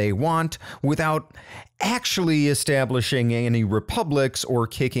what they want without actually establishing any republics or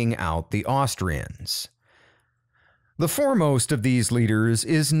kicking out the Austrians. The foremost of these leaders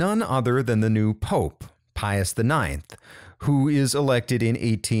is none other than the new Pope, Pius IX, who is elected in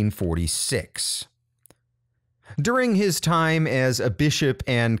 1846. During his time as a bishop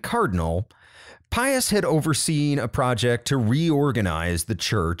and cardinal, Pius had overseen a project to reorganize the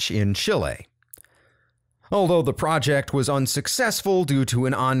church in Chile. Although the project was unsuccessful due to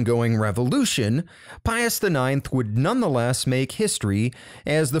an ongoing revolution, Pius IX would nonetheless make history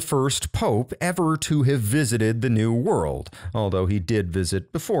as the first pope ever to have visited the New World, although he did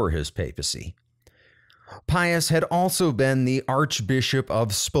visit before his papacy. Pius had also been the Archbishop of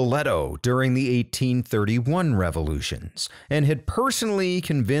Spoleto during the 1831 revolutions and had personally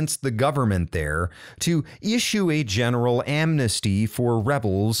convinced the government there to issue a general amnesty for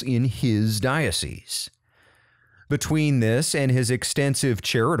rebels in his diocese. Between this and his extensive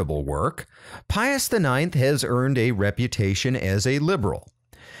charitable work, Pius IX has earned a reputation as a liberal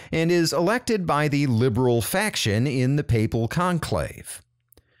and is elected by the liberal faction in the papal conclave.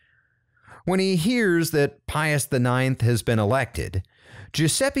 When he hears that Pius IX has been elected,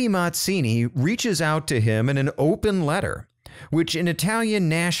 Giuseppe Mazzini reaches out to him in an open letter, which an Italian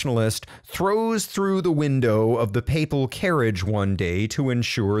nationalist throws through the window of the papal carriage one day to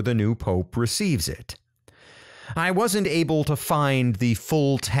ensure the new pope receives it. I wasn't able to find the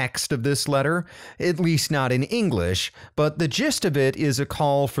full text of this letter, at least not in English, but the gist of it is a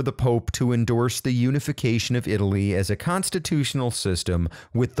call for the Pope to endorse the unification of Italy as a constitutional system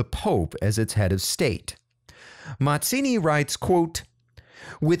with the Pope as its head of state. Mazzini writes, quote,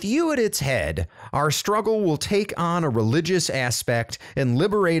 "With you at its head, our struggle will take on a religious aspect and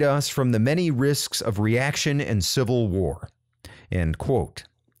liberate us from the many risks of reaction and civil war." End quote.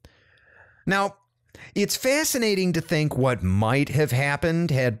 Now, it's fascinating to think what might have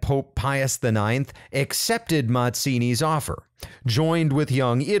happened had Pope Pius IX accepted Mazzini's offer, joined with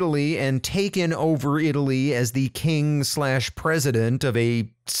young Italy, and taken over Italy as the king/president of a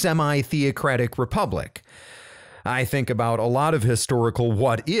semi-theocratic republic. I think about a lot of historical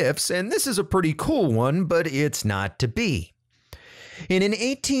what-ifs, and this is a pretty cool one, but it's not to be. In an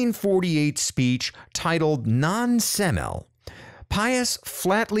 1848 speech titled Non Semel, Pius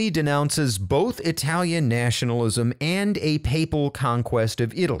flatly denounces both Italian nationalism and a papal conquest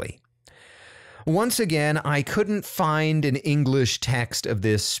of Italy. Once again, I couldn't find an English text of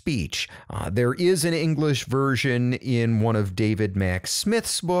this speech. There is an English version in one of David Mack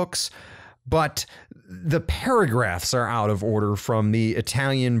Smith's books, but the paragraphs are out of order from the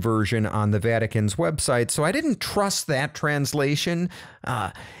Italian version on the Vatican's website, so I didn't trust that translation.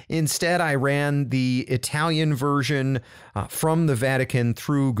 Instead, I ran the Italian version from the Vatican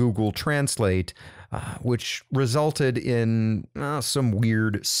through Google Translate, which resulted in some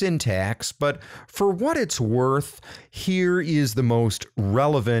weird syntax. But for what it's worth, here is the most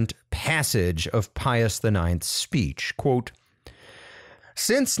relevant passage of Pius IX's speech. Quote,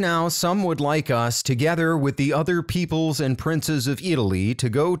 "Since now some would like us, together with the other peoples and princes of Italy, to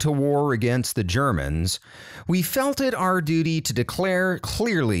go to war against the Germans, we felt it our duty to declare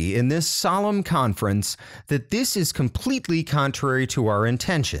clearly in this solemn conference that this is completely contrary to our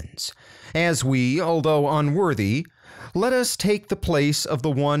intentions. As we, although unworthy, let us take the place of the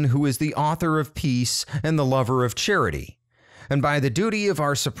one who is the author of peace and the lover of charity. And by the duty of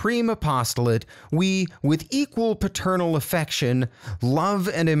our supreme apostolate, we, with equal paternal affection, love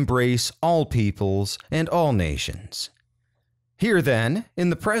and embrace all peoples and all nations. Here then,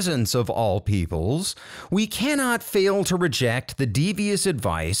 in the presence of all peoples, we cannot fail to reject the devious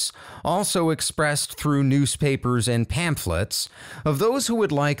advice, also expressed through newspapers and pamphlets, of those who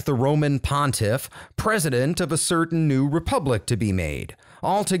would like the Roman pontiff president of a certain new republic to be made,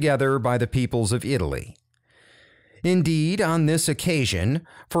 altogether by the peoples of Italy. Indeed, on this occasion,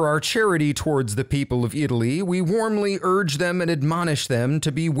 for our charity towards the people of Italy, we warmly urge them and admonish them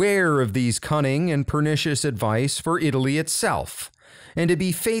to beware of these cunning and pernicious advice for Italy itself, and to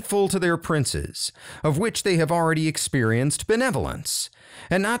be faithful to their princes, of which they have already experienced benevolence,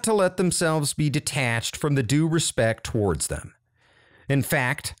 and not to let themselves be detached from the due respect towards them. In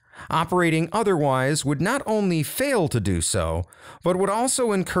fact, operating otherwise would not only fail to do so, but would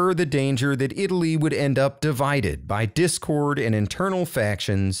also incur the danger that Italy would end up divided by discord and internal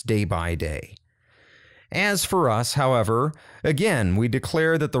factions day by day. As for us, however, again we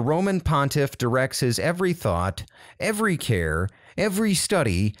declare that the Roman pontiff directs his every thought, every care, every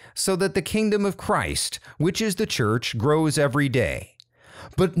study, so that the kingdom of Christ, which is the church, grows every day.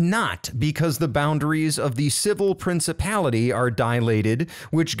 But not because the boundaries of the civil principality are dilated,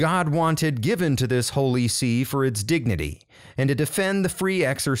 which God wanted given to this holy see for its dignity, and to defend the free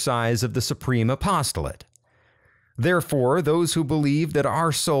exercise of the supreme apostolate. Therefore, those who believe that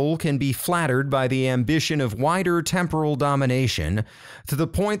our soul can be flattered by the ambition of wider temporal domination, to the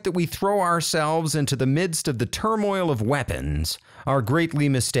point that we throw ourselves into the midst of the turmoil of weapons, are greatly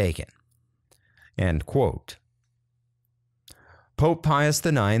mistaken." End quote. Pope Pius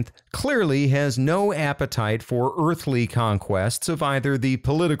IX clearly has no appetite for earthly conquests of either the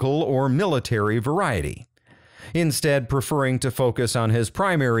political or military variety, instead preferring to focus on his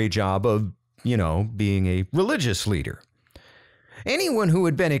primary job of, being a religious leader. Anyone who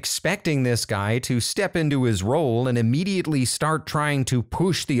had been expecting this guy to step into his role and immediately start trying to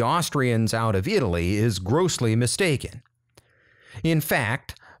push the Austrians out of Italy is grossly mistaken. In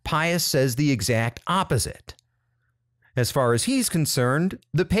fact, Pius says the exact opposite. As far as he's concerned,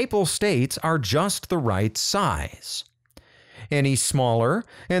 the Papal States are just the right size. Any smaller,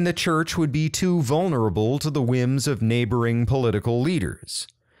 and the Church would be too vulnerable to the whims of neighboring political leaders.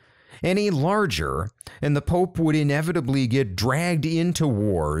 Any larger, and the Pope would inevitably get dragged into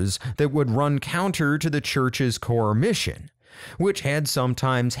wars that would run counter to the Church's core mission, which had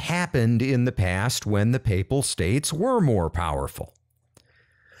sometimes happened in the past when the Papal States were more powerful.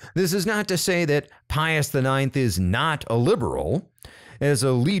 This is not to say that Pius IX is not a liberal. As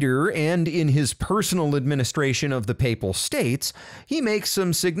a leader and in his personal administration of the Papal States, he makes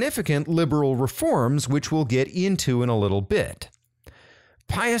some significant liberal reforms which we'll get into in a little bit.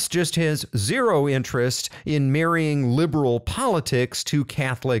 Pius just has zero interest in marrying liberal politics to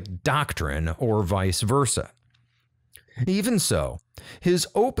Catholic doctrine or vice versa. Even so, his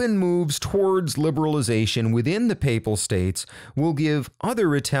open moves towards liberalization within the Papal States will give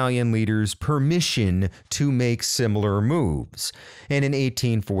other Italian leaders permission to make similar moves. And in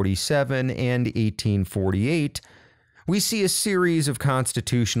 1847 and 1848, we see a series of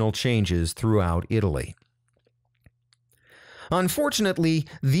constitutional changes throughout Italy. Unfortunately,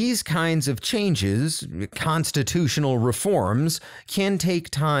 these kinds of changes, constitutional reforms, can take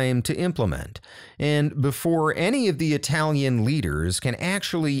time to implement, and before any of the Italian leaders can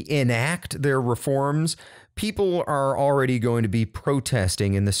actually enact their reforms, people are already going to be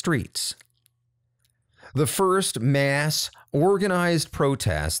protesting in the streets. The first mass, organized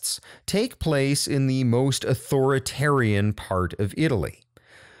protests take place in the most authoritarian part of Italy,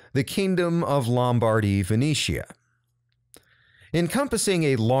 the Kingdom of Lombardy-Venetia. Encompassing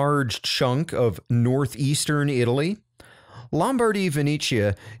a large chunk of northeastern Italy,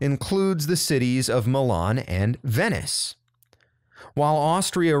 Lombardy-Venetia includes the cities of Milan and Venice. While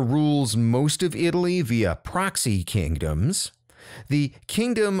Austria rules most of Italy via proxy kingdoms, the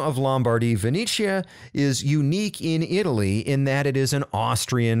Kingdom of Lombardy-Venetia is unique in Italy in that it is an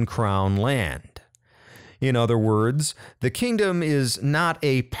Austrian crown land. In other words, the kingdom is not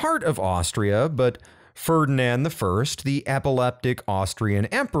a part of Austria, but Ferdinand I, the epileptic Austrian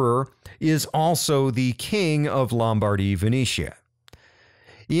emperor, is also the king of Lombardy-Venetia.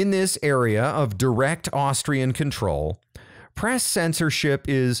 In this area of direct Austrian control, press censorship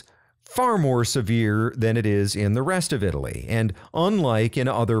is far more severe than it is in the rest of Italy, and unlike in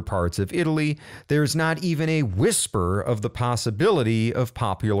other parts of Italy, there's not even a whisper of the possibility of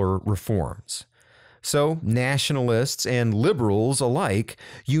popular reforms. So nationalists and liberals alike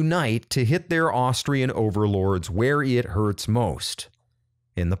unite to hit their Austrian overlords where it hurts most,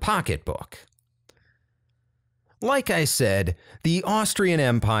 in the pocketbook. Like I said, the Austrian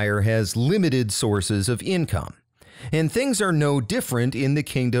Empire has limited sources of income, and things are no different in the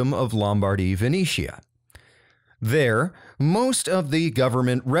Kingdom of Lombardy-Venetia. There, most of the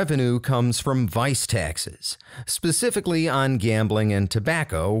government revenue comes from vice taxes, specifically on gambling and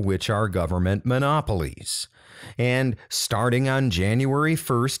tobacco, which are government monopolies. And starting on January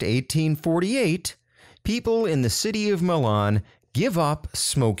 1st, 1848, people in the city of Milan give up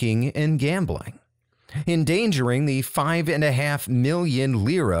smoking and gambling, endangering the 5.5 million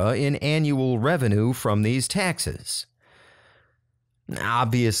lira in annual revenue from these taxes.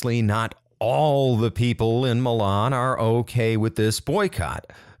 Obviously, not all the people in Milan are okay with this boycott.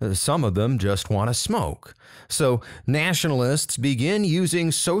 Some of them just want to smoke. So nationalists begin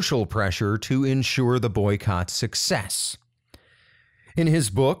using social pressure to ensure the boycott's success. In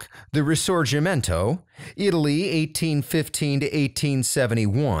his book, The Risorgimento, Italy 1815 to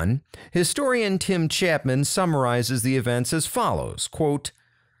 1871, historian Tim Chapman summarizes the events as follows, quote,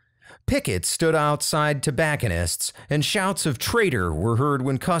 Pickets stood outside tobacconists, and shouts of "traitor" were heard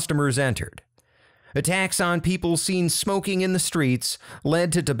when customers entered. Attacks on people seen smoking in the streets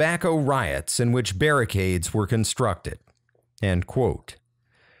led to tobacco riots in which barricades were constructed. End quote.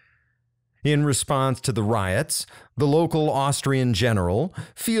 In response to the riots, the local Austrian general,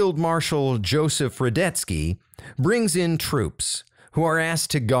 Field Marshal Joseph Radetzky, brings in troops who are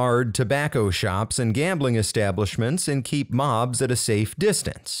asked to guard tobacco shops and gambling establishments and keep mobs at a safe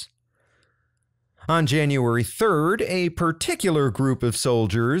distance. On January 3rd, a particular group of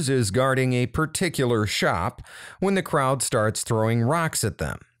soldiers is guarding a particular shop when the crowd starts throwing rocks at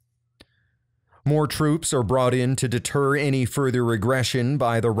them. More troops are brought in to deter any further aggression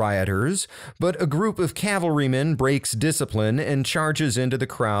by the rioters, but a group of cavalrymen breaks discipline and charges into the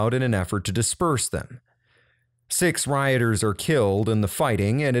crowd in an effort to disperse them. 6 rioters are killed in the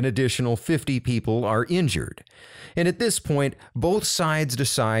fighting and an additional 50 people are injured. And at this point, both sides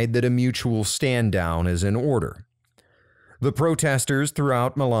decide that a mutual stand down is in order. The protesters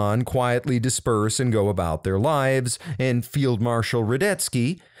throughout Milan quietly disperse and go about their lives, and Field Marshal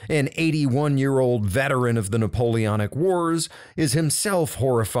Radetzky, an 81-year-old veteran of the Napoleonic Wars, is himself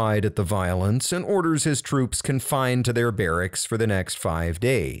horrified at the violence and orders his troops confined to their barracks for the next 5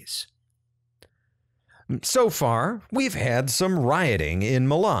 days. So far, we've had some rioting in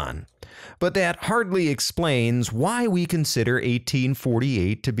Milan, but that hardly explains why we consider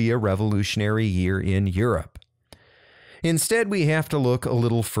 1848 to be a revolutionary year in Europe. Instead, we have to look a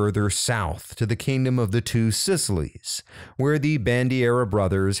little further south to the Kingdom of the Two Sicilies, where the Bandiera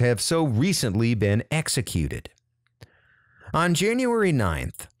brothers have so recently been executed. On January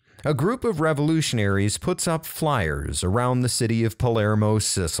 9th, a group of revolutionaries puts up flyers around the city of Palermo,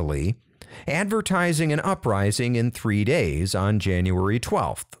 Sicily, advertising an uprising in 3 days on January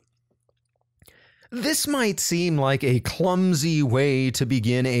 12th. This might seem like a clumsy way to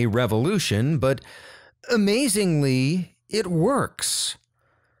begin a revolution, but amazingly, it works.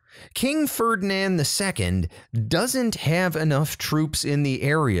 King Ferdinand II doesn't have enough troops in the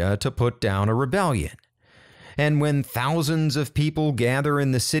area to put down a rebellion. And when thousands of people gather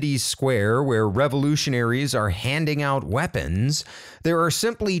in the city's square where revolutionaries are handing out weapons, there are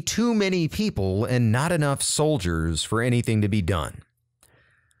simply too many people and not enough soldiers for anything to be done.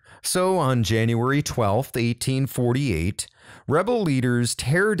 So on January 12, 1848, rebel leaders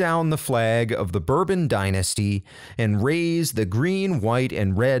tear down the flag of the Bourbon dynasty and raise the green, white,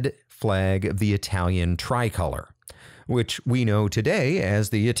 and red flag of the Italian tricolor, which we know today as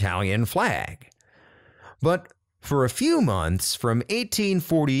the Italian flag. But for a few months, from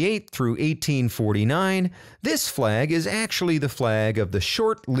 1848 through 1849, this flag is actually the flag of the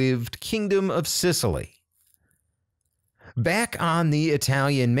short-lived Kingdom of Sicily. Back on the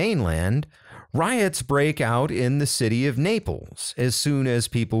Italian mainland, riots break out in the city of Naples as soon as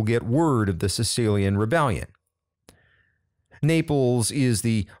people get word of the Sicilian rebellion. Naples is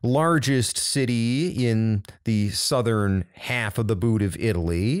the largest city in the southern half of the boot of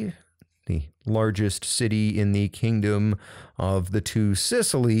Italy, the largest city in the Kingdom of the Two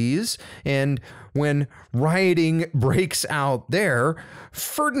Sicilies, and when rioting breaks out there,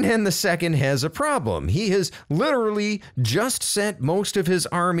 Ferdinand II has a problem. He has literally just sent most of his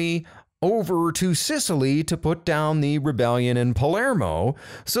army over to Sicily to put down the rebellion in Palermo,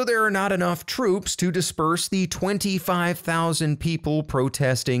 so there are not enough troops to disperse the 25,000 people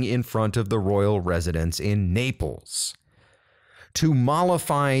protesting in front of the royal residence in Naples. To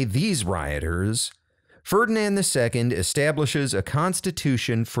mollify these rioters, Ferdinand II establishes a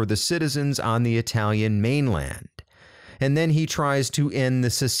constitution for the citizens on the Italian mainland, and then he tries to end the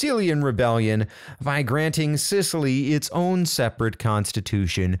Sicilian rebellion by granting Sicily its own separate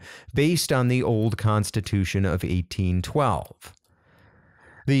constitution based on the old constitution of 1812.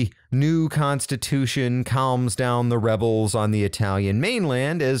 The new constitution calms down the rebels on the Italian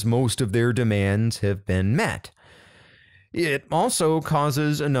mainland as most of their demands have been met. It also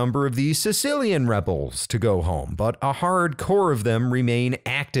causes a number of the Sicilian rebels to go home, but a hard core of them remain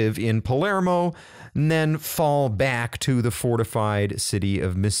active in Palermo and then fall back to the fortified city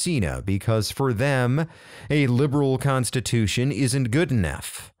of Messina because for them, a liberal constitution isn't good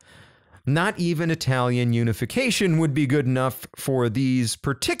enough. Not even Italian unification would be good enough for these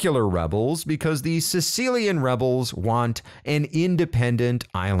particular rebels because the Sicilian rebels want an independent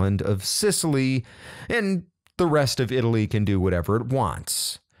island of Sicily, and the rest of Italy can do whatever it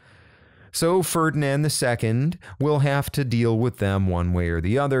wants. So Ferdinand II will have to deal with them one way or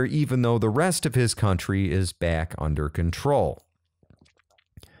the other, even though the rest of his country is back under control.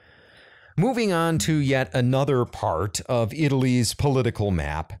 Moving on to yet another part of Italy's political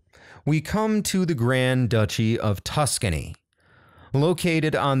map, we come to the Grand Duchy of Tuscany,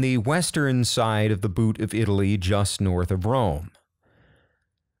 located on the western side of the Boot of Italy just north of Rome.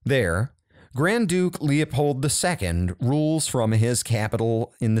 There, Grand Duke Leopold II rules from his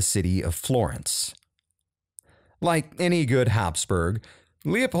capital in the city of Florence. Like any good Habsburg,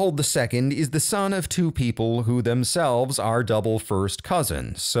 Leopold II is the son of two people who themselves are double first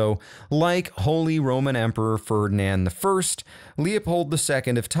cousins, so like Holy Roman Emperor Ferdinand I, Leopold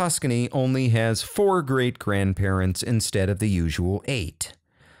II of Tuscany only has 4 great-grandparents instead of the usual 8.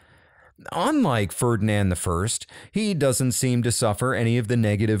 Unlike Ferdinand I, he doesn't seem to suffer any of the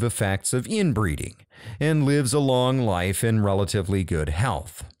negative effects of inbreeding, and lives a long life in relatively good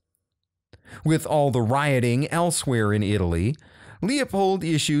health. With all the rioting elsewhere in Italy, Leopold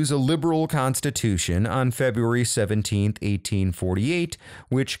issues a liberal constitution on February 17, 1848,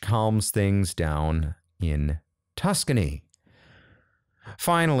 which calms things down in Tuscany.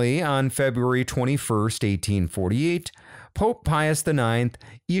 Finally, on February 21, 1848, Pope Pius IX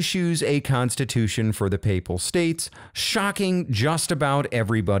issues a constitution for the Papal States, shocking just about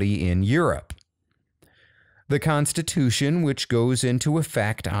everybody in Europe. The Constitution, which goes into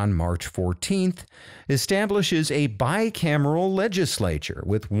effect on March 14th, establishes a bicameral legislature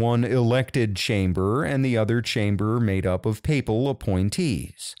with one elected chamber and the other chamber made up of papal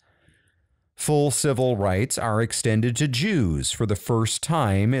appointees. Full civil rights are extended to Jews for the first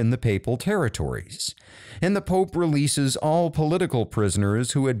time in the papal territories, and the Pope releases all political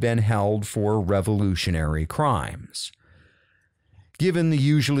prisoners who had been held for revolutionary crimes. Given the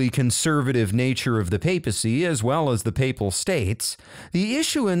usually conservative nature of the papacy as well as the Papal States, the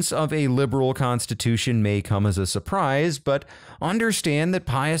issuance of a liberal constitution may come as a surprise, but understand that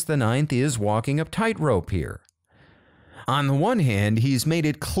Pius IX is walking a tightrope here. On the one hand, he's made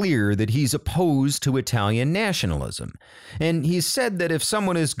it clear that he's opposed to Italian nationalism, and he's said that if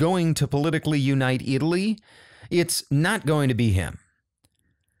someone is going to politically unite Italy, it's not going to be him.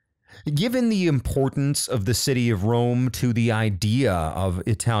 Given the importance of the city of Rome to the idea of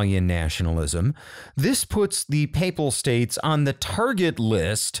Italian nationalism, this puts the Papal States on the target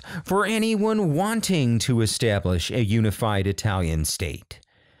list for anyone wanting to establish a unified Italian state.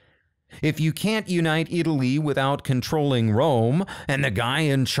 If you can't unite Italy without controlling Rome, and the guy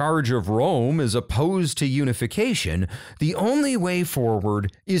in charge of Rome is opposed to unification, the only way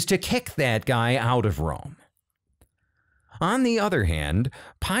forward is to kick that guy out of Rome. On the other hand,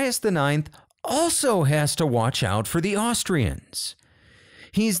 Pius IX also has to watch out for the Austrians.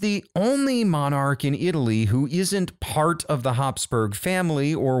 He's the only monarch in Italy who isn't part of the Habsburg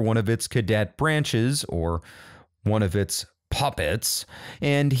family or one of its cadet branches or one of its puppets,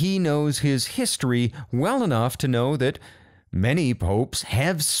 and he knows his history well enough to know that many popes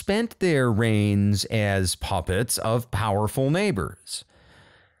have spent their reigns as puppets of powerful neighbors.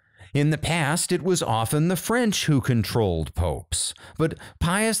 In the past, it was often the French who controlled popes, but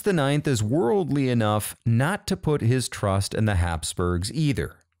Pius IX is worldly enough not to put his trust in the Habsburgs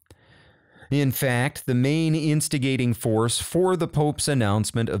either. In fact, the main instigating force for the Pope's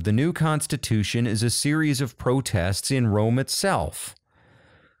announcement of the new constitution is a series of protests in Rome itself.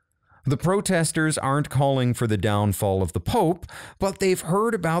 The protesters aren't calling for the downfall of the Pope, but they've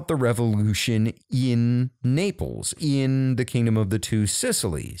heard about the revolution in Naples, in the Kingdom of the Two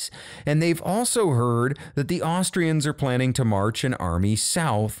Sicilies, and they've also heard that the Austrians are planning to march an army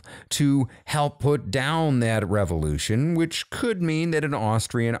south to help put down that revolution, which could mean that an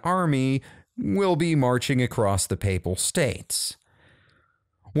Austrian army will be marching across the Papal States.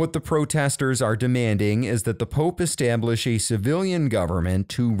 What the protesters are demanding is that the Pope establish a civilian government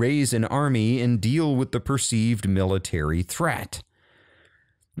to raise an army and deal with the perceived military threat.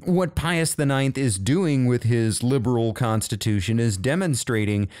 What Pius IX is doing with his liberal constitution is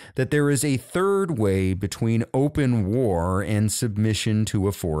demonstrating that there is a third way between open war and submission to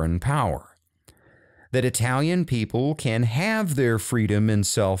a foreign power. That Italian people can have their freedom and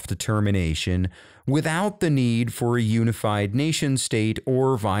self-determination without the need for a unified nation-state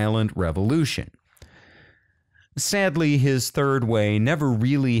or violent revolution. Sadly, his third way never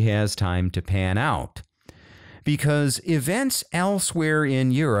really has time to pan out, because events elsewhere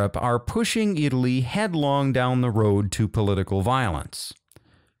in Europe are pushing Italy headlong down the road to political violence.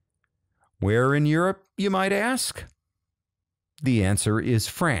 Where in Europe, you might ask? The answer is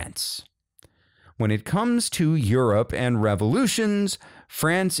France. When it comes to Europe and revolutions,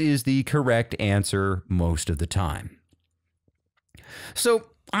 France is the correct answer most of the time. So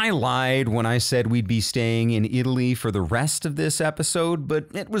I lied when I said we'd be staying in Italy for the rest of this episode, but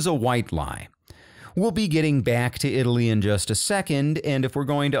it was a white lie. We'll be getting back to Italy in just a second, and if we're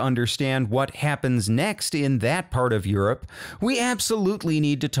going to understand what happens next in that part of Europe, we absolutely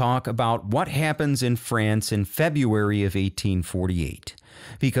need to talk about what happens in France in February of 1848.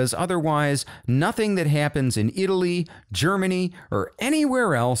 Because otherwise, nothing that happens in Italy, Germany, or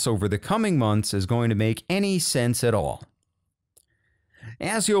anywhere else over the coming months is going to make any sense at all.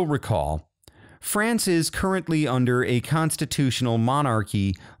 As you'll recall, France is currently under a constitutional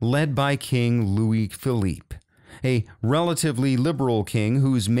monarchy led by King Louis Philippe, a relatively liberal king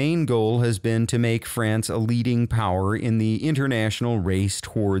whose main goal has been to make France a leading power in the international race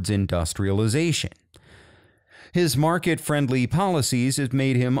towards industrialization. His market-friendly policies have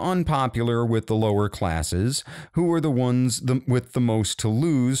made him unpopular with the lower classes, who are the ones with the most to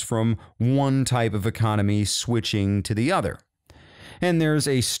lose from one type of economy switching to the other. And there's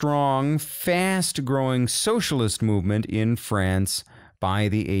a strong, fast-growing socialist movement in France by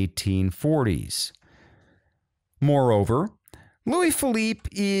the 1840s. Moreover, Louis Philippe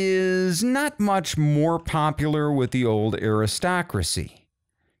is not much more popular with the old aristocracy.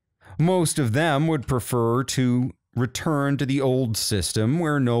 Most of them would prefer to return to the old system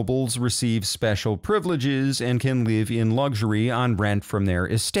where nobles receive special privileges and can live in luxury on rent from their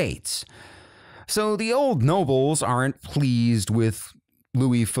estates. So the old nobles aren't pleased with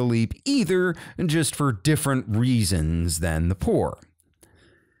Louis Philippe either, just for different reasons than the poor.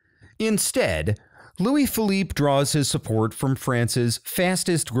 Instead, Louis Philippe draws his support from France's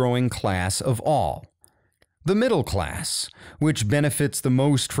fastest growing class of all, the middle class, which benefits the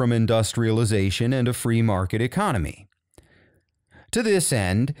most from industrialization and a free market economy. To this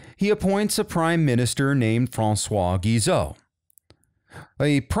end, he appoints a prime minister named François Guizot.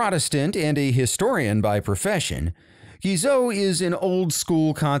 A Protestant and a historian by profession, Guizot is an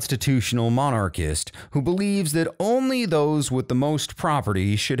old-school constitutional monarchist who believes that only those with the most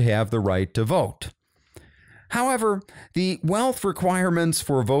property should have the right to vote. However, the wealth requirements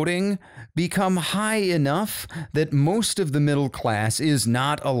for voting become high enough that most of the middle class is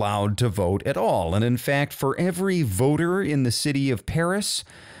not allowed to vote at all. And in fact, for every voter in the city of Paris,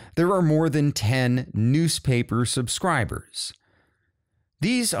 there are more than 10 newspaper subscribers.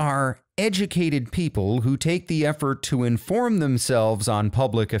 These are educated people who take the effort to inform themselves on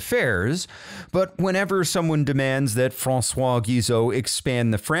public affairs, but whenever someone demands that François Guizot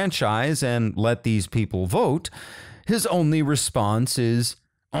expand the franchise and let these people vote, his only response is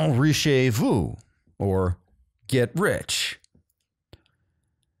 "Enrichez-vous," or "get rich."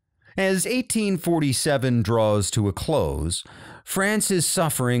 As 1847 draws to a close, France is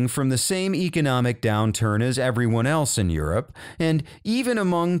suffering from the same economic downturn as everyone else in Europe, and even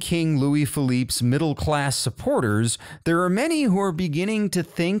among King Louis Philippe's middle-class supporters, there are many who are beginning to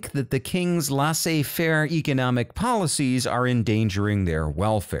think that the king's laissez-faire economic policies are endangering their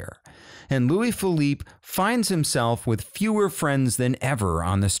welfare. And Louis Philippe finds himself with fewer friends than ever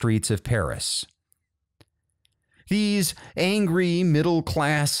on the streets of Paris. These angry,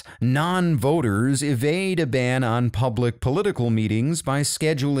 middle-class, non-voters evade a ban on public political meetings by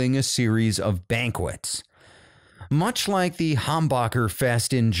scheduling a series of banquets. Much like the Hambacher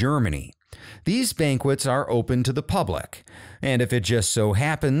Fest in Germany, these banquets are open to the public, and if it just so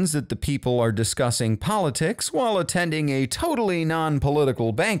happens that the people are discussing politics while attending a totally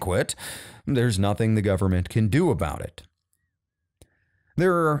non-political banquet, there's nothing the government can do about it.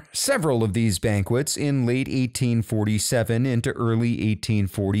 There are several of these banquets in late 1847 into early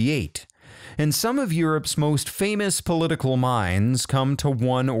 1848, and some of Europe's most famous political minds come to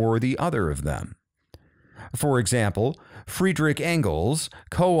one or the other of them. For example, Friedrich Engels,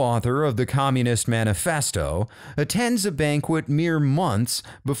 co-author of the Communist Manifesto, attends a banquet mere months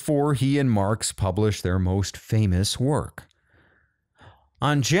before he and Marx publish their most famous work.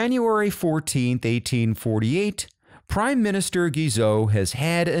 On January 14, 1848, Prime Minister Guizot has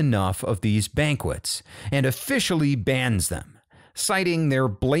had enough of these banquets and officially bans them, citing their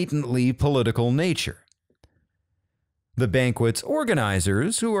blatantly political nature. The banquet's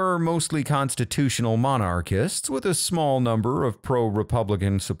organizers, who are mostly constitutional monarchists with a small number of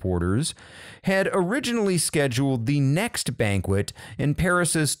pro-Republican supporters, had originally scheduled the next banquet in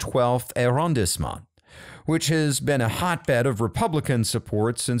Paris's 12th arrondissement, which has been a hotbed of Republican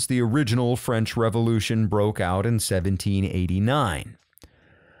support since the original French Revolution broke out in 1789.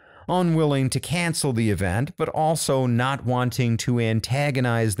 Unwilling to cancel the event, but also not wanting to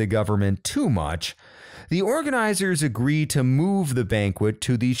antagonize the government too much, the organizers agreed to move the banquet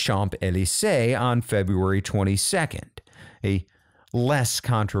to the Champs-Élysées on February 22nd, a less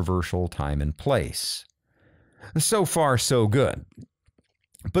controversial time and place. So far, so good.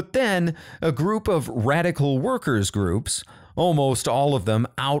 But then, a group of radical workers groups, almost all of them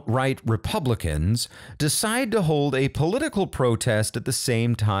outright Republicans, decide to hold a political protest at the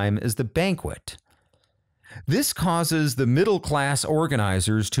same time as the banquet. This causes the middle-class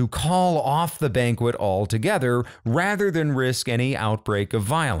organizers to call off the banquet altogether rather than risk any outbreak of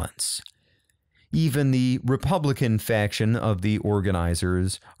violence. Even the Republican faction of the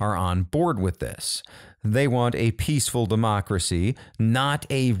organizers are on board with this. They want a peaceful democracy, not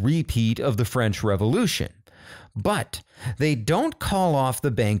a repeat of the French Revolution. But they don't call off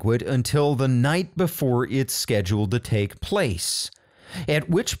the banquet until the night before it's scheduled to take place, at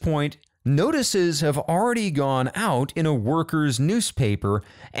which point notices have already gone out in a workers' newspaper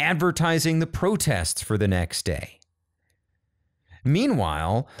advertising the protests for the next day.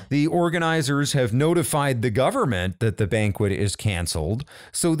 Meanwhile, the organizers have notified the government that the banquet is canceled,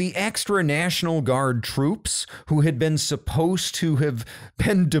 so the extra National Guard troops who had been supposed to have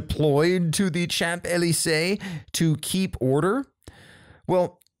been deployed to the Champs-Élysées to keep order,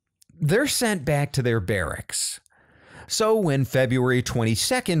 well, they're sent back to their barracks. So when February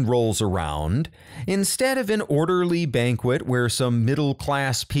 22nd rolls around, instead of an orderly banquet where some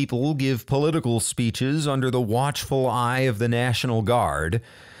middle-class people give political speeches under the watchful eye of the National Guard,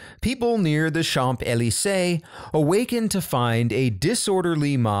 people near the Champs-Élysées awaken to find a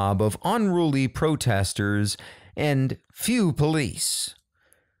disorderly mob of unruly protesters and few police.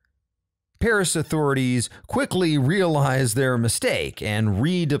 Paris authorities quickly realize their mistake and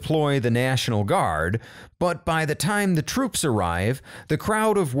redeploy the National Guard, but by the time the troops arrive, the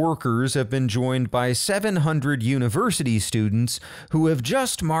crowd of workers have been joined by 700 university students who have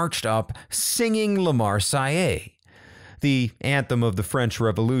just marched up singing La Marseillaise, the anthem of the French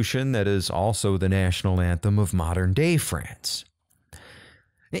Revolution that is also the national anthem of modern-day France.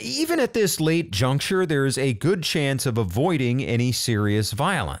 Even at this late juncture, there is a good chance of avoiding any serious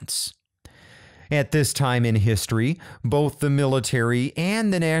violence. At this time in history, both the military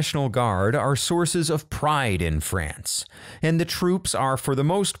and the National Guard are sources of pride in France, and the troops are for the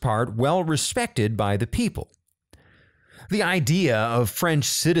most part well respected by the people. The idea of French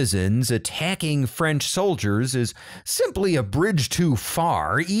citizens attacking French soldiers is simply a bridge too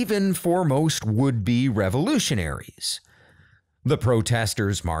far, even for most would-be revolutionaries. The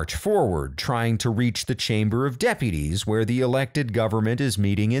protesters march forward, trying to reach the Chamber of Deputies, where the elected government is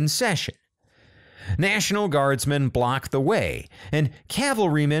meeting in session. National Guardsmen block the way, and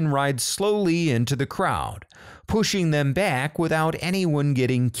cavalrymen ride slowly into the crowd, pushing them back without anyone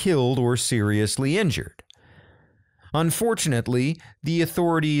getting killed or seriously injured. Unfortunately, the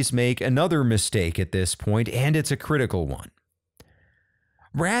authorities make another mistake at this point, and it's a critical one.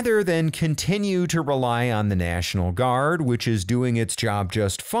 Rather than continue to rely on the National Guard, which is doing its job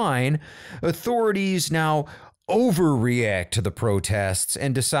just fine, authorities now overreact to the protests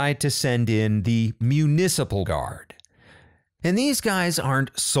and decide to send in the Municipal Guard. And these guys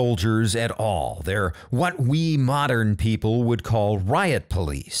aren't soldiers at all. They're what we modern people would call riot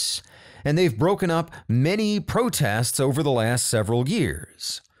police, and they've broken up many protests over the last several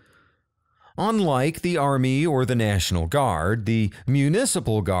years. Unlike the Army or the National Guard, the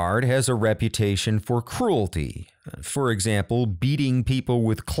Municipal Guard has a reputation for cruelty, for example, beating people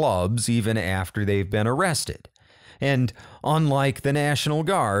with clubs even after they've been arrested. And unlike the National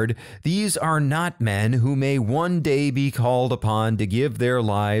Guard, these are not men who may one day be called upon to give their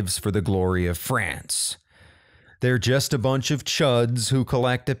lives for the glory of France. They're just a bunch of chuds who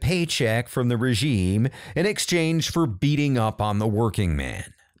collect a paycheck from the regime in exchange for beating up on the working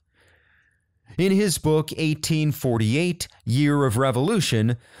man. In his book 1848, Year of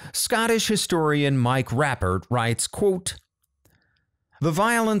Revolution, Scottish historian Mike Rappert writes, quote, "The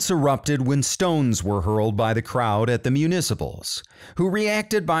violence erupted when stones were hurled by the crowd at the municipals, who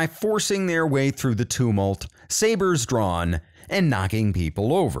reacted by forcing their way through the tumult, sabers drawn, and knocking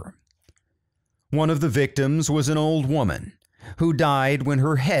people over. One of the victims was an old woman, who died when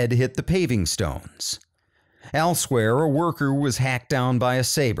her head hit the paving stones. Elsewhere, a worker was hacked down by a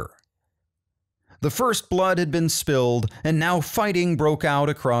saber. The first blood had been spilled, and now fighting broke out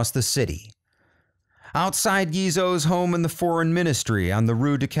across the city. Outside Guizot's home in the Foreign Ministry on the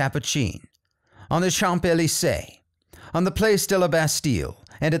Rue de Capucine, on the Champs-Élysées, on the Place de la Bastille,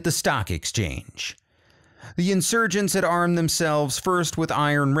 and at the Stock Exchange. The insurgents had armed themselves first with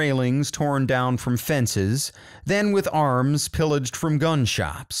iron railings torn down from fences, then with arms pillaged from gun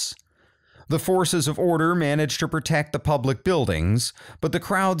shops. The forces of order managed to protect the public buildings, but the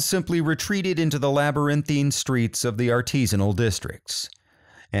crowd simply retreated into the labyrinthine streets of the artisanal districts."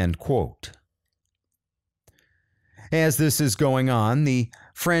 End quote. As this is going on, the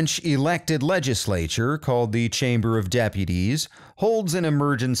French elected legislature, called the Chamber of Deputies, holds an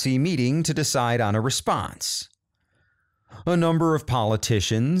emergency meeting to decide on a response. A number of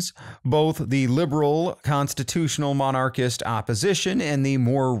politicians, both the liberal constitutional monarchist opposition and the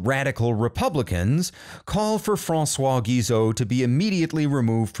more radical Republicans, call for François Guizot to be immediately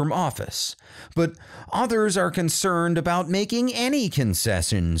removed from office. But others are concerned about making any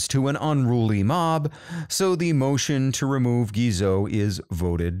concessions to an unruly mob, so the motion to remove Guizot is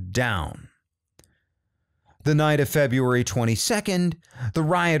voted down. The night of February 22nd, the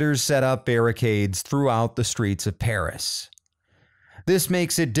rioters set up barricades throughout the streets of Paris. This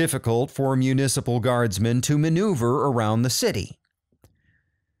makes it difficult for municipal guardsmen to maneuver around the city.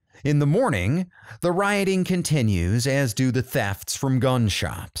 In the morning, the rioting continues, as do the thefts from gun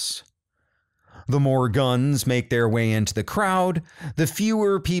shops. The more guns make their way into the crowd, the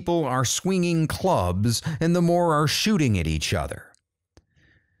fewer people are swinging clubs and the more are shooting at each other.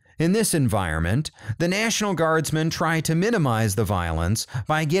 In this environment, the National Guardsmen try to minimize the violence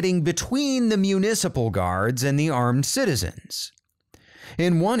by getting between the municipal guards and the armed citizens.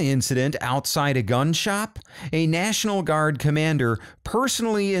 In one incident outside a gun shop, a National Guard commander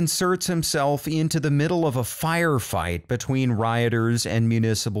personally inserts himself into the middle of a firefight between rioters and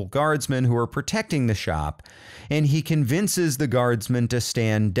municipal guardsmen who are protecting the shop, and he convinces the guardsmen to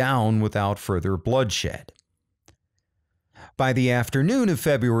stand down without further bloodshed. By the afternoon of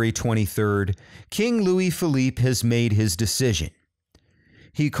February 23rd, King Louis-Philippe has made his decision.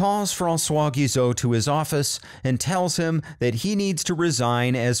 He calls François Guizot to his office and tells him that he needs to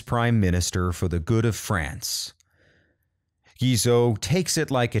resign as prime minister for the good of France. Guizot takes it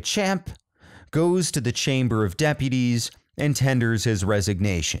like a champ, goes to the Chamber of Deputies, and tenders his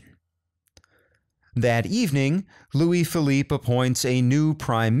resignation. That evening, Louis-Philippe appoints a new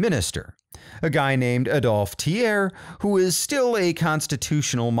prime minister, a guy named Adolphe Thiers, who is still a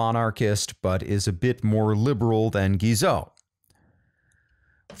constitutional monarchist but is a bit more liberal than Guizot.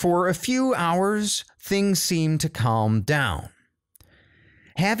 For a few hours, things seem to calm down.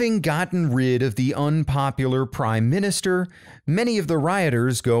 Having gotten rid of the unpopular prime minister, many of the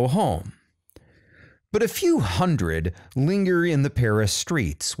rioters go home. But a few hundred linger in the Paris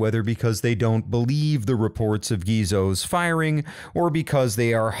streets, whether because they don't believe the reports of Guizot's firing or because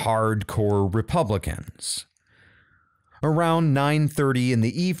they are hardcore Republicans. Around 9:30 in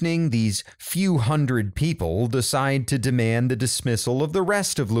the evening, these few hundred people decide to demand the dismissal of the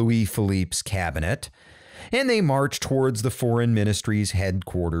rest of Louis-Philippe's cabinet, and they march towards the Foreign Ministry's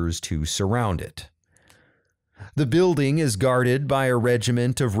headquarters to surround it. The building is guarded by a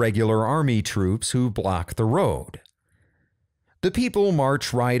regiment of regular army troops who block the road. The people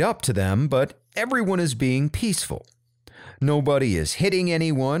march right up to them, but everyone is being peaceful. Nobody is hitting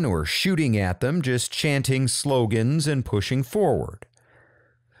anyone or shooting at them, just chanting slogans and pushing forward.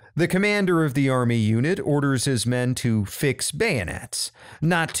 The commander of the army unit orders his men to fix bayonets,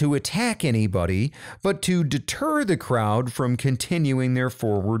 not to attack anybody, but to deter the crowd from continuing their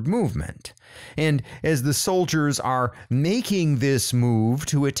forward movement. And as the soldiers are making this move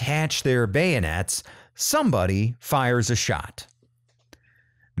to attach their bayonets, somebody fires a shot.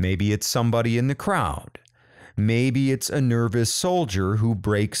 Maybe it's somebody in the crowd. Maybe it's a nervous soldier who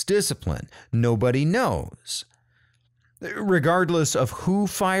breaks discipline. Nobody knows. Regardless of who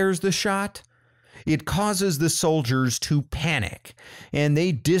fires the shot, it causes the soldiers to panic, and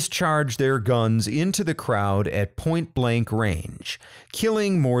they discharge their guns into the crowd at point-blank range,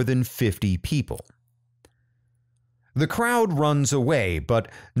 killing more than 50 people. The crowd runs away, but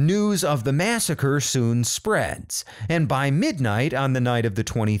news of the massacre soon spreads, and by midnight on the night of the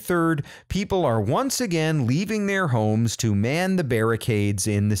 23rd, people are once again leaving their homes to man the barricades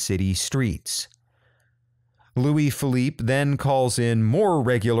in the city streets. Louis-Philippe then calls in more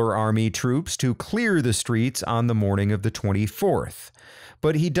regular army troops to clear the streets on the morning of the 24th,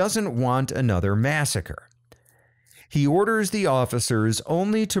 but he doesn't want another massacre. He orders the officers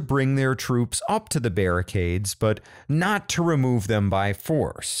only to bring their troops up to the barricades, but not to remove them by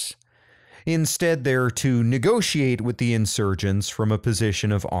force. Instead, they're to negotiate with the insurgents from a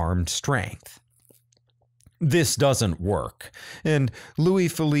position of armed strength. This doesn't work, and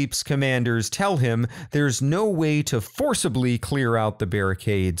Louis-Philippe's commanders tell him there's no way to forcibly clear out the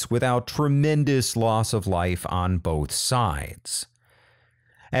barricades without tremendous loss of life on both sides.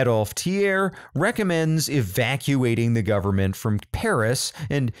 Adolphe Thiers recommends evacuating the government from Paris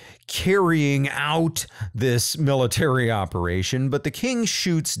and carrying out this military operation, but the king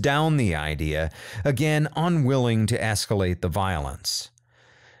shoots down the idea, again unwilling to escalate the violence.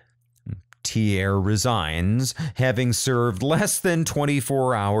 Thiers resigns, having served less than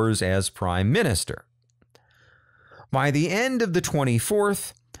 24 hours as prime minister. By the end of the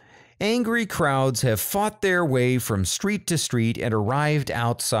 24th, angry crowds have fought their way from street to street and arrived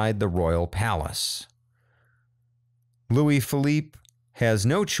outside the royal palace. Louis Philippe has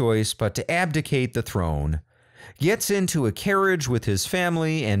no choice but to abdicate the throne, gets into a carriage with his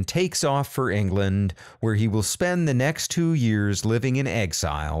family, and takes off for England, where he will spend the next 2 years living in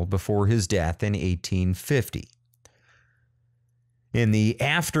exile before his death in 1850. In the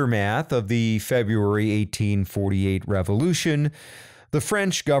aftermath of the February 1848 revolution, the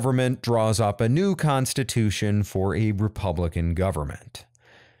French government draws up a new constitution for a republican government.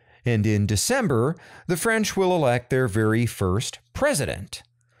 And in December, the French will elect their very first president,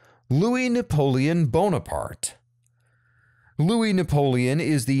 Louis Napoleon Bonaparte. Louis Napoleon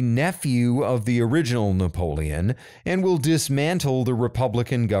is the nephew of the original Napoleon and will dismantle the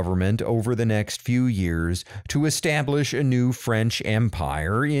republican government over the next few years to establish a new French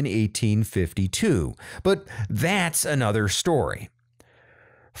empire in 1852. But that's another story.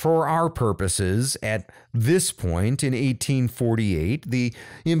 For our purposes, at this point in 1848, the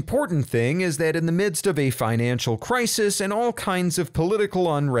important thing is that in the midst of a financial crisis and all kinds of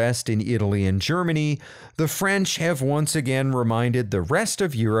political unrest in Italy and Germany, the French have once again reminded the rest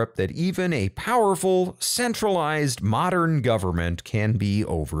of Europe that even a powerful, centralized, modern government can be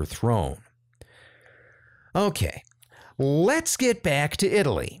overthrown. Okay, let's get back to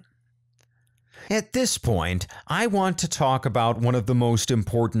Italy. At this point, I want to talk about one of the most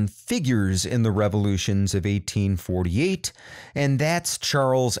important figures in the revolutions of 1848, and that's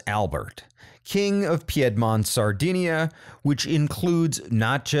Charles Albert, King of Piedmont, Sardinia, which includes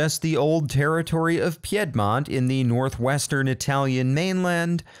not just the old territory of Piedmont in the northwestern Italian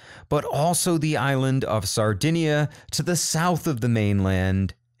mainland, but also the island of Sardinia to the south of the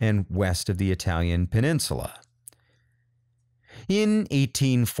mainland and west of the Italian peninsula. In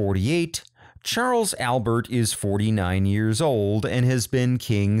 1848, Charles Albert is 49 years old and has been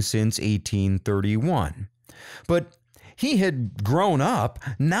king since 1831. But he had grown up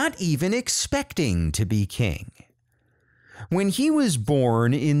not even expecting to be king. When he was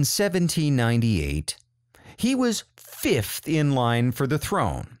born in 1798, he was fifth in line for the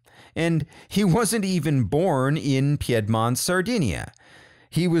throne, and he wasn't even born in Piedmont, Sardinia.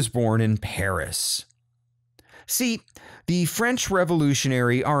 He was born in Paris. See, the French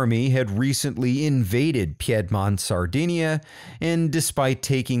Revolutionary Army had recently invaded Piedmont, Sardinia, and despite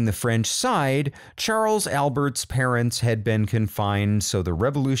taking the French side, Charles Albert's parents had been confined so the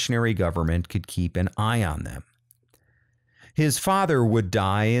revolutionary government could keep an eye on them. His father would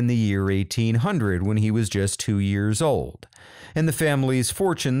die in the year 1800 when he was just 2 years old, and the family's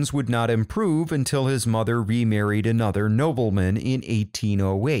fortunes would not improve until his mother remarried another nobleman in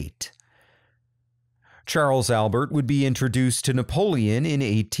 1808. Charles Albert would be introduced to Napoleon in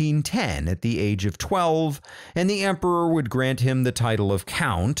 1810 at the age of 12, and the emperor would grant him the title of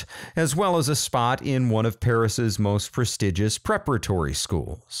count, as well as a spot in one of Paris's most prestigious preparatory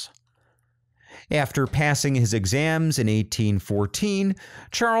schools. After passing his exams in 1814,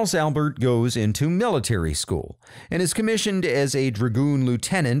 Charles Albert goes into military school and is commissioned as a dragoon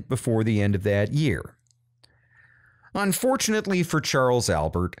lieutenant before the end of that year. Unfortunately for Charles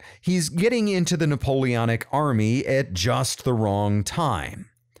Albert, he's getting into the Napoleonic army at just the wrong time.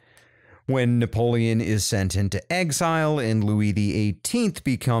 When Napoleon is sent into exile and Louis XVIII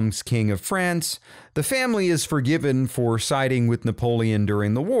becomes King of France, the family is forgiven for siding with Napoleon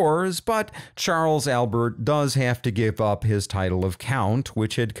during the wars, but Charles Albert does have to give up his title of Count,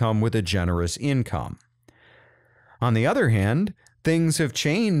 which had come with a generous income. On the other hand, things have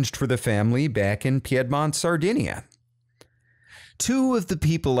changed for the family back in Piedmont, Sardinia. Two of the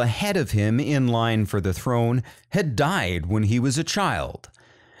people ahead of him in line for the throne had died when he was a child,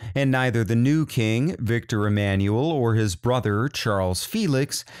 and neither the new king, Victor Emmanuel, or his brother, Charles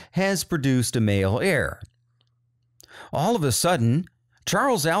Felix, has produced a male heir. All of a sudden,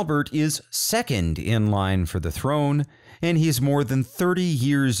 Charles Albert is second in line for the throne, and he's more than 30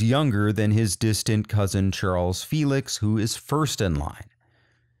 years younger than his distant cousin Charles Felix, who is first in line.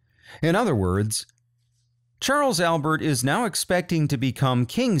 In other words, Charles Albert is now expecting to become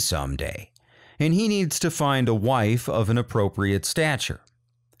king someday, and he needs to find a wife of an appropriate stature.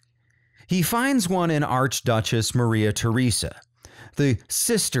 He finds one in Archduchess Maria Theresa, the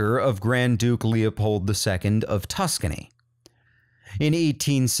sister of Grand Duke Leopold II of Tuscany. In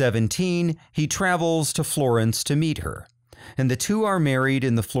 1817, he travels to Florence to meet her, and the two are married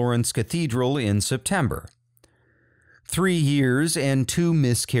in the Florence Cathedral in September. 3 years and 2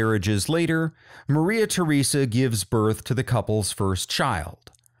 miscarriages later, Maria Theresa gives birth to the couple's first child,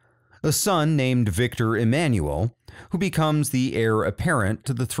 a son named Victor Emmanuel, who becomes the heir apparent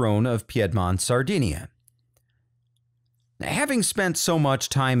to the throne of Piedmont, Sardinia. Having spent so much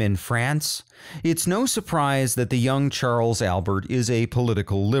time in France, it's no surprise that the young Charles Albert is a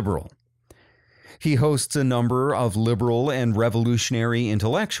political liberal. He hosts a number of liberal and revolutionary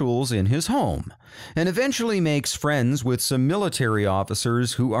intellectuals in his home, and eventually makes friends with some military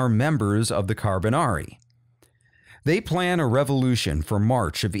officers who are members of the Carbonari. They plan a revolution for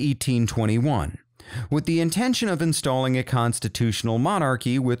March of 1821, with the intention of installing a constitutional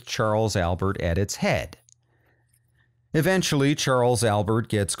monarchy with Charles Albert at its head. Eventually, Charles Albert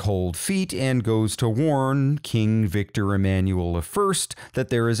gets cold feet and goes to warn King Victor Emmanuel I that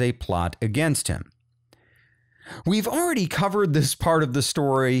there is a plot against him. We've already covered this part of the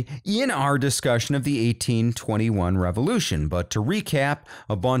story in our discussion of the 1821 revolution, but to recap,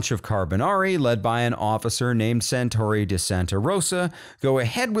 a bunch of Carbonari, led by an officer named Santore di Santa Rosa, go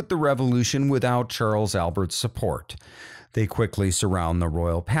ahead with the revolution without Charles Albert's support. They quickly surround the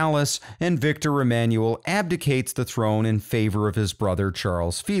royal palace, and Victor Emmanuel abdicates the throne in favor of his brother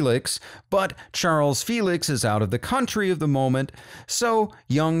Charles Felix, but Charles Felix is out of the country at the moment, so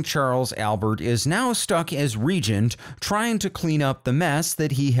young Charles Albert is now stuck as regent, trying to clean up the mess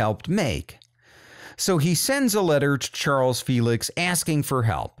that he helped make. So he sends a letter to Charles Felix asking for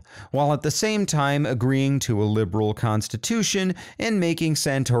help, while at the same time agreeing to a liberal constitution and making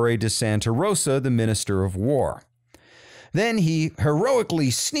Santore di Santa Rosa the Minister of War. Then he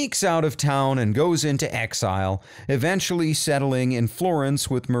heroically sneaks out of town and goes into exile, eventually settling in Florence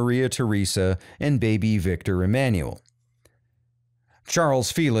with Maria Theresa and baby Victor Emmanuel.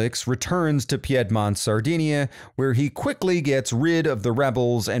 Charles Felix returns to Piedmont, Sardinia, where he quickly gets rid of the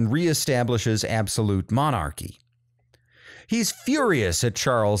rebels and reestablishes absolute monarchy. He's furious at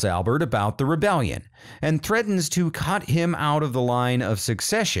Charles Albert about the rebellion and threatens to cut him out of the line of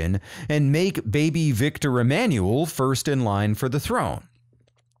succession and make baby Victor Emmanuel first in line for the throne.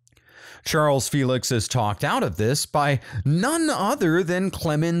 Charles Felix is talked out of this by none other than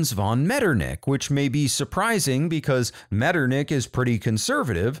Clemens von Metternich, which may be surprising because Metternich is pretty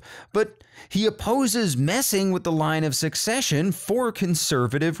conservative, but he opposes messing with the line of succession for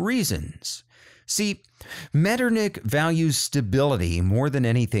conservative reasons. See, Metternich values stability more than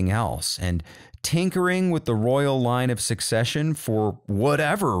anything else, and tinkering with the royal line of succession for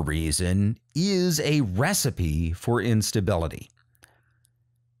whatever reason is a recipe for instability.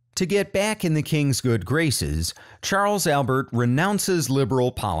 To get back in the king's good graces, Charles Albert renounces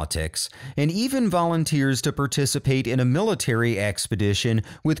liberal politics and even volunteers to participate in a military expedition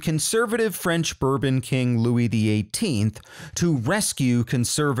with conservative French Bourbon King Louis XVIII to rescue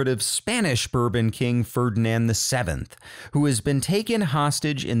conservative Spanish Bourbon King Ferdinand VII, who has been taken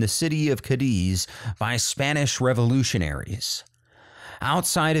hostage in the city of Cadiz by Spanish revolutionaries.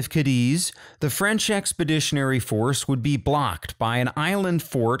 Outside of Cadiz, the French expeditionary force would be blocked by an island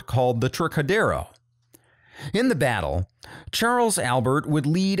fort called the Trocadero. In the battle, Charles Albert would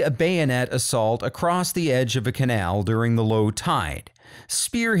lead a bayonet assault across the edge of a canal during the low tide,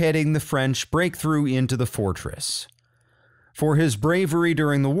 spearheading the French breakthrough into the fortress. For his bravery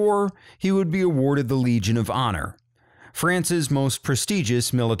during the war, he would be awarded the Legion of Honor, France's most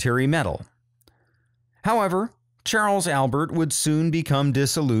prestigious military medal. However, Charles Albert would soon become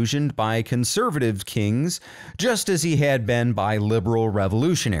disillusioned by conservative kings, just as he had been by liberal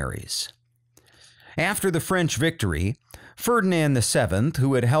revolutionaries. After the French victory, Ferdinand VII,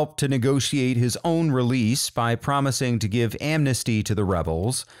 who had helped to negotiate his own release by promising to give amnesty to the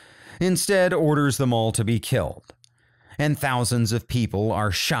rebels, instead orders them all to be killed, and thousands of people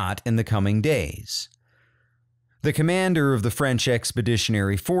are shot in the coming days. The commander of the French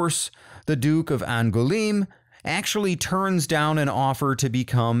expeditionary force, the Duke of Angoulême, actually turns down an offer to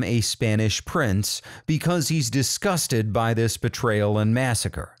become a Spanish prince because he's disgusted by this betrayal and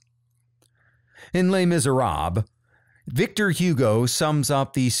massacre. In Les Miserables, Victor Hugo sums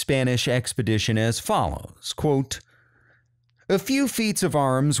up the Spanish expedition as follows, quote, "A few feats of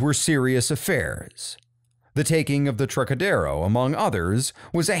arms were serious affairs. The taking of the Trocadero, among others,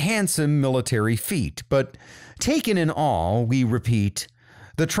 was a handsome military feat, but taken in all, we repeat,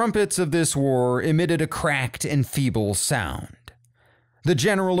 the trumpets of this war emitted a cracked and feeble sound. The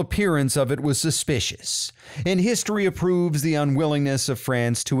general appearance of it was suspicious, and history approves the unwillingness of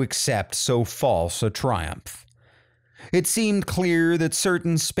France to accept so false a triumph. It seemed clear that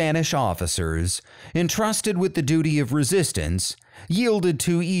certain Spanish officers, entrusted with the duty of resistance, yielded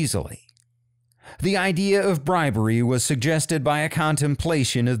too easily. The idea of bribery was suggested by a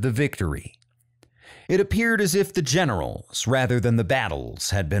contemplation of the victory. It appeared as if the generals, rather than the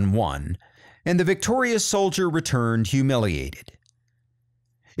battles, had been won, and the victorious soldier returned humiliated.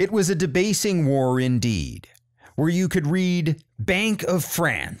 It was a debasing war indeed, where you could read Bank of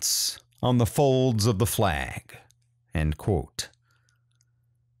France on the folds of the flag." End quote.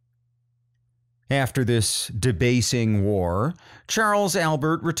 After this debasing war, Charles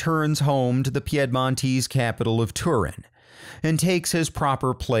Albert returns home to the Piedmontese capital of Turin and takes his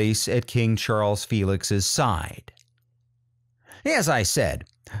proper place at King Charles Felix's side. As I said,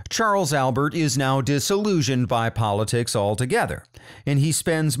 Charles Albert is now disillusioned by politics altogether, and he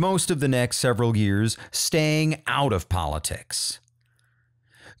spends most of the next several years staying out of politics.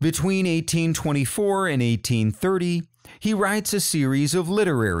 Between 1824 and 1830, he writes a series of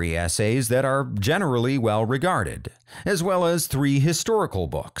literary essays that are generally well regarded, as well as 3 historical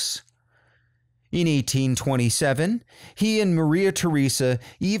books. In 1827, he and Maria Theresa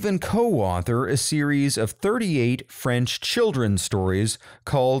even co-author a series of 38 French children's stories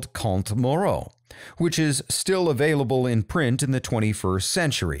called Contes Moraux, which is still available in print in the 21st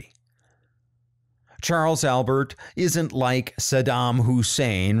century. Charles Albert isn't like Saddam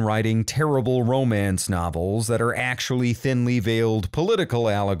Hussein writing terrible romance novels that are actually thinly veiled political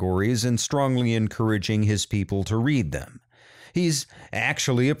allegories and strongly encouraging his people to read them. He's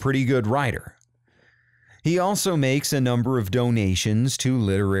actually a pretty good writer. He also makes a number of donations to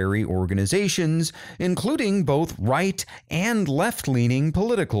literary organizations, including both right and left-leaning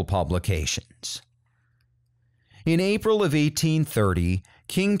political publications. In April of 1830,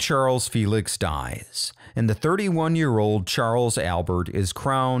 King Charles Felix dies, and the 31-year-old Charles Albert is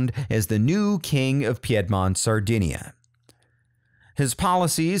crowned as the new King of Piedmont Sardinia. His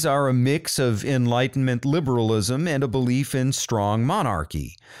policies are a mix of Enlightenment liberalism and a belief in strong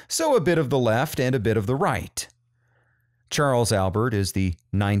monarchy, so a bit of the left and a bit of the right. Charles Albert is the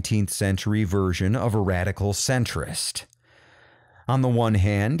 19th century version of a radical centrist. On the one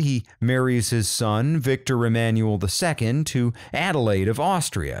hand, he marries his son, Victor Emmanuel II, to Adelaide of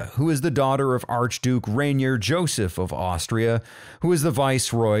Austria, who is the daughter of Archduke Rainier Joseph of Austria, who is the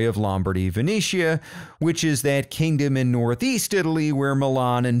viceroy of Lombardy-Venetia, which is that kingdom in northeast Italy where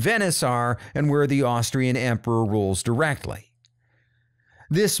Milan and Venice are, and where the Austrian emperor rules directly.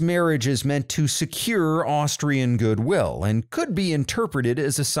 This marriage is meant to secure Austrian goodwill and could be interpreted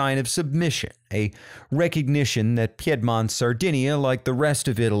as a sign of submission, a recognition that Piedmont Sardinia, like the rest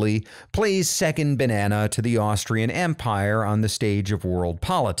of Italy, plays second banana to the Austrian Empire on the stage of world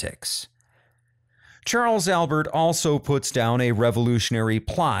politics. Charles Albert also puts down a revolutionary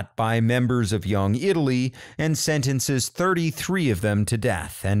plot by members of Young Italy and sentences 33 of them to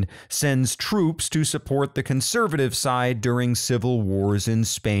death, and sends troops to support the conservative side during civil wars in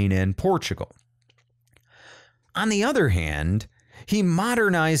Spain and Portugal. On the other hand, he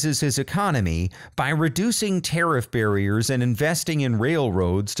modernizes his economy by reducing tariff barriers and investing in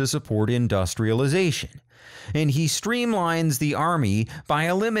railroads to support industrialization. And he streamlines the army by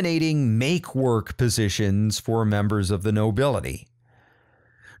eliminating make-work positions for members of the nobility.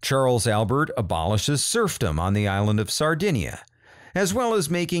 Charles Albert abolishes serfdom on the island of Sardinia, as well as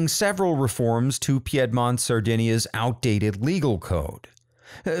making several reforms to Piedmont Sardinia's outdated legal code.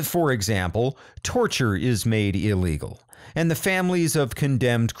 For example, torture is made illegal, and the families of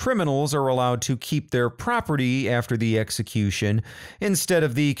condemned criminals are allowed to keep their property after the execution instead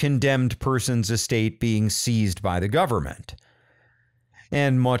of the condemned person's estate being seized by the government.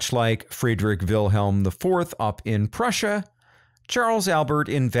 And much like Friedrich Wilhelm IV up in Prussia, Charles Albert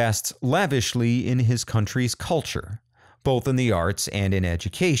invests lavishly in his country's culture, both in the arts and in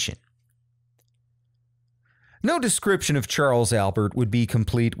education. No description of Charles Albert would be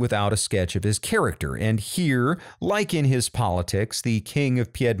complete without a sketch of his character, and here, like in his politics, the King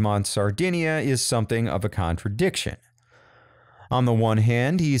of Piedmont Sardinia is something of a contradiction. On the one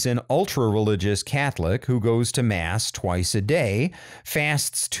hand, he's an ultra-religious Catholic who goes to Mass twice a day,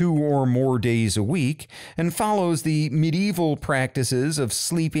 fasts 2 or more days a week, and follows the medieval practices of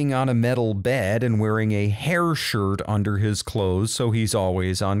sleeping on a metal bed and wearing a hair shirt under his clothes so he's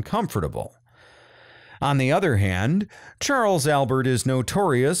always uncomfortable. On the other hand, Charles Albert is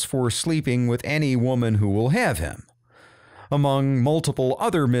notorious for sleeping with any woman who will have him. Among multiple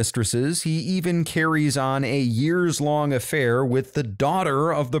other mistresses, he even carries on a years-long affair with the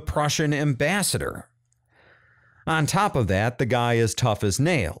daughter of the Prussian ambassador. On top of that, the guy is tough as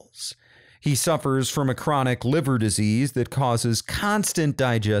nails. He suffers from a chronic liver disease that causes constant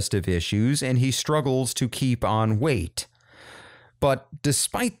digestive issues, and he struggles to keep on weight. But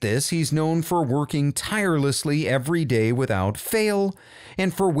despite this, he's known for working tirelessly every day without fail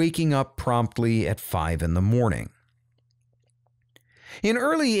and for waking up promptly at 5 in the morning. In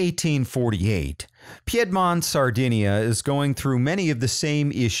early 1848, Piedmont Sardinia is going through many of the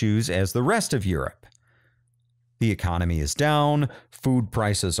same issues as the rest of Europe. The economy is down, food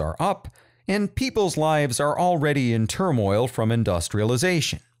prices are up, and people's lives are already in turmoil from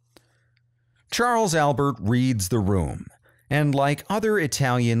industrialization. Charles Albert reads the room, And like other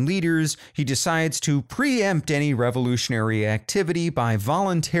Italian leaders, he decides to preempt any revolutionary activity by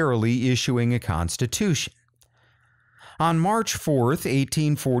voluntarily issuing a constitution. On March 4th,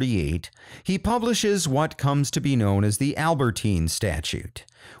 1848, he publishes what comes to be known as the Albertine Statute,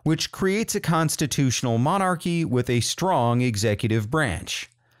 which creates a constitutional monarchy with a strong executive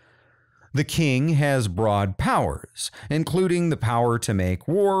branch. The king has broad powers, including the power to make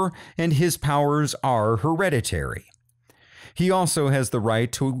war, and his powers are hereditary. He also has the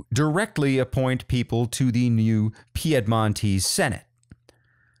right to directly appoint people to the new Piedmontese Senate.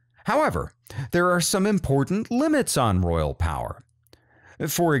 However, there are some important limits on royal power.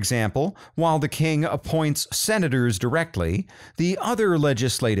 For example, while the king appoints senators directly, the other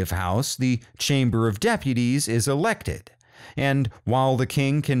legislative house, the Chamber of Deputies, is elected. And while the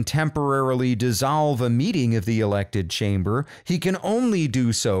king can temporarily dissolve a meeting of the elected chamber, he can only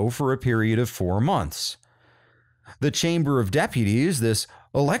do so for a period of 4 months. The Chamber of Deputies, this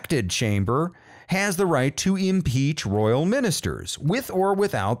elected chamber, has the right to impeach royal ministers, with or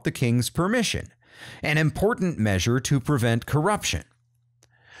without the king's permission, an important measure to prevent corruption.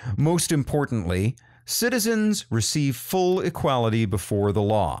 Most importantly, citizens receive full equality before the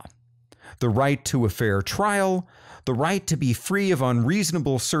law, the right to a fair trial, the right to be free of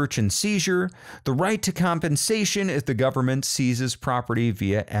unreasonable search and seizure, the right to compensation if the government seizes property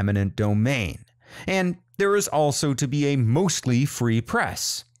via eminent domain, and there is also to be a mostly free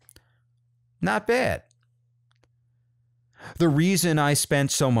press. Not bad. The reason I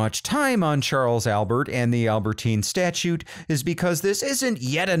spent so much time on Charles Albert and the Albertine Statute is because this isn't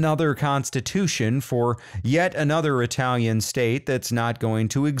yet another constitution for yet another Italian state that's not going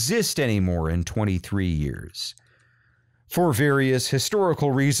to exist anymore in 23 years. For various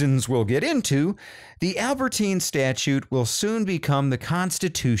historical reasons we'll get into, the Albertine Statute will soon become the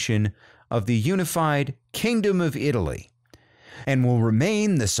constitution of the unified Kingdom of Italy, and will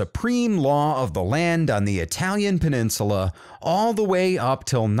remain the supreme law of the land on the Italian peninsula all the way up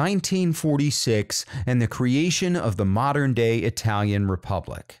till 1946 and the creation of the modern-day Italian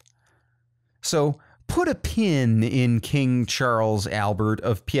Republic. So put a pin in King Charles Albert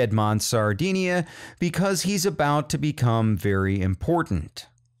of Piedmont, Sardinia, because he's about to become very important.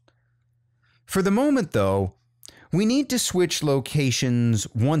 For the moment, though, we need to switch locations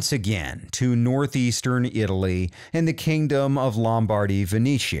once again to northeastern Italy and the Kingdom of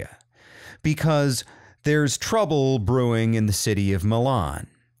Lombardy-Venetia, because there's trouble brewing in the city of Milan.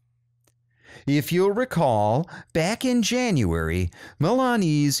 If you'll recall, back in January,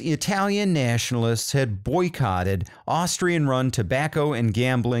 Milanese Italian nationalists had boycotted Austrian-run tobacco and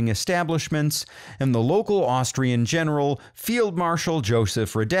gambling establishments, and the local Austrian general, Field Marshal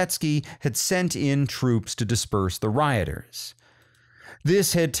Joseph Radetzky, had sent in troops to disperse the rioters.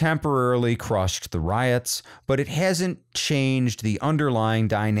 This had temporarily crushed the riots, but it hasn't changed the underlying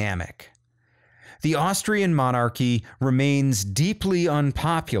dynamic. The Austrian monarchy remains deeply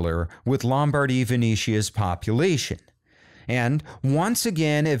unpopular with Lombardy-Venetia's population. And once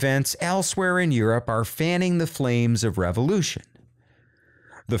again, events elsewhere in Europe are fanning the flames of revolution.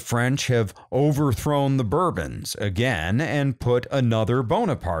 The French have overthrown the Bourbons again and put another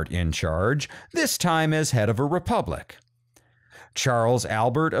Bonaparte in charge, this time as head of a republic. Charles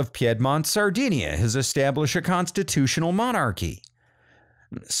Albert of Piedmont, Sardinia has established a constitutional monarchy.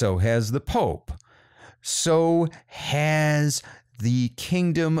 So has the Pope. So has the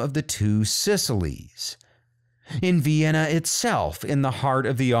Kingdom of the Two Sicilies. In Vienna itself, in the heart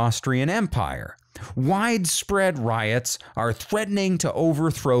of the Austrian Empire, widespread riots are threatening to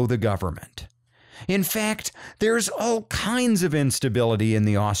overthrow the government. In fact, there's all kinds of instability in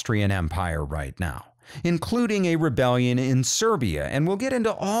the Austrian Empire right now, including a rebellion in Serbia, and we'll get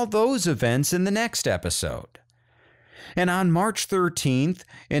into all those events in the next episode. And on March 13th,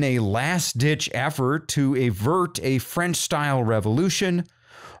 in a last-ditch effort to avert a French-style revolution,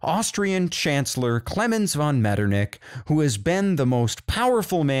 Austrian Chancellor Clemens von Metternich, who has been the most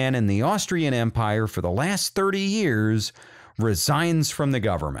powerful man in the Austrian Empire for the last 30 years, resigns from the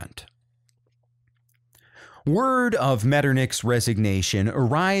government. Word of Metternich's resignation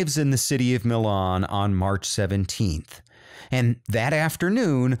arrives in the city of Milan on March 17th. And that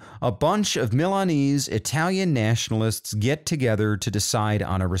afternoon, a bunch of Milanese Italian nationalists get together to decide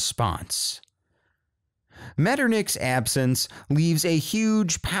on a response. Metternich's absence leaves a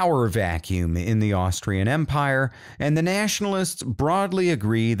huge power vacuum in the Austrian Empire, and the nationalists broadly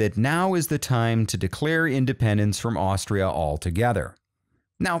agree that now is the time to declare independence from Austria altogether.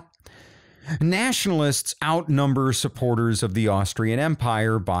 Now, Nationalists outnumber supporters of the Austrian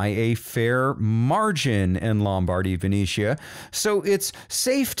Empire by a fair margin in Lombardy, Venetia, so it's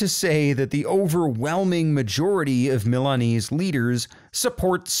safe to say that the overwhelming majority of Milanese leaders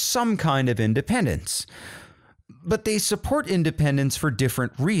support some kind of independence. But they support independence for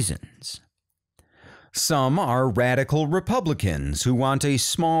different reasons. Some are radical Republicans who want a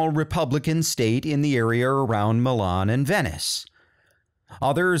small Republican state in the area around Milan and Venice.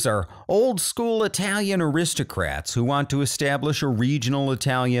 Others are old-school Italian aristocrats who want to establish a regional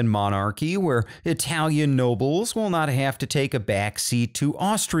Italian monarchy where Italian nobles will not have to take a back seat to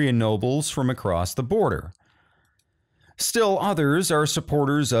Austrian nobles from across the border. Still others are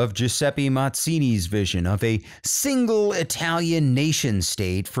supporters of Giuseppe Mazzini's vision of a single Italian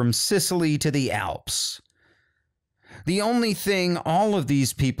nation-state from Sicily to the Alps. The only thing all of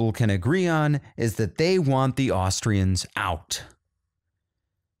these people can agree on is that they want the Austrians out.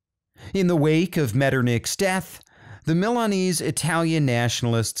 In the wake of Metternich's death, the Milanese Italian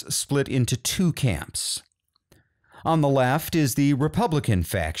nationalists split into two camps. On the left is the Republican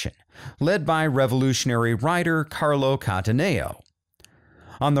faction, led by revolutionary writer Carlo Cattaneo.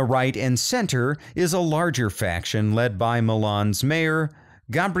 On the right and center is a larger faction led by Milan's mayor,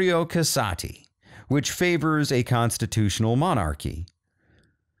 Gabriele Casati, which favors a constitutional monarchy.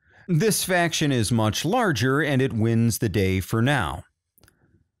 This faction is much larger and it wins the day for now.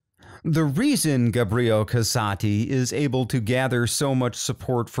 The reason Gabriele Casati is able to gather so much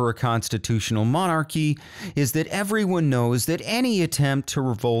support for a constitutional monarchy is that everyone knows that any attempt to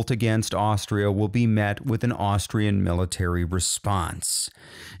revolt against Austria will be met with an Austrian military response.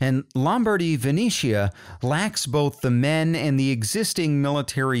 And Lombardy Venetia lacks both the men and the existing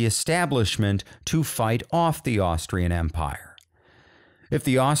military establishment to fight off the Austrian Empire. If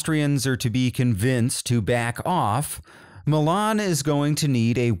the Austrians are to be convinced to back off, Milan is going to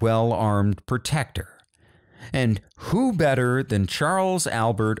need a well-armed protector. And who better than Charles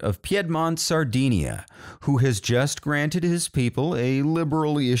Albert of Piedmont, Sardinia, who has just granted his people a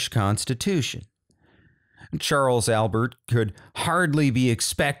liberal-ish constitution? Charles Albert could hardly be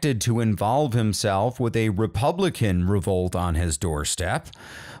expected to involve himself with a Republican revolt on his doorstep,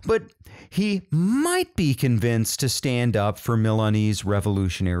 but he might be convinced to stand up for Milanese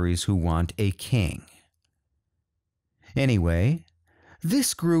revolutionaries who want a king. Anyway,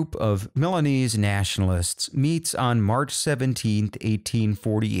 this group of Milanese nationalists meets on March 17,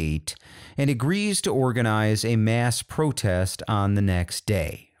 1848, and agrees to organize a mass protest on the next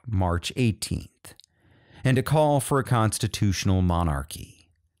day, March 18th, and to call for a constitutional monarchy.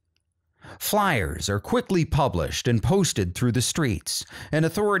 Flyers are quickly published and posted through the streets, and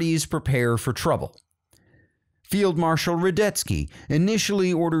authorities prepare for trouble. Field Marshal Radetzky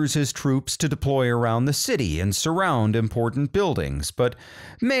initially orders his troops to deploy around the city and surround important buildings, but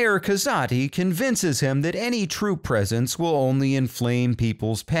Mayor Casati convinces him that any troop presence will only inflame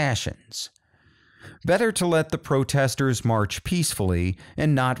people's passions. Better to let the protesters march peacefully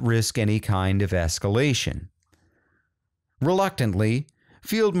and not risk any kind of escalation. Reluctantly,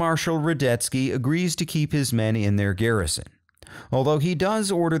 Field Marshal Radetzky agrees to keep his men in their garrison, although he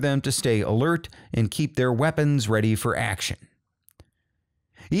does order them to stay alert and keep their weapons ready for action.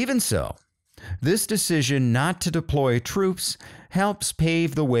 Even so, this decision not to deploy troops helps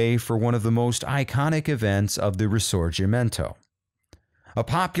pave the way for one of the most iconic events of the Risorgimento, a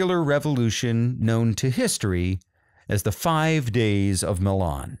popular revolution known to history as the 5 Days of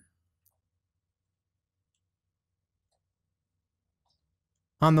Milan.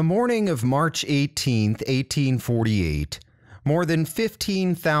 On the morning of March 18, 1848, more than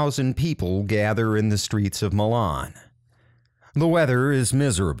 15,000 people gather in the streets of Milan. The weather is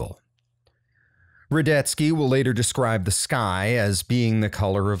miserable. Radetzky will later describe the sky as being the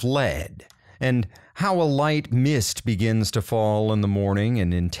color of lead, and how a light mist begins to fall in the morning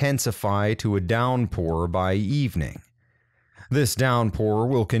and intensify to a downpour by evening. This downpour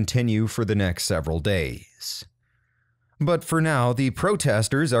will continue for the next several days. But for now, the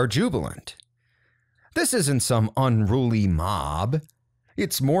protesters are jubilant. This isn't some unruly mob.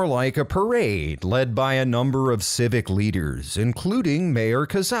 It's more like a parade led by a number of civic leaders, including Mayor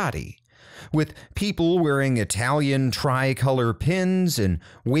Casati, with people wearing Italian tricolor pins and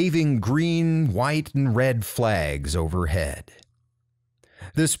waving green, white, and red flags overhead.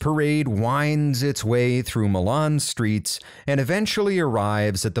 This parade winds its way through Milan's streets and eventually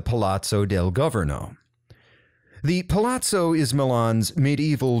arrives at the Palazzo del Governo. The Palazzo is Milan's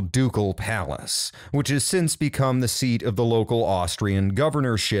medieval ducal palace, which has since become the seat of the local Austrian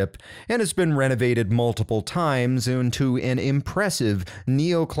governorship and has been renovated multiple times into an impressive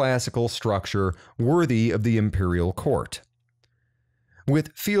neoclassical structure worthy of the imperial court.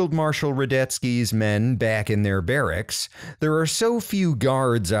 With Field Marshal Radetzky's men back in their barracks, there are so few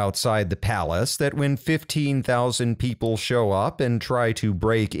guards outside the palace that when 15,000 people show up and try to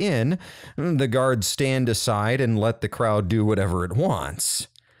break in, the guards stand aside and let the crowd do whatever it wants.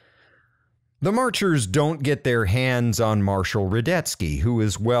 The marchers don't get their hands on Marshal Radetzky, who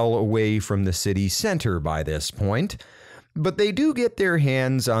is well away from the city center by this point, but they do get their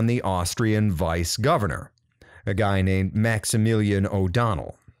hands on the Austrian vice-governor, a guy named Maximilian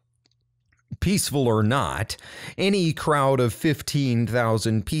O'Donnell. Peaceful or not, any crowd of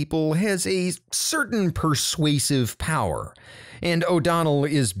 15,000 people has a certain persuasive power, and O'Donnell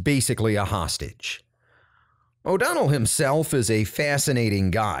is basically a hostage. O'Donnell himself is a fascinating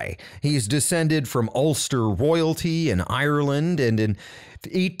guy. He's descended from Ulster royalty in Ireland, and in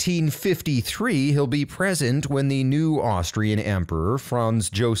 1853 he'll be present when the new Austrian Emperor,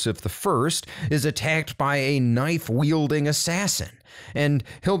 Franz Joseph I, is attacked by a knife-wielding assassin, and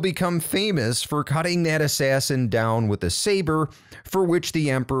he'll become famous for cutting that assassin down with a saber, for which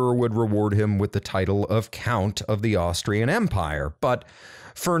the Emperor would reward him with the title of Count of the Austrian Empire. But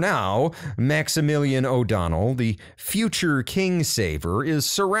for now, Maximilian O'Donnell, the future king-saver, is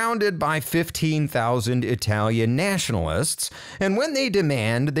surrounded by 15,000 Italian nationalists, and when they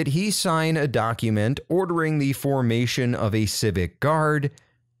demand that he sign a document ordering the formation of a civic guard,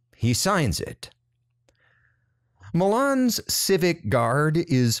 he signs it. Milan's civic guard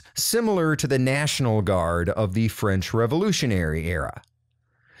is similar to the National Guard of the French Revolutionary era.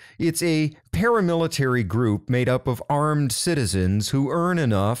 It's a paramilitary group made up of armed citizens who earn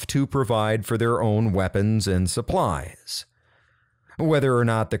enough to provide for their own weapons and supplies. Whether or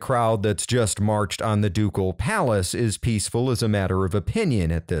not the crowd that's just marched on the ducal palace is peaceful is a matter of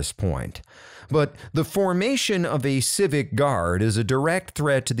opinion at this point. But the formation of a civic guard is a direct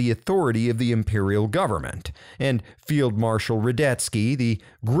threat to the authority of the imperial government, and Field Marshal Radetzky, the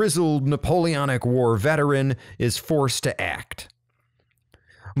grizzled Napoleonic War veteran, is forced to act.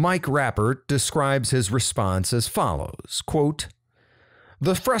 Mike Rappert describes his response as follows, quote,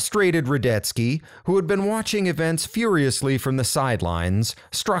 "The frustrated Radetzky, who had been watching events furiously from the sidelines,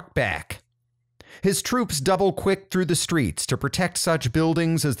 struck back. His troops double-quicked through the streets to protect such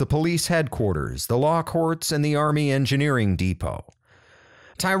buildings as the police headquarters, the law courts, and the army engineering depot.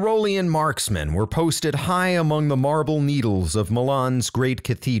 Tyrolean marksmen were posted high among the marble needles of Milan's great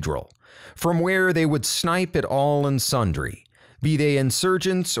cathedral, from where they would snipe at all and sundry, be they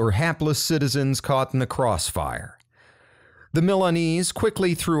insurgents or hapless citizens caught in the crossfire. The Milanese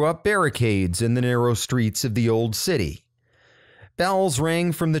quickly threw up barricades in the narrow streets of the old city. Bells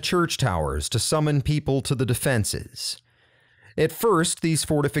rang from the church towers to summon people to the defenses. At first, these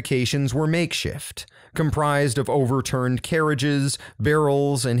fortifications were makeshift, comprised of overturned carriages,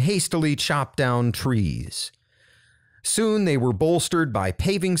 barrels, and hastily chopped down trees. Soon they were bolstered by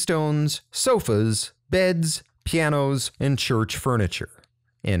paving stones, sofas, beds, pianos, and church furniture."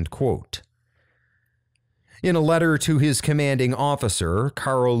 End quote. In a letter to his commanding officer,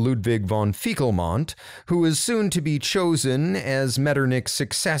 Karl Ludwig von Fickelmont, who is soon to be chosen as Metternich's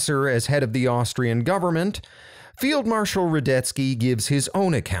successor as head of the Austrian government, Field Marshal Radetzky gives his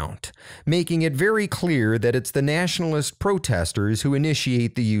own account, making it very clear that it's the nationalist protesters who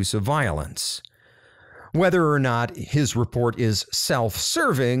initiate the use of violence. Whether or not his report is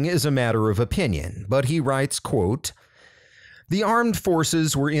self-serving is a matter of opinion, but he writes, quote, "The armed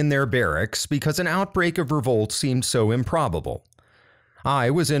forces were in their barracks because an outbreak of revolt seemed so improbable. I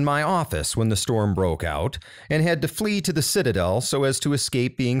was in my office when the storm broke out and had to flee to the citadel so as to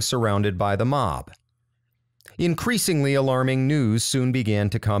escape being surrounded by the mob. Increasingly alarming news soon began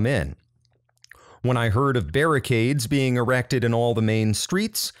to come in. When I heard of barricades being erected in all the main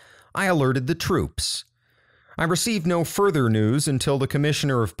streets, I alerted the troops. I received no further news until the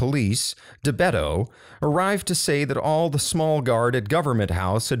Commissioner of Police, De Betto, arrived to say that all the small guard at Government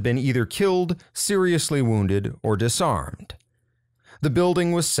House had been either killed, seriously wounded, or disarmed. The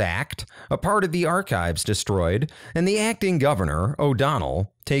building was sacked, a part of the archives destroyed, and the acting governor,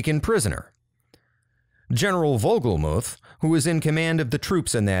 O'Donnell, taken prisoner. General Vogelmuth, who was in command of the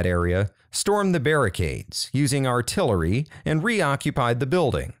troops in that area, stormed the barricades, using artillery, and reoccupied the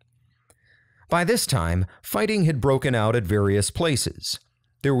building. By this time, fighting had broken out at various places.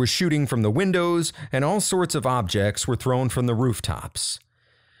 There was shooting from the windows, and all sorts of objects were thrown from the rooftops.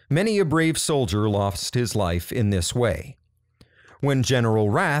 Many a brave soldier lost his life in this way. When General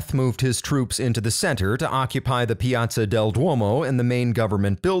Rath moved his troops into the center to occupy the Piazza del Duomo and the main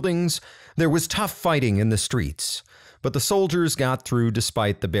government buildings, there was tough fighting in the streets, but the soldiers got through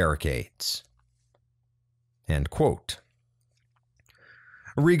despite the barricades." End quote.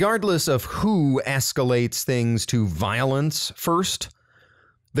 Regardless of who escalates things to violence first,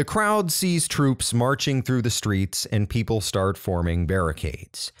 The crowd sees troops marching through the streets and people start forming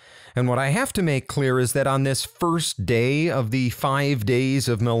barricades. And what I have to make clear is that on this first day of the 5 days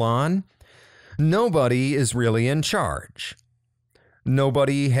of Milan, nobody is really in charge.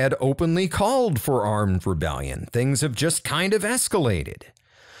 Nobody had openly called for armed rebellion. Things have just kind of escalated.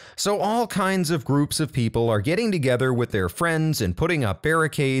 So all kinds of groups of people are getting together with their friends and putting up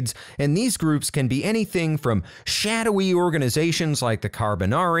barricades, and these groups can be anything from shadowy organizations like the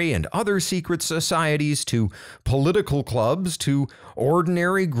Carbonari and other secret societies to political clubs to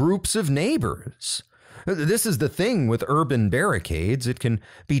ordinary groups of neighbors. This is the thing with urban barricades. It can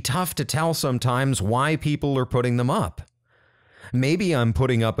be tough to tell sometimes why people are putting them up. Maybe I'm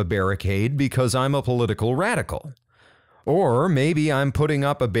putting up a barricade because I'm a political radical. Or maybe I'm putting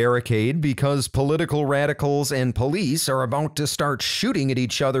up a barricade because political radicals and police are about to start shooting at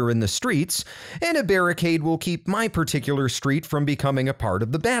each other in the streets, and a barricade will keep my particular street from becoming a part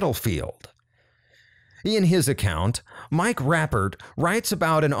of the battlefield. In his account, Mike Rappert writes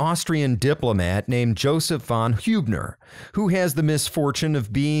about an Austrian diplomat named Joseph von Hübner, who has the misfortune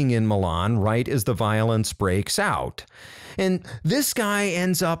of being in Milan right as the violence breaks out. And this guy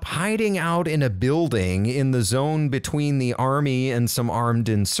ends up hiding out in a building in the zone between the army and some armed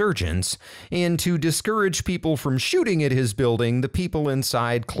insurgents, and to discourage people from shooting at his building, the people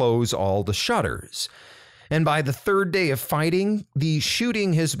inside close all the shutters. And by the third day of fighting, the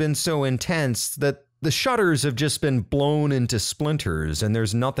shooting has been so intense that the shutters have just been blown into splinters and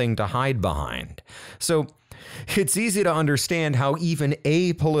there's nothing to hide behind. So it's easy to understand how even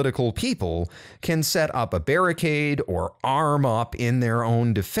apolitical people can set up a barricade or arm up in their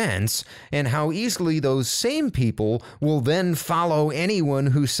own defense, and how easily those same people will then follow anyone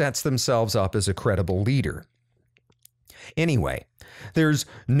who sets themselves up as a credible leader. Anyway, there's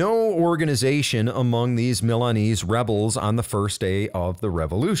no organization among these Milanese rebels on the first day of the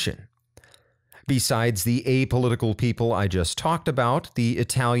revolution. Besides the apolitical people I just talked about, the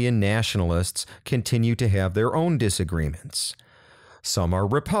Italian nationalists continue to have their own disagreements. Some are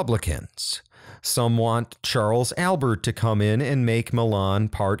Republicans. Some want Charles Albert to come in and make Milan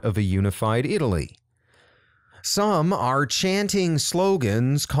part of a unified Italy. Some are chanting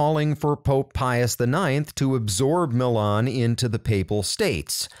slogans calling for Pope Pius IX to absorb Milan into the Papal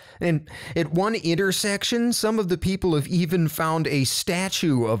States. And at one intersection, some of the people have even found a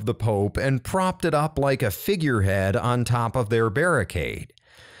statue of the Pope and propped it up like a figurehead on top of their barricade.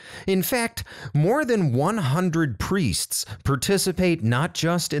 In fact, more than 100 priests participate not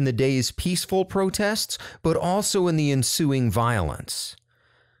just in the day's peaceful protests, but also in the ensuing violence.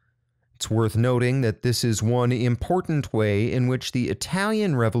 It's worth noting that this is one important way in which the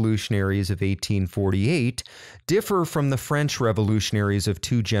Italian revolutionaries of 1848 differ from the French revolutionaries of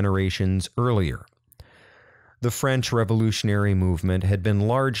 2 generations earlier. The French revolutionary movement had been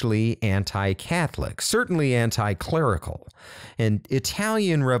largely anti-Catholic, certainly anti-clerical, and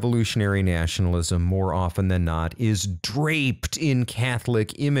Italian revolutionary nationalism, more often than not, is draped in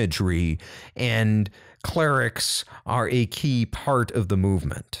Catholic imagery, and clerics are a key part of the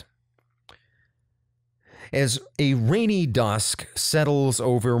movement. As a rainy dusk settles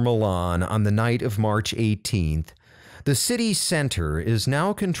over Milan on the night of March 18th, the city center is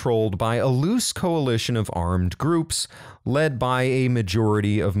now controlled by a loose coalition of armed groups led by a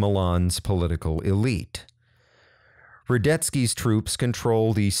majority of Milan's political elite. Radetzky's troops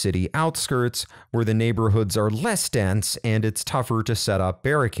control the city outskirts, where the neighborhoods are less dense and it's tougher to set up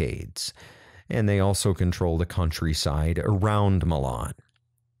barricades. And they also control the countryside around Milan.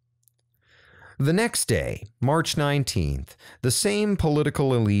 The next day, March 19th, the same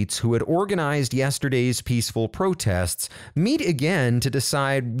political elites who had organized yesterday's peaceful protests meet again to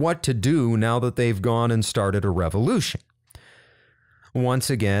decide what to do now that they've gone and started a revolution.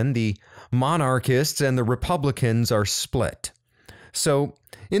 Once again, the monarchists and the Republicans are split. So,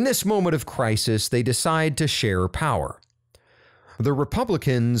 in this moment of crisis, they decide to share power. The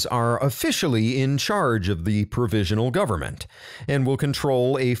Republicans are officially in charge of the provisional government and will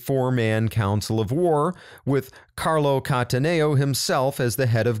control a 4-man council of war with Carlo Cattaneo himself as the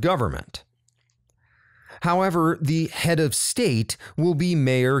head of government. However, the head of state will be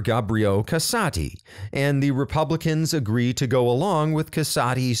Mayor Gabriele Casati, and the Republicans agree to go along with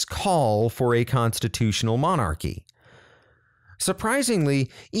Casati's call for a constitutional monarchy. Surprisingly,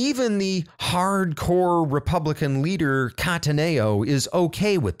 even the hardcore Republican leader Cattaneo is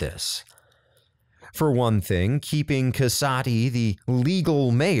okay with this. For one thing, keeping Casati, the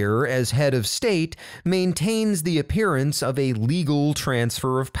legal mayor, as head of state maintains the appearance of a legal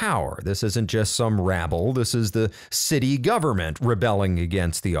transfer of power. This isn't just some rabble, this is the city government rebelling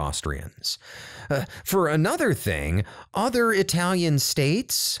against the Austrians. For another thing, other Italian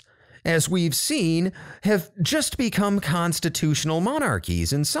states, as we've seen, have just become constitutional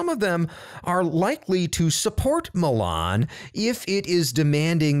monarchies, and some of them are likely to support Milan if it is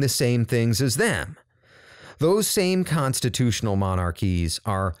demanding the same things as them. Those same constitutional monarchies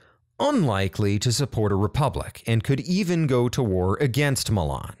are unlikely to support a republic and could even go to war against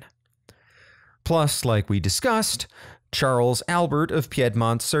Milan. Plus, like we discussed, Charles Albert of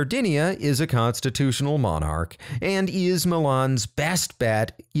Piedmont, Sardinia is a constitutional monarch and is Milan's best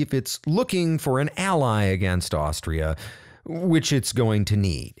bet if it's looking for an ally against Austria, which it's going to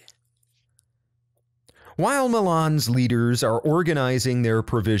need. While Milan's leaders are organizing their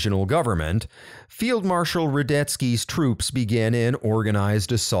provisional government, Field Marshal Radetzky's troops begin an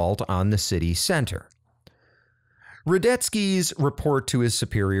organized assault on the city center. Radetzky's report to his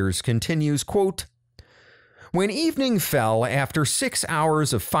superiors continues, quote, "When evening fell after 6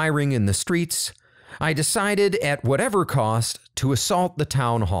 hours of firing in the streets, I decided at whatever cost to assault the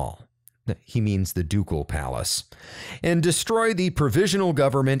town hall," he means the ducal palace, "and destroy the provisional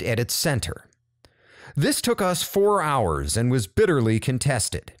government at its center. This took us 4 hours and was bitterly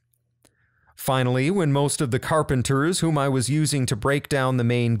contested. Finally, when most of the carpenters whom I was using to break down the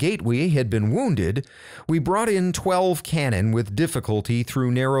main gateway had been wounded, we brought in 12 cannon with difficulty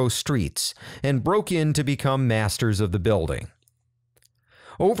through narrow streets and broke in to become masters of the building.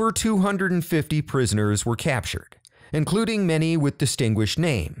 Over 250 prisoners were captured, including many with distinguished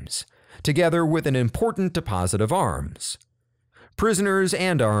names, together with an important deposit of arms. Prisoners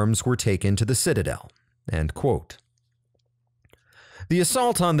and arms were taken to the citadel." End quote. The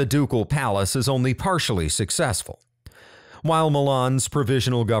assault on the ducal palace is only partially successful. While Milan's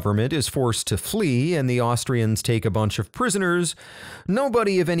provisional government is forced to flee and the Austrians take a bunch of prisoners,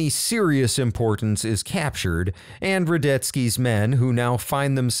 nobody of any serious importance is captured, and Radetzky's men, who now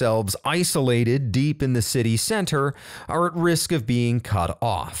find themselves isolated deep in the city center, are at risk of being cut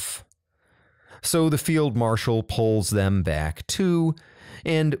off. So the field marshal pulls them back too,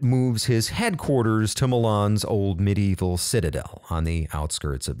 and moves his headquarters to Milan's old medieval citadel on the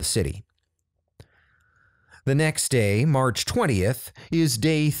outskirts of the city. The next day, March 20th, is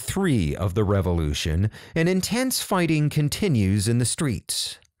day 3 of the revolution, and intense fighting continues in the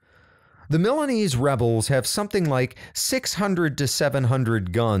streets. The Milanese rebels have something like 600 to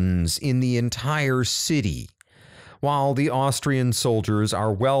 700 guns in the entire city, while the Austrian soldiers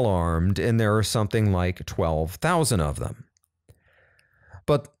are well armed and there are something like 12,000 of them.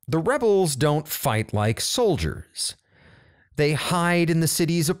 But the rebels don't fight like soldiers. They hide in the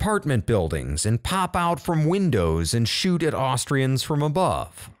city's apartment buildings and pop out from windows and shoot at Austrians from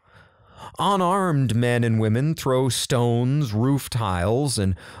above. Unarmed men and women throw stones, roof tiles,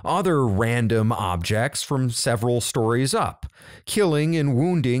 and other random objects from several stories up, killing and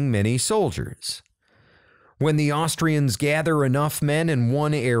wounding many soldiers. When the Austrians gather enough men in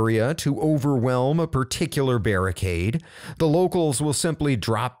one area to overwhelm a particular barricade, the locals will simply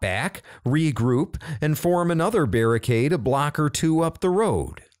drop back, regroup, and form another barricade a block or two up the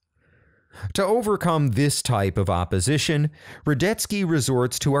road. To overcome this type of opposition, Radetzky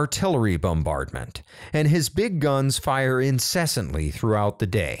resorts to artillery bombardment, and his big guns fire incessantly throughout the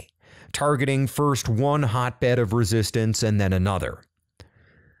day, targeting first one hotbed of resistance and then another.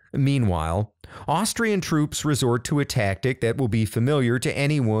 Meanwhile, Austrian troops resort to a tactic that will be familiar to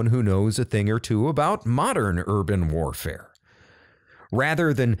anyone who knows a thing or two about modern urban warfare.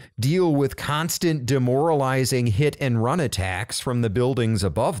 Rather than deal with constant demoralizing hit-and-run attacks from the buildings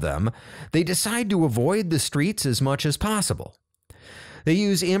above them, they decide to avoid the streets as much as possible. They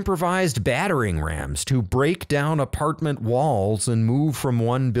use improvised battering rams to break down apartment walls and move from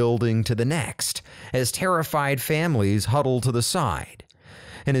one building to the next, as terrified families huddle to the side.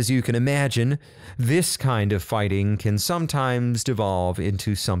 And as you can imagine, this kind of fighting can sometimes devolve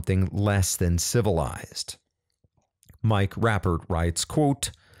into something less than civilized. Mike Rappert writes,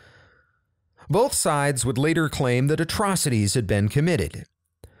 quote, "Both sides would later claim that atrocities had been committed.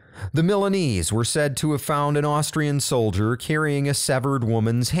 The Milanese were said to have found an Austrian soldier carrying a severed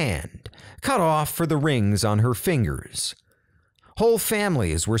woman's hand, cut off for the rings on her fingers. Whole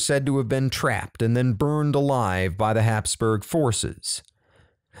families were said to have been trapped and then burned alive by the Habsburg forces.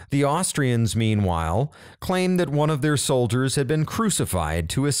 The Austrians, meanwhile, claimed that one of their soldiers had been crucified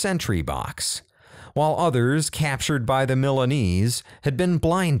to a sentry box, while others, captured by the Milanese, had been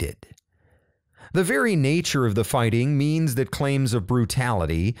blinded. The very nature of the fighting means that claims of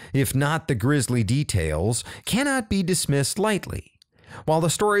brutality, if not the grisly details, cannot be dismissed lightly, while the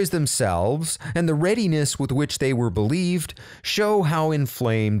stories themselves and the readiness with which they were believed show how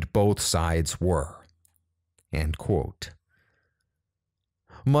inflamed both sides were." End quote.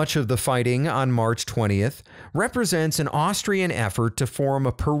 Much of the fighting on March 20th represents an Austrian effort to form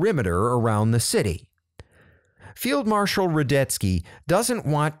a perimeter around the city. Field Marshal Radetzky doesn't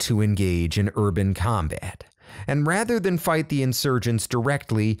want to engage in urban combat, and rather than fight the insurgents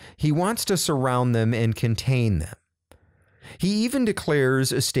directly, he wants to surround them and contain them. He even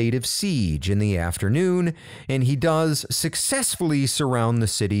declares a state of siege in the afternoon, and he does successfully surround the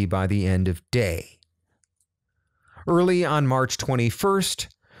city by the end of day. Early on March 21st,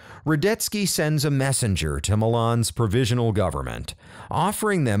 Radetzky sends a messenger to Milan's provisional government,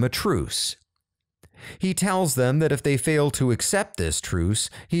 offering them a truce. He tells them that if they fail to accept this truce,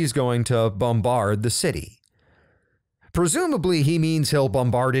 he's going to bombard the city. Presumably, he means he'll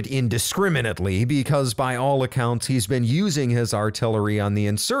bombard it indiscriminately because by all accounts he's been using his artillery on the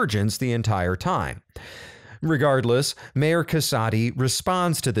insurgents the entire time. Regardless, Mayor Casati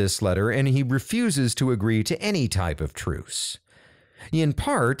responds to this letter and he refuses to agree to any type of truce. In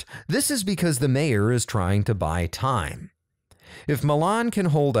part, this is because the mayor is trying to buy time. If Milan can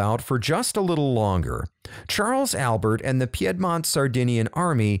hold out for just a little longer, Charles Albert and the Piedmont-Sardinian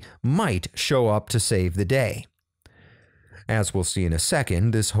army might show up to save the day. As we'll see in a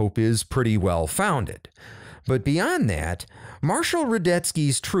second, this hope is pretty well founded. But beyond that, Marshal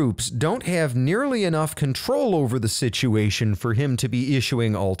Radetzky's troops don't have nearly enough control over the situation for him to be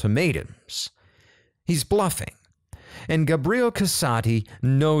issuing ultimatums. He's bluffing, and Gabriele Casati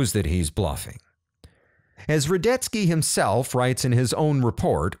knows that he's bluffing. As Radetzky himself writes in his own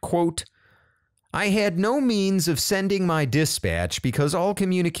report, quote, "I had no means of sending my dispatch because all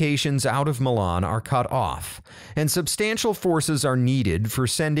communications out of Milan are cut off, and substantial forces are needed for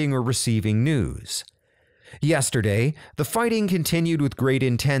sending or receiving news. Yesterday, the fighting continued with great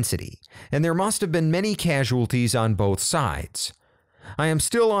intensity, and there must have been many casualties on both sides. I am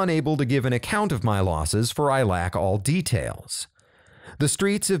still unable to give an account of my losses, for I lack all details. The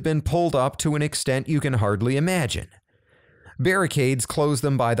streets have been pulled up to an extent you can hardly imagine. Barricades close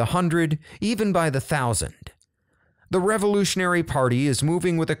them by the 100, even by the 1,000. The Revolutionary Party is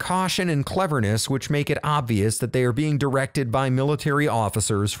moving with a caution and cleverness which make it obvious that they are being directed by military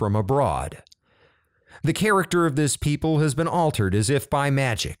officers from abroad. The character of this people has been altered as if by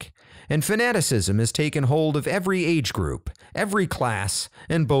magic, and fanaticism has taken hold of every age group, every class,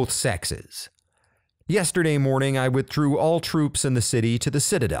 and both sexes. Yesterday morning I withdrew all troops in the city to the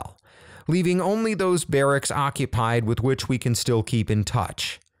citadel, leaving only those barracks occupied with which we can still keep in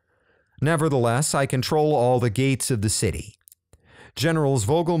touch. Nevertheless, I control all the gates of the city. Generals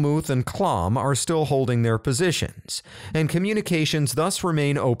Vogelmuth and Klamm are still holding their positions, and communications thus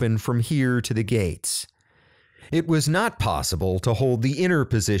remain open from here to the gates. It was not possible to hold the inner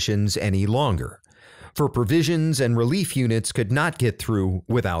positions any longer, for provisions and relief units could not get through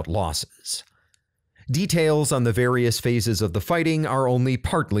without losses. Details on the various phases of the fighting are only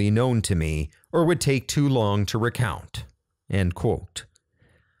partly known to me, or would take too long to recount." End quote.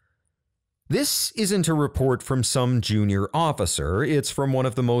 This isn't a report from some junior officer, it's from one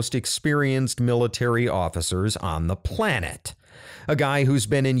of the most experienced military officers on the planet. A guy who's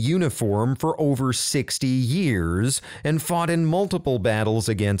been in uniform for over 60 years and fought in multiple battles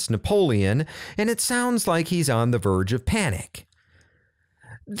against Napoleon, and it sounds like he's on the verge of panic.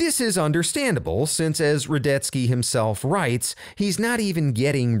 This is understandable since, as Radetzky himself writes, he's not even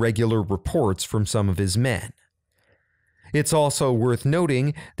getting regular reports from some of his men. It's also worth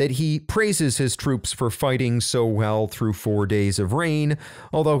noting that he praises his troops for fighting so well through 4 days of rain,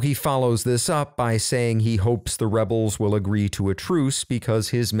 although he follows this up by saying he hopes the rebels will agree to a truce because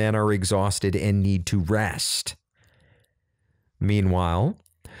his men are exhausted and need to rest. Meanwhile,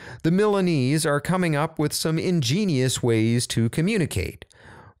 the Milanese are coming up with some ingenious ways to communicate,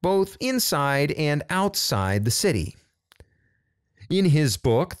 both inside and outside the city. In his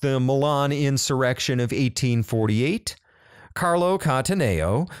book, The Milan Insurrection of 1848, Carlo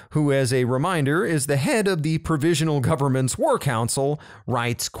Cattaneo, who as a reminder is the head of the Provisional Government's War Council,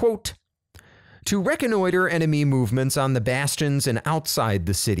 writes, quote, "To reconnoiter enemy movements on the bastions and outside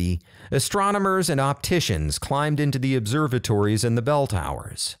the city, astronomers and opticians climbed into the observatories and the bell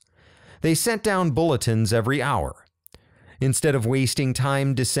towers. They sent down bulletins every hour. Instead of wasting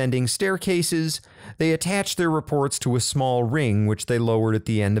time descending staircases, they attached their reports to a small ring which they lowered at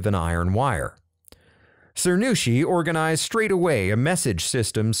the end of an iron wire. Cernuschi organized straight away a message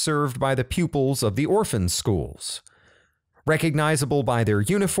system served by the pupils of the orphan schools. Recognizable by their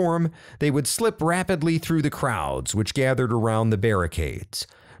uniform, they would slip rapidly through the crowds which gathered around the barricades,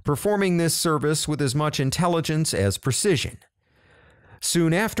 performing this service with as much intelligence as precision.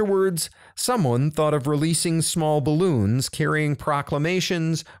 Soon afterwards, someone thought of releasing small balloons carrying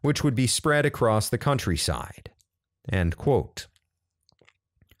proclamations which would be spread across the countryside. End quote.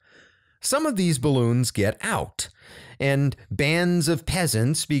 Some of these balloons get out, and bands of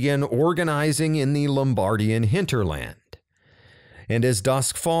peasants begin organizing in the Lombardian hinterland. And as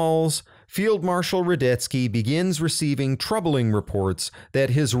dusk falls, Field Marshal Radetzky begins receiving troubling reports that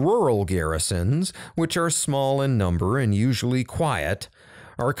his rural garrisons, which are small in number and usually quiet,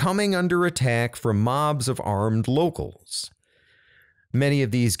 are coming under attack from mobs of armed locals. Many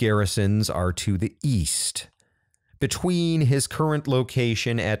of these garrisons are to the east, between his current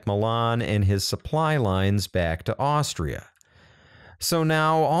location at Milan and his supply lines back to Austria. So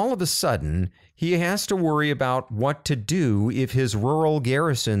now, all of a sudden, he has to worry about what to do if his rural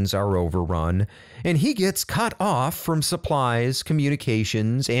garrisons are overrun, and he gets cut off from supplies,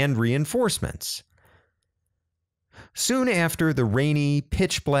 communications, and reinforcements. Soon after the rainy,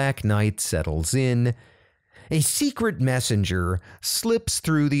 pitch-black night settles in, a secret messenger slips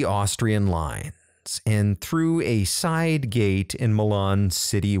through the Austrian lines and through a side gate in Milan's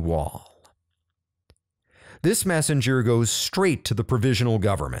city wall. This messenger goes straight to the provisional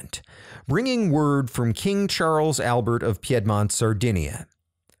government, bringing word from King Charles Albert of Piedmont, Sardinia.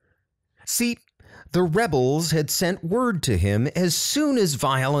 See, the rebels had sent word to him as soon as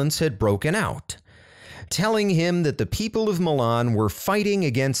violence had broken out, telling him that the people of Milan were fighting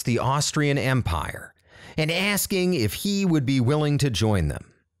against the Austrian Empire and asking if he would be willing to join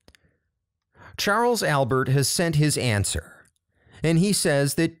them. Charles Albert has sent his answer, and he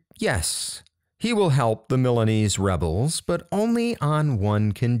says that yes, he will help the Milanese rebels, but only on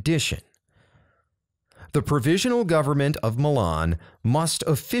one condition. The provisional government of Milan must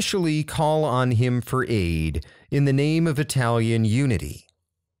officially call on him for aid in the name of Italian unity.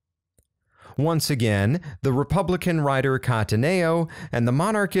 Once again, the Republican writer Cataneo and the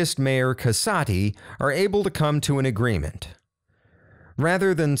monarchist mayor Casati are able to come to an agreement.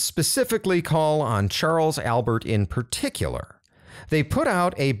 Rather than specifically call on Charles Albert in particular, they put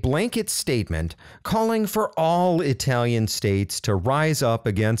out a blanket statement calling for all Italian states to rise up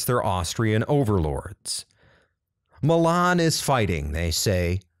against their Austrian overlords. Milan is fighting, they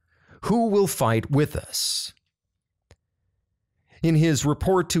say. Who will fight with us? In his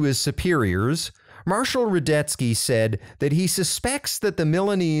report to his superiors, Marshal Radetzky said that he suspects that the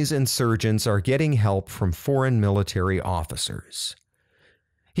Milanese insurgents are getting help from foreign military officers.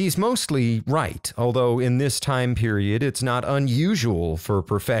 He's mostly right, although in this time period it's not unusual for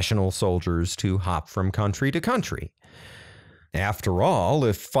professional soldiers to hop from country to country. After all,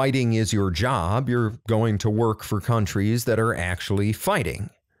 if fighting is your job, you're going to work for countries that are actually fighting.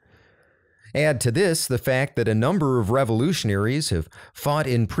 Add to this the fact that a number of revolutionaries have fought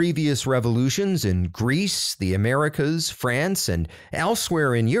in previous revolutions in Greece, the Americas, France, and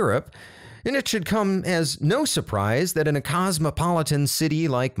elsewhere in Europe, and it should come as no surprise that in a cosmopolitan city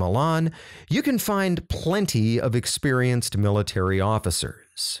like Milan, you can find plenty of experienced military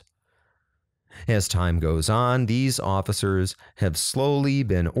officers. As time goes on, these officers have slowly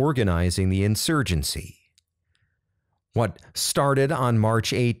been organizing the insurgency. What started on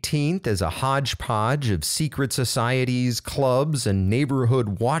March 18th as a hodgepodge of secret societies, clubs, and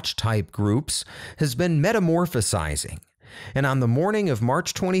neighborhood watch-type groups has been metamorphosizing. And on the morning of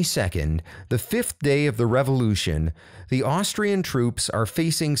March 22nd, the fifth day of the revolution, the Austrian troops are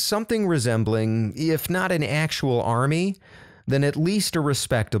facing something resembling, if not an actual army, then at least a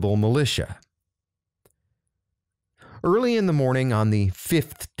respectable militia. Early in the morning on the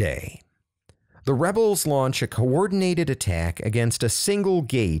fifth day, the rebels launch a coordinated attack against a single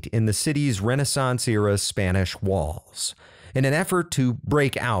gate in the city's Renaissance-era Spanish walls, in an effort to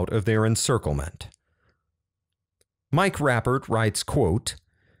break out of their encirclement. Mike Rappert writes, quote,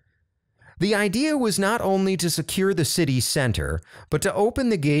 "The idea was not only to secure the city center, but to open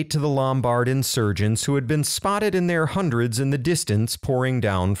the gate to the Lombard insurgents who had been spotted in their hundreds in the distance pouring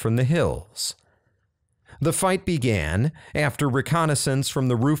down from the hills. The fight began, after reconnaissance from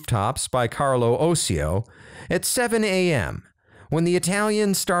the rooftops by Carlo Osio, at 7 a.m., when the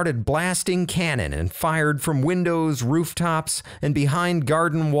Italians started blasting cannon and fired from windows, rooftops, and behind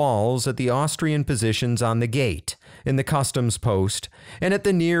garden walls at the Austrian positions on the gate, in the customs post, and at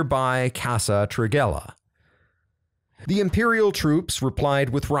the nearby Casa Trigella. The Imperial troops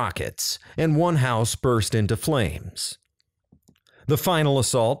replied with rockets, and one house burst into flames. The final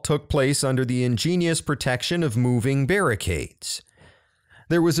assault took place under the ingenious protection of moving barricades.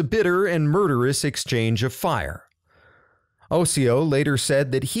 There was a bitter and murderous exchange of fire. Ossio later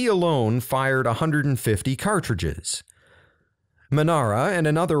said that he alone fired 150 cartridges. Manara and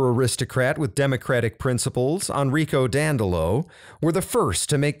another aristocrat with democratic principles, Enrico Dandolo, were the first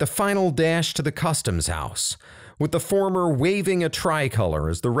to make the final dash to the customs house, with the former waving a tricolor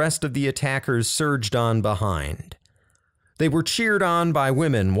as the rest of the attackers surged on behind. They were cheered on by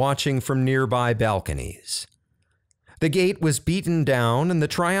women watching from nearby balconies. The gate was beaten down, and the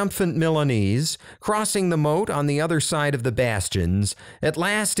triumphant Milanese, crossing the moat on the other side of the bastions, at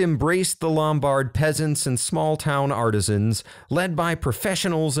last embraced the Lombard peasants and small-town artisans, led by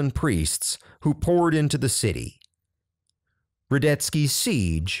professionals and priests, who poured into the city. Radetzky's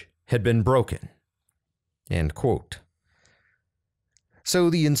siege had been broken. End quote.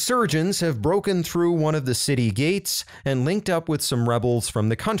 So the insurgents have broken through one of the city gates and linked up with some rebels from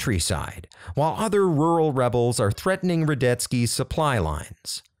the countryside, while other rural rebels are threatening Radetzky's supply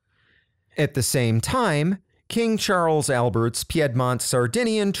lines. At the same time, King Charles Albert's Piedmont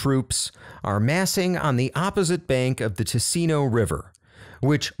Sardinian troops are massing on the opposite bank of the Ticino River,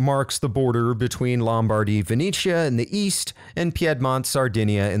 which marks the border between Lombardy Venetia in the east and Piedmont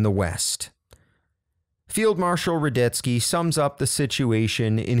Sardinia in the west. Field Marshal Radetzky sums up the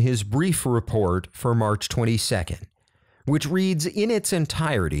situation in his brief report for March 22nd, which reads in its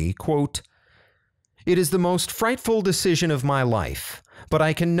entirety, quote, "It is the most frightful decision of my life, but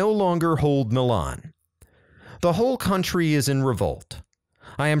I can no longer hold Milan. The whole country is in revolt.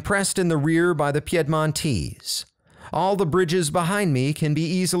 I am pressed in the rear by the Piedmontese. All the bridges behind me can be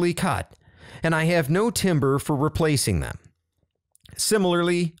easily cut, and I have no timber for replacing them.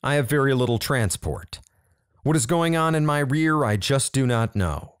 Similarly, I have very little transport. What is going on in my rear, I just do not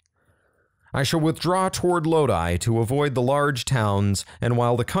know. I shall withdraw toward Lodi to avoid the large towns and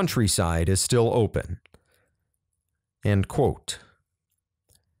while the countryside is still open." End quote.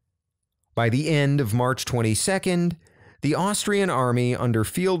 By the end of March 22nd, the Austrian army under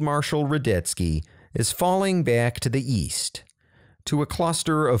Field Marshal Radetzky is falling back to the east, to a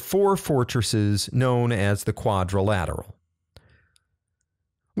cluster of 4 fortresses known as the Quadrilateral.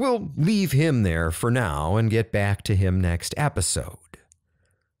 We'll leave him there for now and get back to him next episode.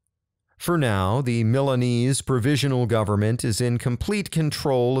 For now, the Milanese provisional government is in complete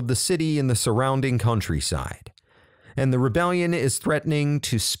control of the city and the surrounding countryside, and the rebellion is threatening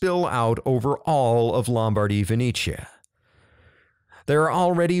to spill out over all of Lombardy Venetia. There are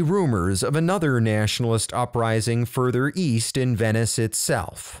already rumors of another nationalist uprising further east in Venice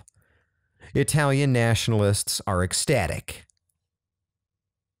itself. Italian nationalists are ecstatic.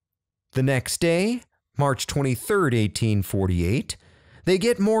 The next day, March 23, 1848, they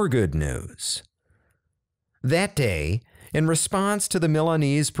get more good news. That day, in response to the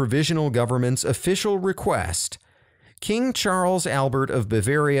Milanese provisional government's official request, King Charles Albert of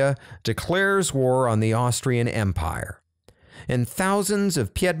Bavaria declares war on the Austrian Empire, and thousands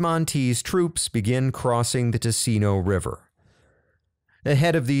of Piedmontese troops begin crossing the Ticino River.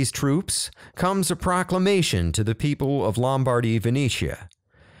 Ahead of these troops comes a proclamation to the people of Lombardy Venetia,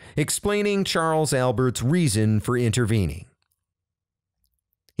 explaining Charles Albert's reason for intervening.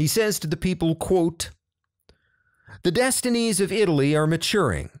 He says to the people, quote, "The destinies of Italy are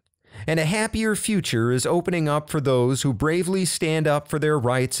maturing, and a happier future is opening up for those who bravely stand up for their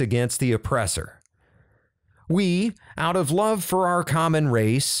rights against the oppressor. We, out of love for our common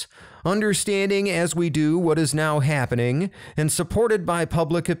race, understanding as we do what is now happening, and supported by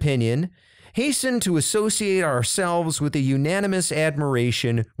public opinion, hasten to associate ourselves with the unanimous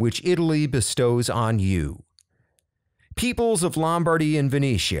admiration which Italy bestows on you. Peoples of Lombardy and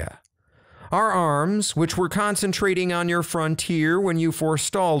Venetia, our arms, which were concentrating on your frontier when you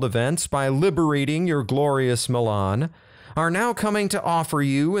forestalled events by liberating your glorious Milan, are now coming to offer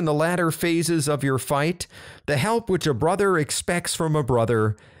you in the latter phases of your fight the help which a brother expects from a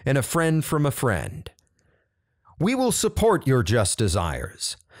brother and a friend from a friend. We will support your just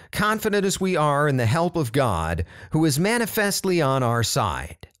desires, confident as we are in the help of God, who is manifestly on our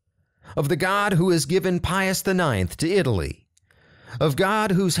side, of the God who has given Pius IX to Italy, of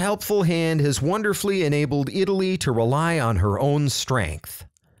God whose helpful hand has wonderfully enabled Italy to rely on her own strength.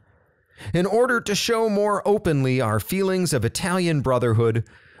 In order to show more openly our feelings of Italian brotherhood,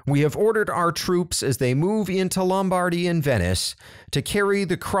 we have ordered our troops as they move into Lombardy and Venice to carry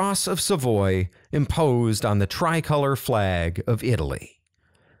the Cross of Savoy imposed on the tricolor flag of Italy."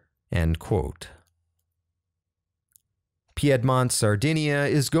 End quote. Piedmont Sardinia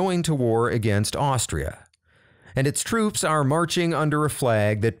is going to war against Austria, and its troops are marching under a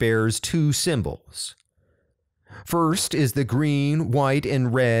flag that bears 2 symbols. First is the green, white,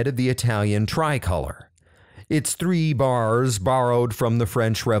 and red of the Italian tricolor, its 3 bars borrowed from the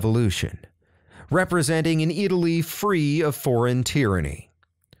French Revolution, representing an Italy free of foreign tyranny.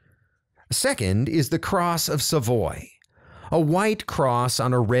 Second is the Cross of Savoy, a white cross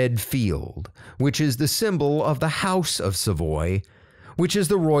on a red field, which is the symbol of the House of Savoy, which is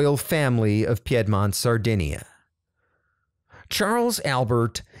the royal family of Piedmont, Sardinia. Charles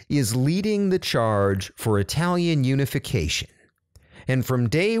Albert is leading the charge for Italian unification, and from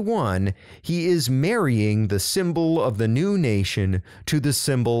day one, he is marrying the symbol of the new nation to the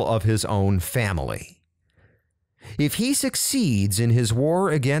symbol of his own family. If he succeeds in his war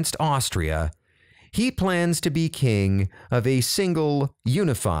against Austria, he plans to be king of a single,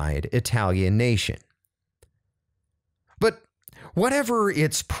 unified Italian nation. But whatever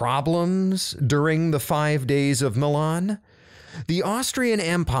its problems during the 5 days of Milan, the Austrian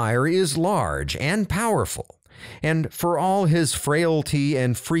Empire is large and powerful, and for all his frailty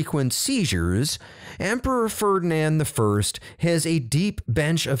and frequent seizures, Emperor Ferdinand I has a deep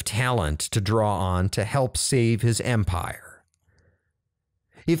bench of talent to draw on to help save his empire.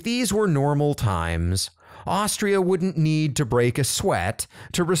 If these were normal times, Austria wouldn't need to break a sweat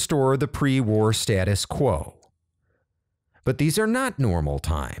to restore the pre-war status quo. But these are not normal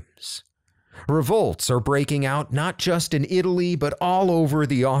times. Revolts are breaking out not just in Italy, but all over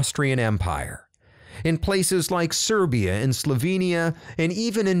the Austrian Empire, in places like Serbia and Slovenia, and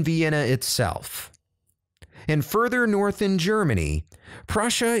even in Vienna itself. And further north in Germany,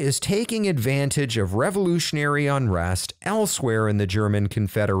 Prussia is taking advantage of revolutionary unrest elsewhere in the German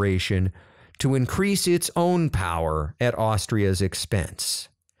Confederation to increase its own power at Austria's expense.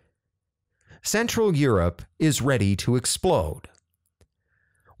 Central Europe is ready to explode.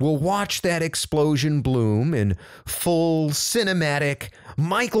 We'll watch that explosion bloom in full cinematic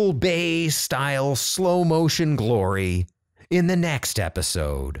Michael Bay-style slow-motion glory in the next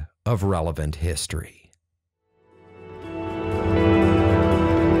episode of Relevant History.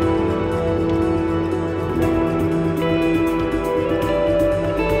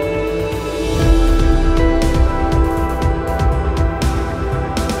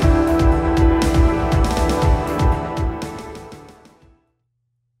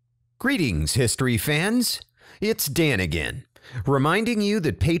 Greetings, history fans. It's Dan again, reminding you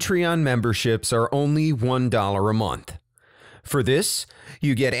that Patreon memberships are only $1 a month. For this,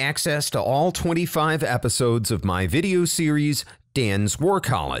 you get access to all 25 episodes of my video series, Dan's War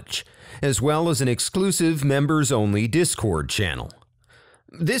College, as well as an exclusive members-only Discord channel.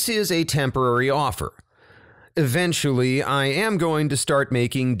 This is a temporary offer. Eventually, I am going to start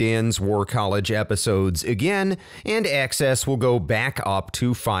making Dan's War College episodes again, and access will go back up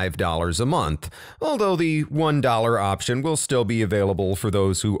to $5 a month, although the $1 option will still be available for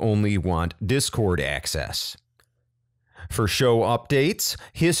those who only want Discord access. For show updates,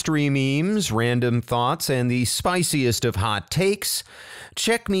 history memes, random thoughts, and the spiciest of hot takes,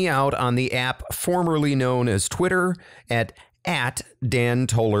 check me out on the app formerly known as Twitter at Dan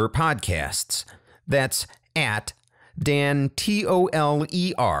Toller Podcasts. That's at Dan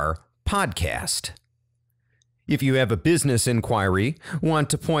Toler Podcast. If you have a business inquiry, want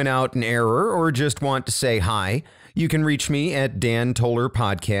to point out an error, or just want to say hi, you can reach me at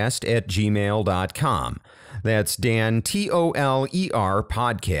dantollerpodcast@gmail.com. That's Dan Toler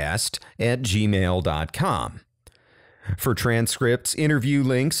Podcast@gmail.com. For transcripts, interview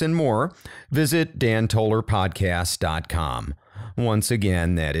links, and more, visit dantollerpodcast.com. Once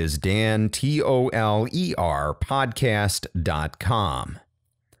again, that is Dan Toler Podcast.com.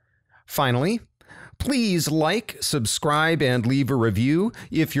 Finally, please like, subscribe, and leave a review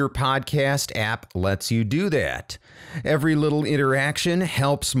if your podcast app lets you do that. Every little interaction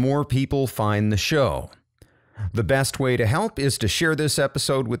helps more people find the show. The best way to help is to share this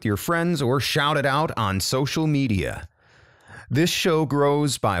episode with your friends or shout it out on social media. This show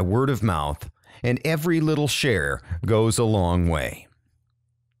grows by word of mouth, and every little share goes a long way.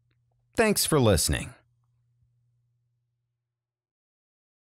 Thanks for listening.